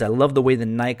Splendor is I love the way the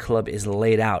nightclub is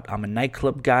laid out. I'm a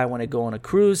nightclub guy when I go on a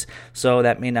cruise, so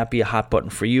that may not be a hot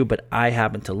button for you, but I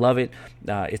happen to love it.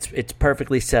 It's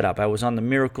perfectly set up. I was on the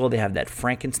Miracle. They have that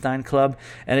Frankenstein Club,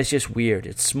 and it's just weird.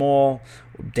 It's small.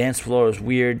 Dance floor is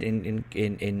weird in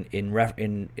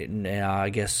I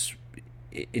guess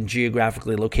in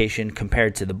geographically location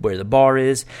compared to where the bar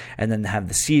is, and then have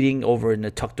the seating over in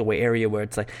the tucked away area where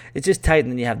it's just tight,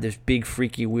 and then you have this big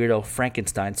freaky weirdo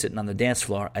Frankenstein sitting on the dance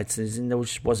floor. It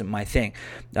just wasn't my thing.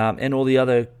 And all the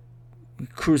other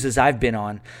cruises I've been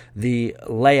on, the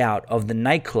layout of the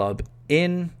nightclub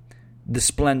in the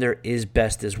Splendor is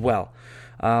best as well.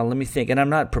 Let me think. And I'm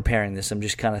not preparing this. I'm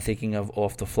just kind of thinking of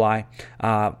off the fly.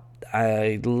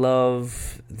 I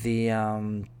love the,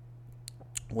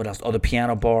 what else? Oh, the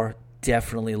piano bar.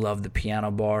 Definitely love the piano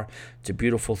bar. It's a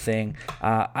beautiful thing.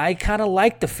 I kind of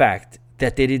like the fact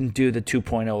that they didn't do the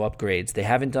 2.0 upgrades. They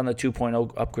haven't done the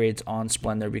 2.0 upgrades on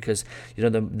Splendor because,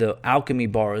 the Alchemy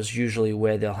bar is usually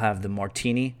where they'll have the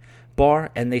martini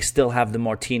bar, and they still have the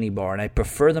martini bar, and I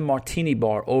prefer the martini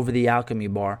bar over the Alchemy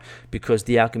bar because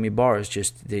the Alchemy bar is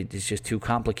just too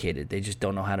complicated. They just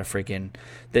don't know how to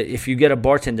if you get a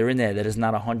bartender in there that is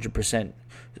not 100%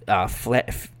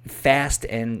 fast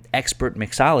and expert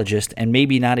mixologist, and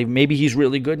maybe he's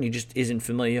really good and he just isn't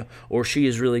familiar, or she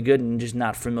is really good and just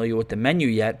not familiar with the menu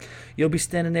yet, you'll be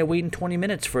standing there waiting 20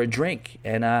 minutes for a drink,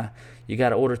 and you got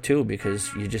to order two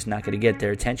because you're just not going to get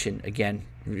their attention again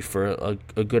for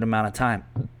a good amount of time.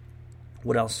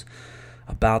 What else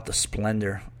about the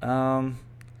Splendor?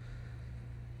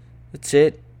 That's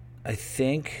it. I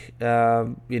think, I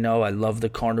love the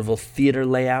Carnival theater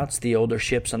layouts, the older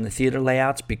ships on the theater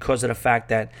layouts, because of the fact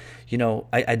that,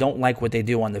 I don't like what they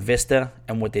do on the Vista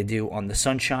and what they do on the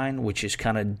Sunshine, which is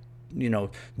kind of,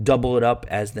 double it up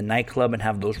as the nightclub and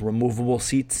have those removable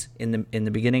seats in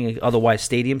the beginning, otherwise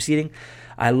stadium seating.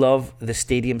 I love the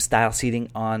stadium style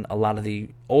seating on a lot of the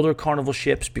older Carnival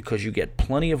ships because you get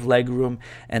plenty of leg room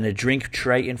and a drink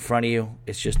tray in front of you.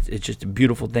 It's just a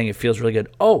beautiful thing. It feels really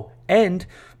good. Oh, and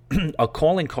a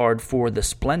calling card for the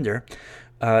Splendor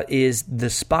is the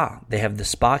spa. They have the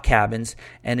spa cabins,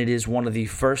 and it is one of the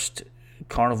first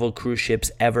Carnival cruise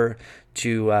ships ever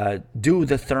to do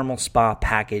the thermal spa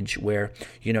package where,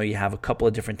 you have a couple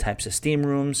of different types of steam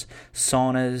rooms,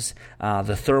 saunas,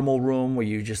 the thermal room where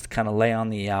you just kind of lay on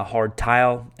the hard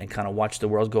tile and kind of watch the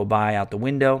world go by out the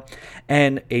window,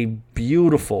 and a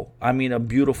beautiful,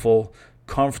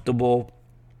 comfortable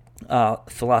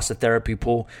thalassotherapy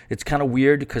pool. It's kind of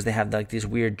weird because they have these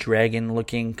weird dragon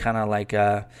looking kind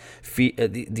of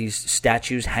these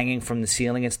statues hanging from the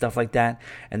ceiling and stuff like that,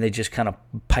 and they just kind of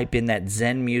pipe in that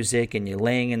Zen music, and you're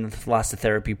laying in the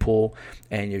thalassotherapy pool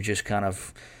and you're just kind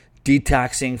of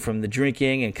detoxing from the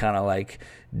drinking and kind of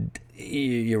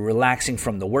you're relaxing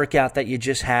from the workout that you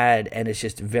just had, and it's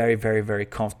just very, very, very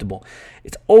comfortable.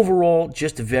 It's overall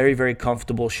just a very, very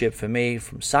comfortable ship for me,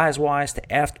 from size-wise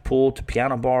to aft pool to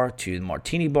piano bar to the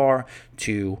martini bar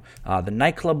to the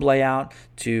nightclub layout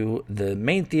to the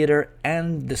main theater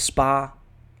and the spa.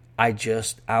 I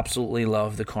just absolutely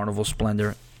love the Carnival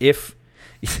Splendor, if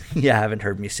you haven't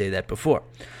heard me say that before.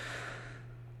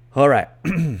 All right.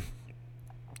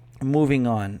 Moving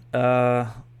on.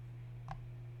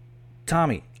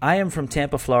 Tommy, I am from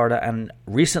Tampa, Florida, and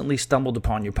recently stumbled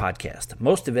upon your podcast.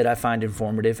 Most of it I find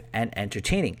informative and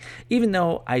entertaining, even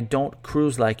though I don't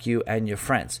cruise like you and your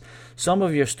friends. Some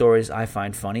of your stories I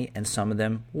find funny, and some of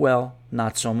them, well,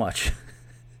 not so much.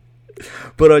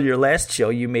 But on your last show,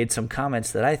 you made some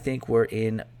comments that I think were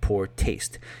in poor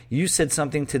taste. You said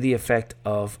something to the effect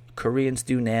of Koreans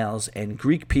do nails and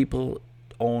Greek people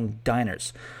own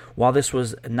diners. While this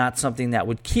was not something that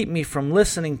would keep me from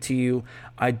listening to you,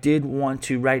 I did want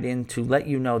to write in to let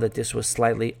you know that this was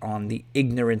slightly on the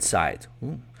ignorant side.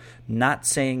 Not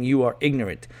saying you are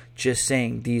ignorant, just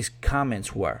saying these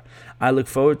comments were. I look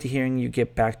forward to hearing you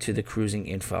get back to the cruising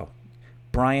info.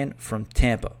 Brian from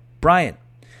Tampa. Brian,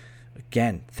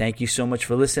 again, thank you so much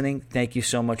for listening. Thank you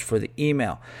so much for the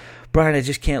email. Brian, I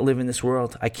just can't live in this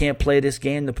world. I can't play this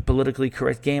game, the politically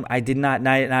correct game. I did not,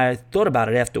 and I thought about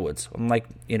it afterwards. I'm like,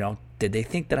 did they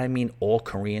think that I mean all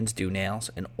Koreans do nails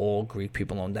and all Greek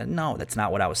people own that? No, that's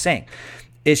not what I was saying.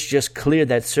 It's just clear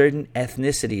that certain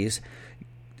ethnicities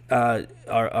are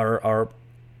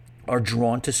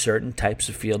drawn to certain types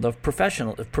of field of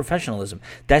professionalism.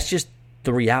 That's just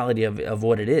the reality of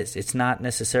what it is. It's not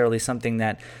necessarily something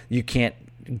that you can't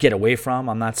get away from.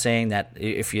 I'm not saying that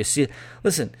if you see,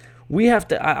 listen, we have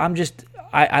to.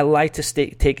 I like to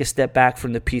take a step back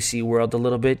from the PC world a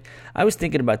little bit. I was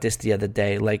thinking about this the other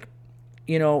day. Like,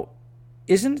 don't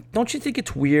you think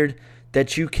it's weird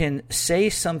that you can say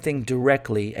something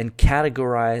directly and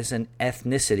categorize an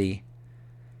ethnicity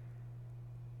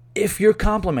if you're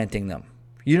complimenting them?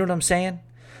 You know what I'm saying?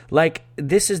 Like,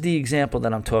 this is the example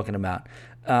that I'm talking about.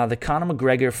 The Conor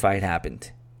McGregor fight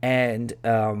happened, and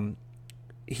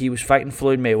he was fighting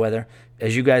Floyd Mayweather.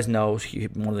 As you guys know,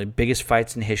 one of the biggest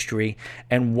fights in history,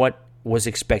 and what was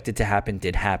expected to happen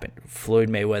did happen. Floyd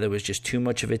Mayweather was just too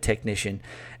much of a technician.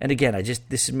 And again,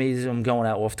 this is me, I'm going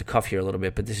out off the cuff here a little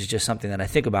bit, but this is just something that I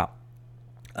think about.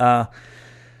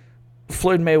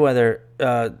 Floyd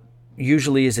Mayweather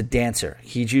usually is a dancer.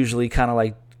 He's usually kind of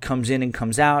like comes in and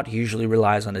comes out. He usually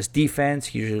relies on his defense.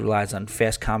 He usually relies on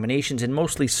fast combinations and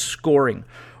mostly scoring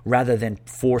rather than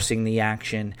forcing the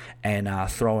action and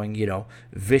throwing,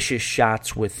 vicious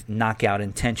shots with knockout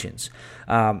intentions.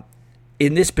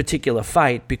 In this particular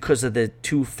fight, because of the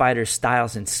two fighters'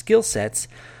 styles and skill sets,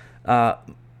 Mayweather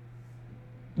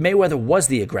was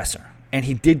the aggressor, and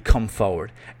he did come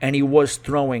forward, and he was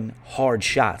throwing hard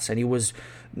shots, and he was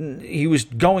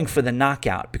going for the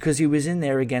knockout because he was in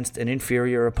there against an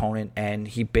inferior opponent, and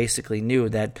he basically knew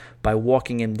that by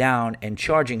walking him down and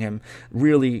charging him,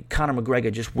 really Conor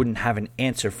McGregor just wouldn't have an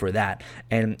answer for that.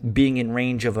 And being in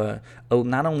range of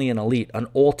not only an elite, an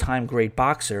all-time great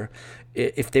boxer,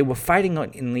 if they were fighting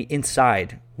in the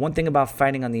inside, one thing about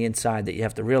fighting on the inside that you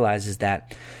have to realize is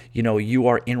that, you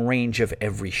are in range of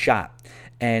every shot.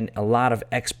 And a lot of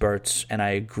experts, and I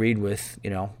agreed with,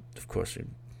 of course,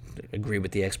 agree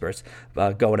with the experts,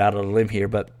 going out on a limb here,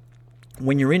 but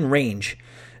when you're in range,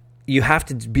 you have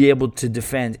to be able to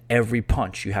defend every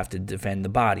punch. You have to defend the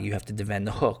body. You have to defend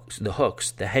the hooks,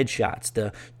 the headshots,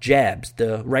 the jabs,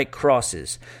 the right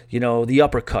crosses, the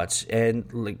uppercuts,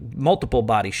 and like multiple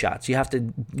body shots. You have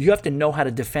to know how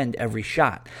to defend every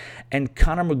shot. And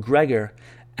Conor McGregor,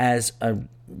 as a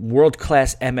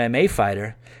world-class MMA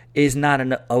fighter, is not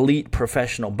an elite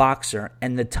professional boxer.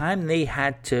 And the time they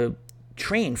had to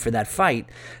train for that fight,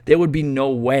 there would be no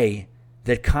way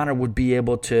that Conor would be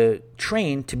able to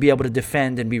train to be able to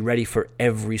defend and be ready for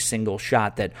every single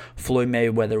shot that Floyd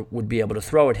Mayweather would be able to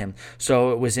throw at him.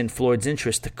 So it was in Floyd's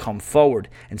interest to come forward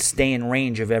and stay in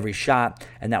range of every shot,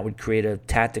 and that would create a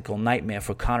tactical nightmare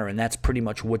for Conor, and that's pretty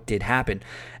much what did happen.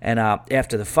 And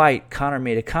after the fight, Conor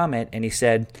made a comment, and he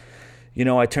said,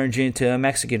 I turned you into a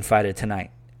Mexican fighter tonight.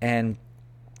 And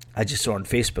I just saw on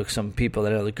Facebook some people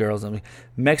that are the girls,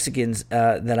 Mexicans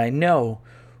that I know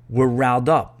were riled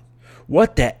up.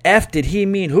 What the F did he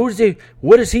mean?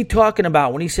 What is he talking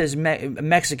about when he says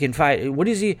Mexican fight? What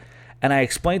is he? And I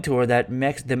explained to her that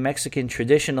the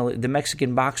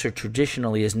Mexican boxer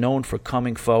traditionally is known for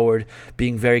coming forward,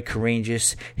 being very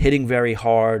courageous, hitting very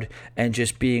hard, and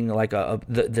just being like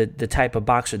the type of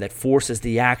boxer that forces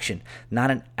the action, not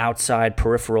an outside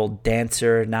peripheral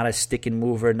dancer, not a stick and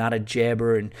mover, not a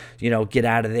jabber and get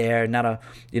out of there, not a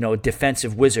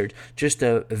defensive wizard, just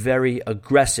a very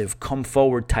aggressive, come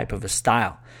forward type of a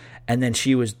style. And then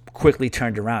she was quickly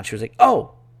turned around. She was like,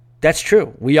 "Oh, that's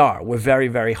true. We're very,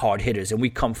 very hard hitters, and we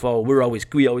come forward.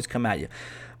 We always come at you."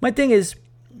 My thing is,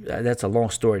 that's a long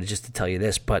story just to tell you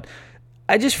this, but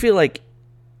I just feel like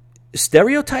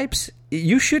stereotypes,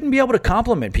 you shouldn't be able to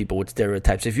compliment people with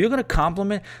stereotypes. If you're going to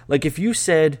compliment, like if you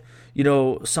said,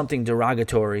 something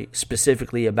derogatory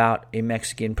specifically about a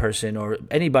Mexican person or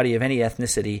anybody of any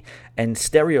ethnicity and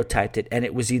stereotyped it, and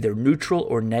it was either neutral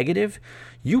or negative,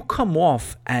 you come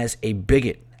off as a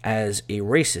bigot, as a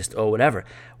racist or whatever.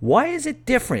 Why is it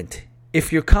different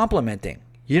if you're complimenting?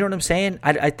 You know what I'm saying?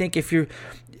 I think if you're,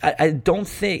 I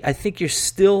think you're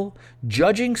still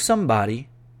judging somebody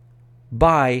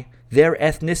by their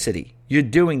ethnicity. You're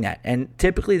doing that. And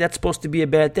typically that's supposed to be a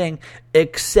bad thing,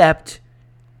 except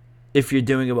if you're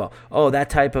doing it well. Oh, that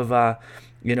type of,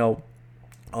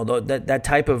 although that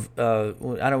type of, I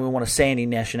don't even want to say any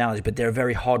nationalities, but they're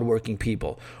very hardworking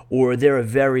people, or they're a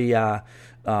very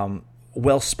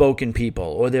well-spoken people,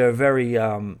 or they're very,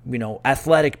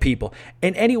 athletic people.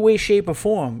 In any way, shape, or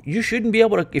form, you shouldn't be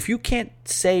able to, if you can't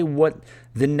say what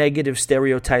the negative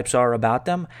stereotypes are about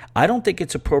them, I don't think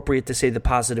it's appropriate to say the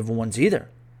positive ones either,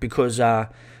 because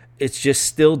it's just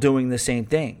still doing the same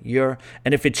thing.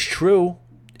 And if it's true,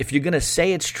 if you're going to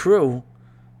say it's true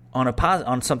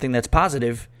on something that's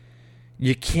positive,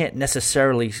 you can't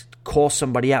necessarily call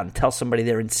somebody out and tell somebody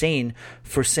they're insane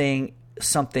for saying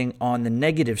something on the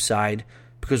negative side,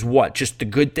 because what? Just the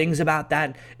good things about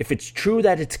that? If it's true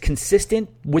that it's consistent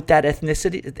with that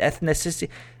ethnicity,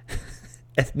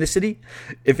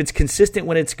 if it's consistent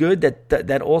when it's good,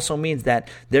 that also means that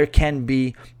there can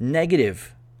be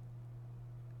negative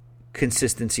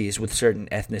consistencies with certain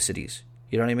ethnicities.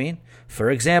 You know what I mean? For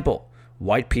example,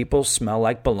 white people smell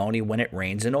like baloney when it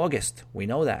rains in August. We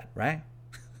know that, right?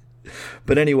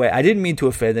 But anyway, I didn't mean to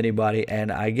offend anybody, and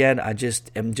again, I'm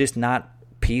just not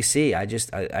PC.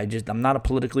 I'm not a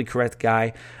politically correct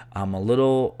guy. I'm a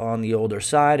little on the older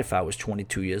side. If I was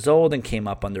 22 years old and came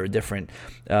up under a different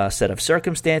set of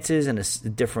circumstances and a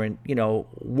different,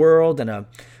 world and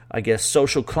a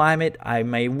social climate, I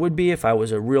would be. If I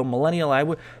was a real millennial, I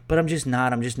would. But I'm just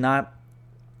not.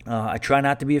 I try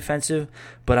not to be offensive,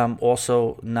 but I'm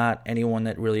also not anyone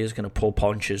that really is going to pull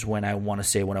punches when I want to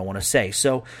say what I want to say.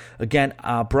 So, again,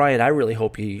 Brian, I really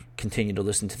hope you continue to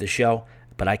listen to the show,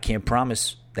 but I can't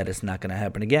promise that it's not going to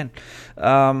happen again.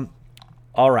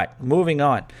 All right, moving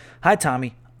on. Hi,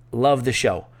 Tommy. Love the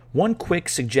show. One quick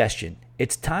suggestion.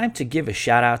 It's time to give a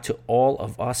shout out to all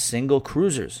of us single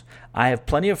cruisers. I have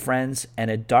plenty of friends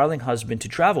and a darling husband to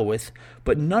travel with,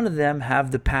 but none of them have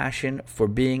the passion for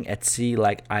being at sea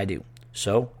like I do.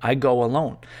 So I go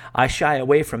alone. I shy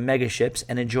away from mega ships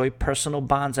and enjoy personal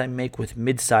bonds I make with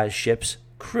mid-sized ships'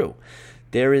 crew.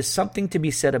 There is something to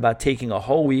be said about taking a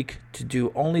whole week to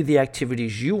do only the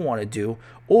activities you want to do,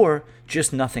 or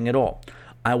just nothing at all.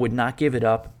 I would not give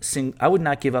up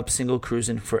single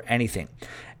cruising for anything.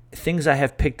 Things I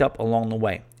have picked up along the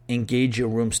way. Engage your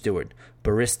room steward,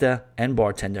 barista, and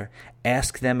bartender.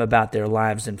 Ask them about their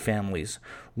lives and families,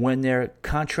 when their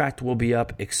contract will be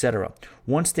up, etc.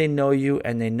 Once they know you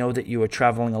and they know that you are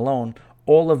traveling alone,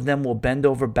 all of them will bend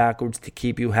over backwards to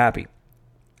keep you happy.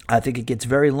 I think it gets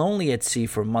very lonely at sea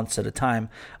for months at a time.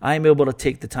 I am able to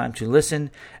take the time to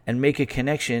listen and make a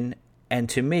connection, and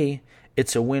to me,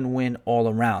 it's a win-win all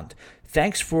around.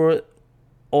 Thanks for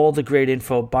all the great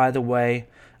info. By the way,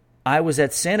 I was at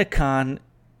SantaCon.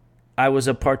 I was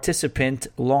a participant.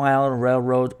 Long Island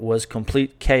Railroad was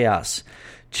complete chaos.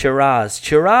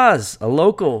 Chiraz, a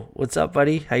local. What's up,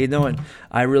 buddy? How you doing?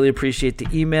 I really appreciate the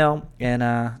email. And,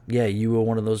 you were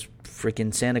one of those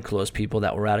freaking Santa Claus people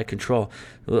that were out of control.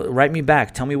 Write me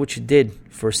back. Tell me what you did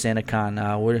for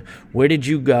SantaCon. Where did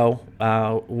you go?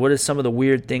 What are some of the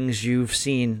weird things you've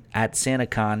seen at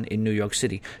SantaCon in New York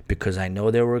City? Because I know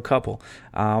there were a couple.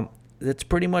 That's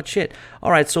pretty much it.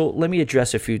 All right, so let me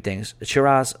address a few things.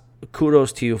 Shiraz,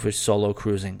 kudos to you for solo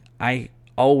cruising. I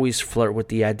always flirt with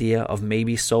the idea of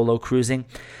maybe solo cruising.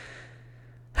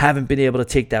 Haven't been able to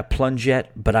take that plunge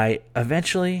yet, but I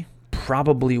eventually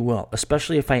probably will,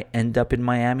 especially if I end up in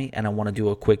Miami and I want to do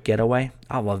a quick getaway.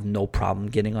 I'll have no problem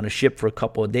getting on a ship for a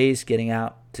couple of days, getting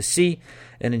out to sea,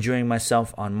 and enjoying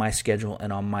myself on my schedule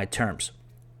and on my terms.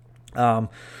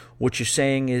 What you're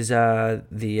saying is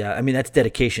that's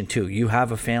dedication too. You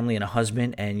have a family and a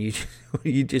husband, and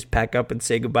you just pack up and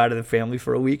say goodbye to the family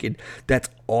for a week, and that's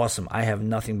awesome. I have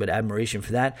nothing but admiration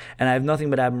for that, and I have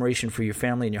nothing but admiration for your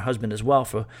family and your husband as well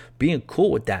for being cool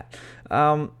with that.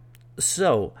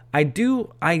 So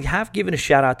I have given a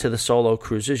shout out to the solo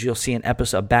cruisers. You'll see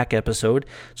a back episode.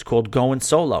 It's called Going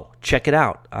Solo. Check it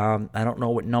out. I don't know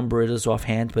what number it is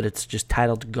offhand, but it's just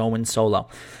titled Going Solo.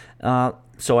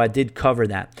 So I did cover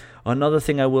that. Another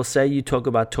thing I will say, you talk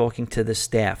about talking to the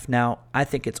staff. Now, I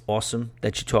think it's awesome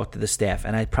that you talk to the staff,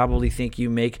 and I probably think you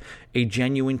make a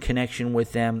genuine connection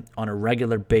with them on a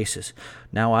regular basis.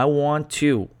 Now, I want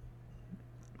to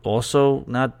also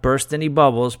not burst any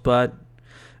bubbles, but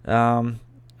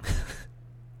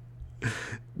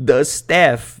the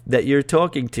staff that you're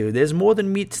talking to, there's more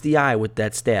than meets the eye with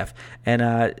that staff.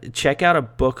 And check out a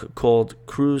book called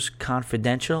Cruise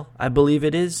Confidential, I believe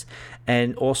it is.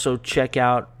 And also check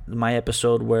out my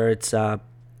episode where it's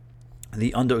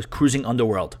Cruising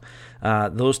Underworld.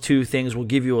 Those two things will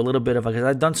give you a little bit of, because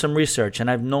I've done some research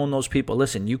and I've known those people.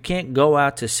 Listen, you can't go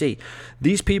out to sea.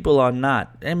 These people are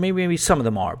not, and maybe some of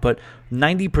them are, but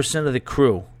 90% of the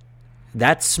crew,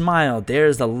 that smile,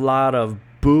 there's a lot of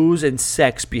booze and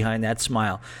sex behind that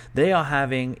smile.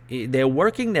 They're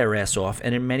working their ass off,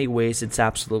 and in many ways it's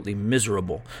absolutely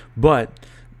miserable. But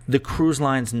the cruise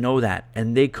lines know that,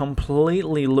 and they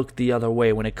completely look the other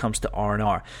way when it comes to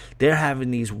R&R. They're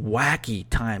having these wacky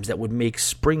times that would make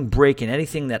spring break and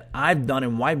anything that I've done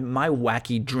in my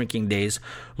wacky drinking days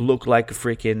look like a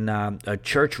freaking a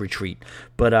church retreat.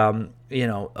 But,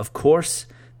 of course,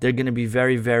 they're going to be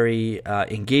very, very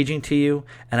engaging to you,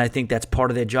 and I think that's part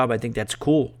of their job. I think that's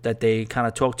cool that they kind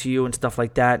of talk to you and stuff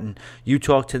like that, and you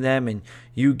talk to them, and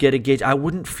you get engaged. I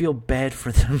wouldn't feel bad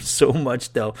for them so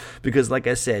much, though, because, like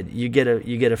I said, you get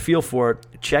a feel for it.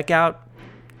 Check out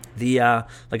the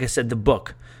like I said, the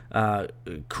book,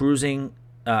 Cruise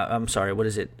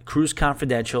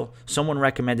Confidential. Someone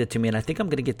recommended it to me, and I think I'm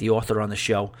going to get the author on the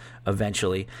show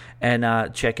eventually.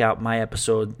 And check out my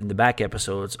episode in the back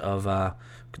episodes of the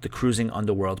Cruising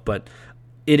Underworld. But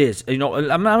it is,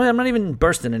 I'm not even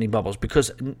bursting any bubbles,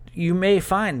 because you may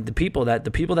find the people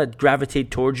that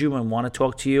gravitate towards you and want to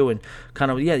talk to you and kind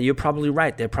of, you're probably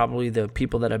right. They're probably the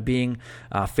people that are being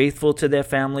faithful to their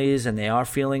families, and they are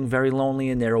feeling very lonely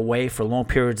and they're away for long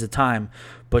periods of time.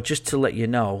 But just to let you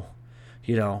know,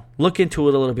 look into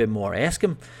it a little bit more. Ask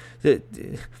them,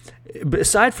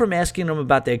 aside from asking them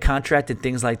about their contract and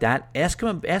things like that, ask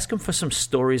them for some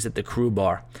stories at the crew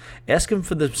bar. Ask them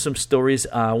for some stories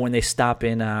when they stop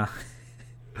in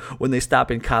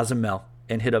Cozumel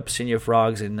and hit up Senior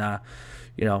Frogs and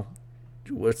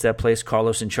what's that place,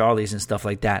 Carlos and Charlie's and stuff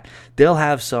like that. They'll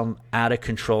have some out of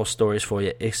control stories for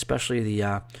you, especially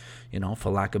the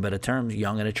for lack of better terms,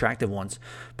 young and attractive ones.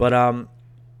 But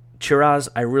Shiraz,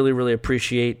 I really, really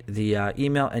appreciate the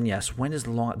email. And yes, when is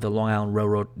the Long Island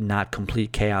Railroad not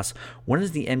complete chaos? When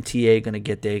is the MTA going to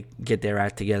get their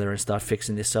act together and start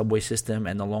fixing the subway system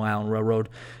and the Long Island Railroad?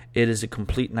 It is a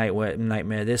complete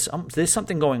nightmare. There's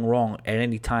something going wrong at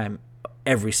any time,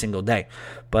 every single day.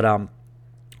 But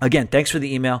again, thanks for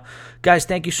the email. Guys,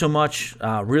 thank you so much.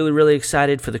 Really, really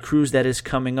excited for the cruise that is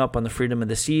coming up on the Freedom of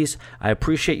the Seas. I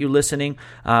appreciate you listening.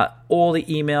 All the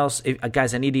emails,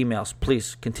 guys, I need emails.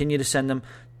 Please continue to send them.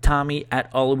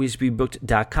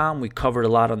 Tommy@alwaysbebooked.com. We covered a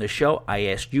lot on the show. I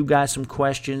asked you guys some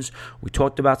questions. We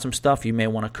talked about some stuff. You may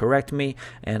want to correct me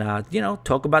and,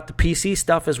 talk about the PC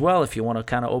stuff as well if you want to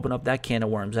kind of open up that can of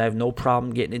worms. I have no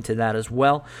problem getting into that as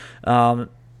well.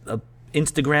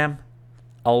 Instagram,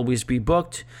 Always Be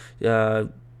Booked.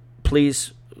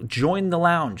 Please join the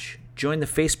lounge. Join the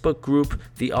Facebook group,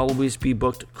 the Always Be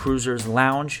Booked Cruisers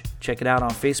Lounge. Check it out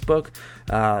on Facebook.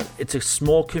 It's a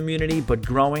small community, but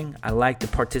growing. I like the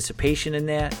participation in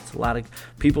there. It's a lot of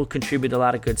people contribute a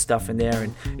lot of good stuff in there,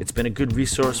 and it's been a good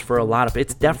resource for a lot of.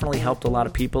 It's definitely helped a lot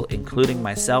of people, including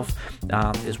myself,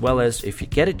 as well as if you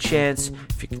get a chance,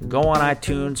 if you can go on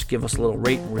iTunes, give us a little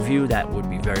rate and review. That would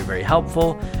be very, very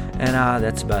helpful. And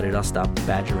that's about it. I'll stop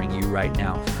badgering you right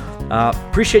now.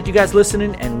 Appreciate you guys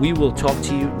listening, and we will talk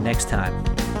to you next time.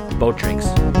 Boat Drinks.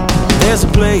 There's a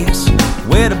place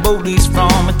where the boat leaves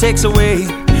from. It takes away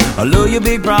all of your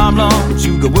big problems.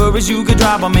 You got worries, you could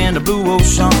drop them in the blue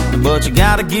ocean, but you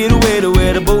gotta get away to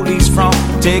where the boat leaves from.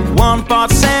 Take 1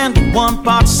 part sand, 1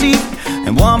 part sea,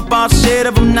 and 1 part shade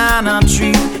of a 9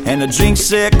 tree. And the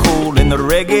drinks are cold and the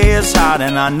reggae is hot,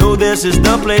 and I know this is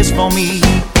the place for me.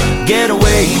 Get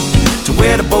away to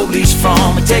where the boat leaves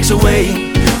from. It takes away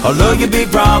all of your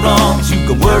big problems. You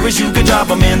got worries, you could drop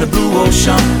them in the blue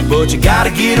ocean, but you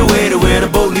gotta get away to where the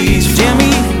boat leads.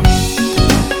 Jimmy.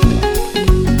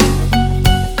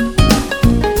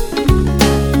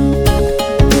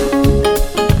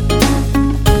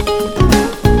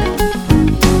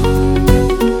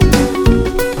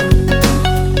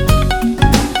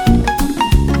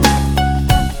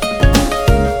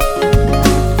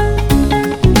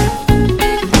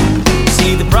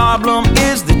 See, the problem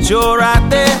is that you're right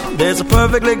there. There's a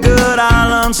perfectly good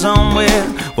island somewhere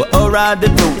where a ride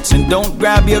that floats, and don't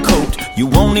grab your coat, you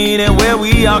won't need it where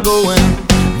we are going.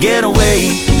 Get away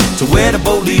to where the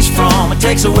boat leaves from. It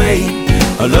takes away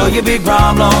all of your big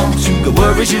problems. You got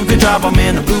worries, you could drop them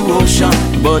in the blue ocean,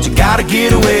 but you gotta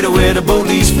get away to where the boat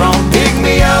leaves from. Pick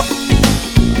me up,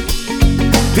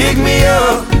 pick me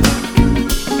up,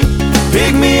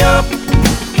 me up.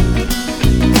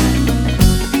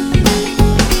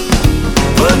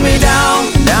 Put me down,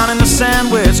 down in the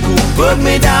sand where it's cool. Put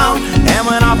me down, and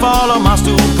when I fall on my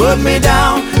stool, put me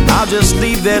down. I'll just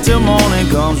sleep there till morning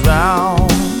comes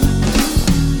round.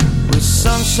 With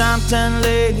sunshine, 10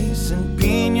 ladies, and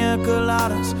pina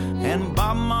coladas, and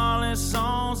Bob Marley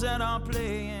songs that are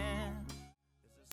playing.